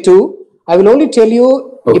out of the two. I will only tell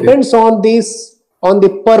you, depends on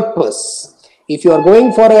the purpose. If you are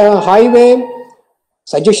going for a highway,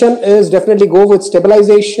 suggestion is definitely go with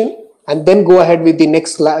stabilization and then go ahead with the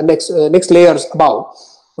next layers above.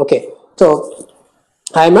 Okay, so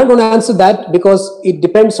I am not going to answer that because it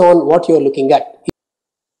depends on what you are looking at.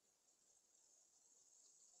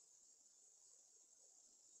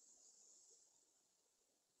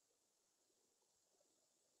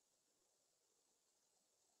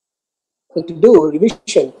 To do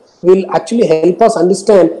revision will actually help us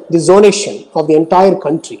understand the zonation of the entire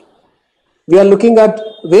country. We are looking at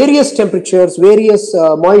various temperatures, various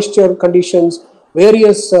moisture conditions,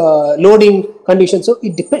 various loading conditions. So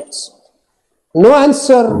it depends. No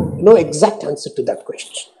answer, no exact answer to that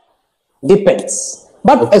question. Depends.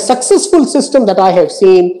 But a successful system that I have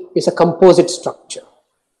seen is a composite structure.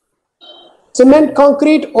 Cement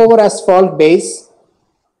concrete over asphalt base,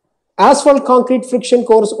 asphalt concrete friction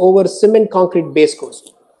course over cement concrete base course.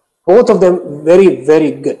 Both of them very,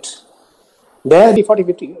 very good. They are 40,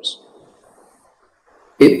 50 years.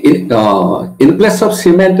 In place of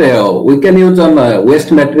cement, we can use on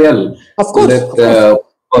waste material. Of course.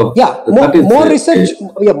 More research.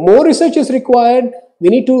 Yeah, more research is required. We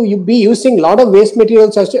need to be using a lot of waste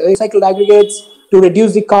materials, such as recycled aggregates, to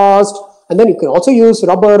reduce the cost. And then you can also use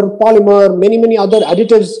rubber, polymer, many other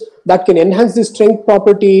additives that can enhance the strength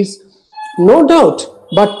properties. No doubt.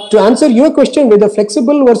 But to answer your question with the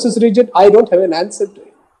flexible versus rigid, I don't have an answer to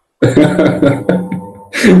it.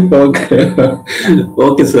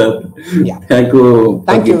 Okay, sir. Yeah. Thank you.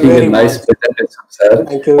 Thank you giving very a nice much. presentation, sir.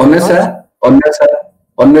 Thank you.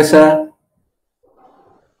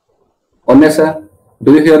 Onesa,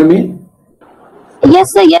 do you hear me?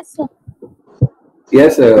 Yes, sir. Yes, sir.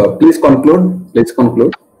 Yes. Please conclude. Let's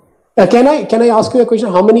conclude. Can I ask you a question?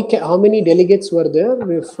 How many delegates were there,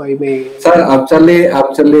 if I may? Sir,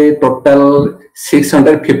 actually, total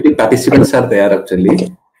 650 participants are there actually.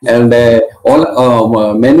 Okay. And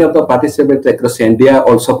many of the participants across India,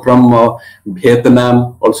 also from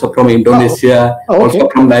Vietnam, also from Indonesia, also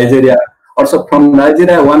from Nigeria. Also from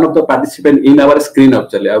Nigeria, one of the participants in our screen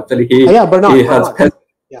actually he has faced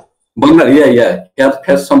he has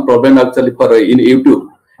faced some problem actually for in YouTube.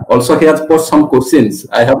 Also he has posted some questions.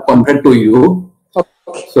 I have conveyed to you.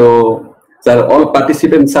 Okay. So sir, all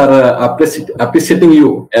participants are appreciating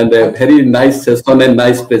you and very nice session and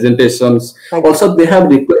nice presentations. Also they have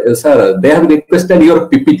requested your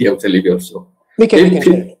PPT actually also. We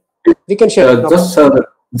can share.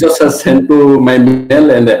 Just send to my mail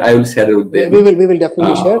and I will share it with them. We will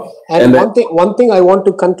definitely share. And one thing I want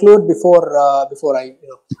to conclude before I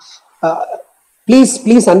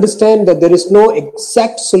please understand that there is no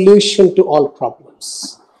exact solution to all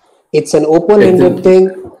problems. It's an open-ended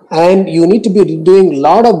thing, and you need to be doing a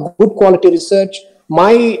lot of good quality research.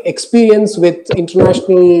 My experience with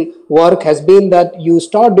international work has been that you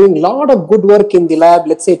start doing a lot of good work in the lab,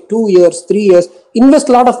 let's say 2 years, 3 years, invest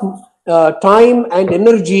a lot of time and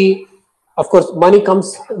energy. Of course, money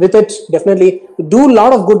comes with it, definitely. Do a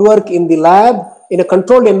lot of good work in the lab, in a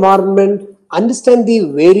controlled environment, understand the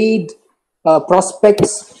varied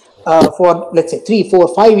prospects for, let's say, 3, 4,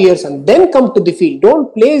 5 years, and then come to the field.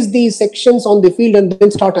 Don't place these sections on the field and then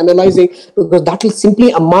start analyzing, because that will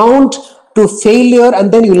simply amount to failure,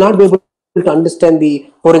 and then you will not be able to understand the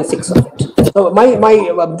forensics of it. So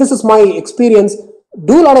this is my experience.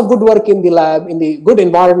 Do a lot of good work in the lab, in the good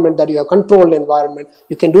environment that you have, controlled environment.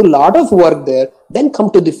 You can do a lot of work there, then come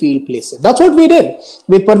to the field places. That's what we did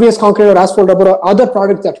with pervious concrete or asphalt rubber or other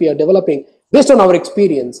products that we are developing based on our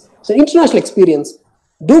experience. So international experience.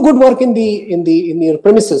 Do good work in your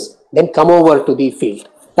premises, then come over to the field.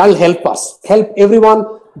 That will help us, help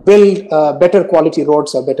everyone build better quality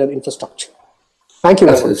roads or better infrastructure. Thank you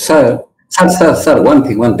very much. Sir, one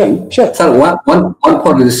thing. Yeah, sure. Sir, one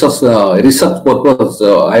for research purpose,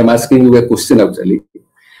 I am asking you a question actually.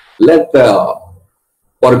 Let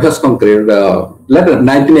pervious concrete, let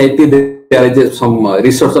 1980 there is some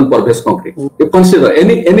research on pervious concrete. You consider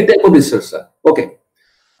any type of research, sir. Okay.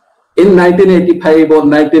 in 1985 or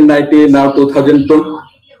 1990, now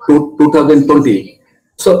 2020.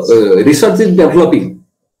 So research is developing.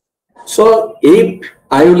 So if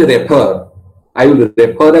I will refer a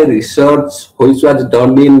research which was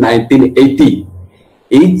done in 1980.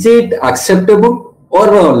 Is it acceptable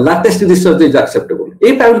or latest research is acceptable?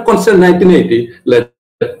 If I will consider 1980,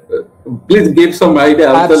 please give some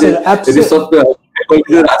idea.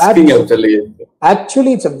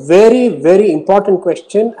 Actually, it's a very, very important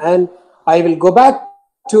question, and I will go back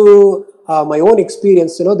to my own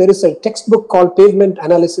experience. You know, there is a textbook called Pavement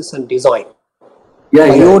Analysis and Design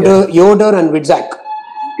by Yoder and Witzak.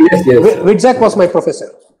 Yes. Witzak was my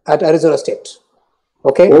professor at Arizona State.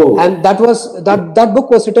 Okay, and that book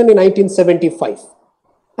was written in 1975,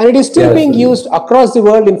 and it is still being used across the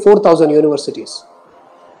world in 4,000 universities.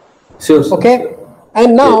 Sure. Okay,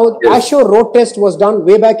 and now Ashore road test was done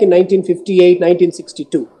way back in 1958,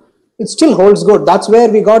 1962. It still holds good. That's where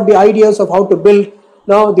we got the ideas of how to build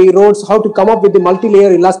now the roads, how to come up with the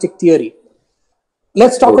multi-layer elastic theory.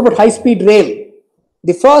 Let's talk about high-speed rail.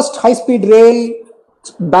 The first high-speed rail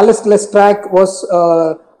ballastless track was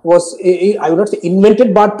I would not say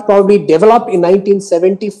invented, but probably developed in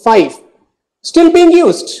 1975. Still being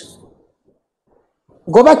used.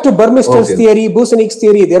 Go back to Burmister's theory, Boussinik's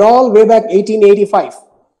theory. They're all way back 1885.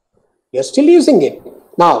 You're still using it.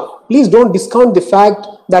 Now, please don't discount the fact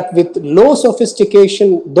that with low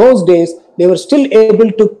sophistication those days, they were still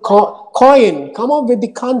able to come up with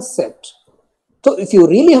the concept. So if you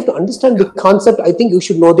really have to understand the concept, I think you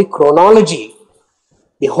should know the chronology.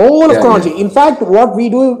 The whole of chronology. In fact, what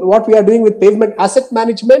we are doing with pavement asset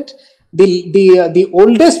management, the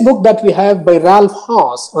oldest book that we have by Ralph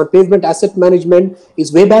Haas on pavement asset management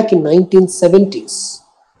is way back in 1970s.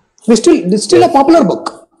 It's still a popular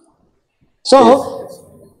book. So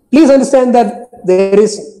please understand that there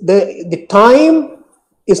is the time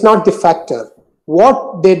is not the factor.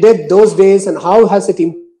 What they did those days and how has it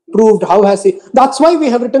improved, that's why we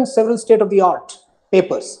have written several state-of-the-art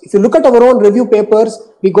papers. If you look at our own review papers,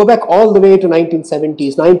 we go back all the way to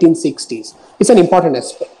 1970s, 1960s. It's an important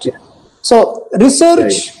aspect. So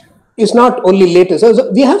research is not only latest.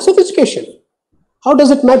 So we have sophistication. How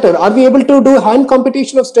does it matter? Are we able to do hand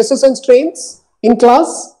computation of stresses and strains in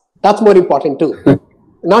class? That's more important too.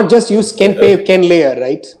 Not just use can pave, can layer,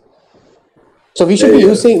 right? So we should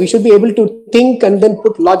we should be able to think and then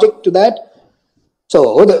put logic to that.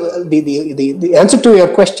 So the answer to your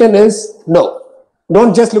question is no.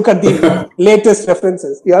 Don't just look at the latest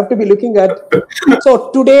references. You have to be looking at, so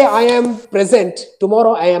today I am present,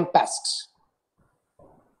 tomorrow I am past.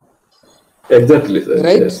 Exactly, sir.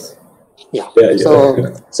 Right? Yes. Yeah.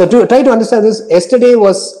 So to try to understand this, yesterday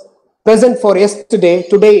was present for yesterday,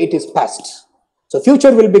 today it is past. So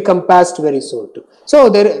future will become past very soon too. So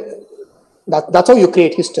that's how you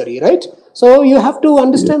create history, right? So you have to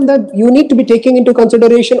understand that you need to be taking into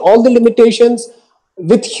consideration all the limitations.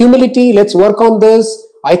 With humility, let's work on this.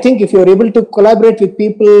 I think if you're able to collaborate with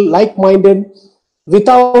people like-minded,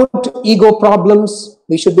 without ego problems,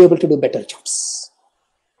 we should be able to do better jobs.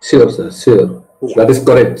 Sure, sir. Sure. Yeah. That is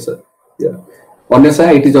correct, sir. Yeah.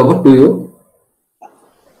 Vanessa, it is over to you.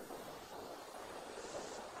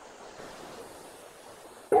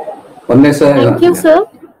 Vanessa. Thank you, sir.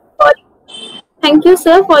 Thank you,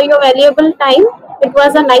 sir, for your valuable time. It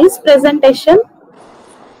was a nice presentation.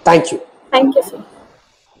 Thank you. Thank you, sir.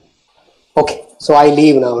 Okay, so I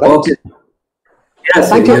leave now, right? Okay.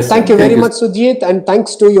 Yes. Thank you very much, Sujit, and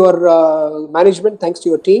thanks to your management, thanks to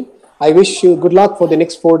your team. I wish you good luck for the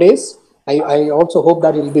next 4 days. I also hope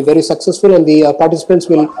that it will be very successful and the participants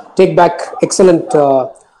will take back excellent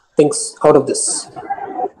things out of this.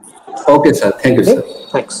 Okay, sir. Thank you, sir.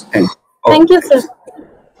 Thanks. Thank you, sir.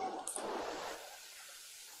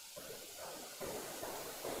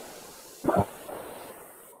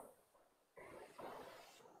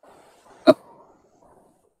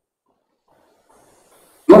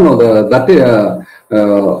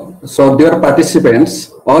 So dear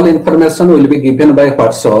participants, all information will be given by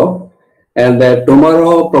WhatsApp, and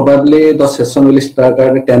tomorrow probably the session will start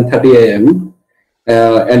at 10:30 a.m.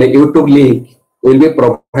 And a YouTube link will be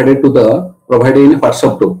provided in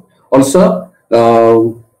WhatsApp group. Also,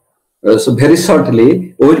 so very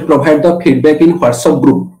shortly we will provide the feedback in WhatsApp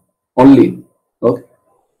group only. Okay,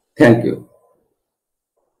 thank you.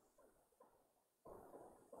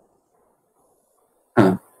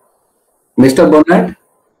 Mr. Bonnett?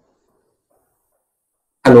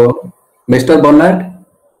 Hello, Mr. Bonnett?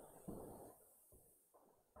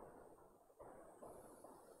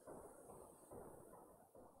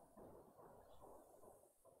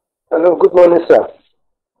 Hello, good morning, sir.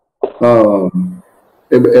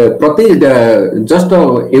 Prati, just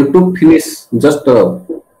YouTube finish. Just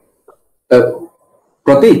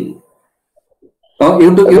Prati.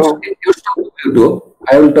 You stop YouTube.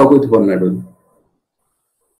 I will talk with Bernardo.